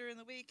later in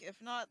the week. If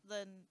not,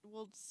 then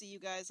we'll see you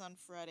guys on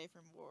Friday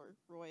for more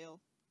Royal.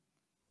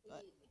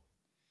 But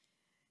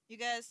you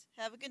guys,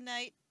 have a good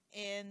night,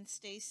 and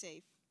stay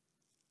safe.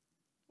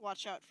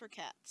 Watch out for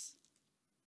cats.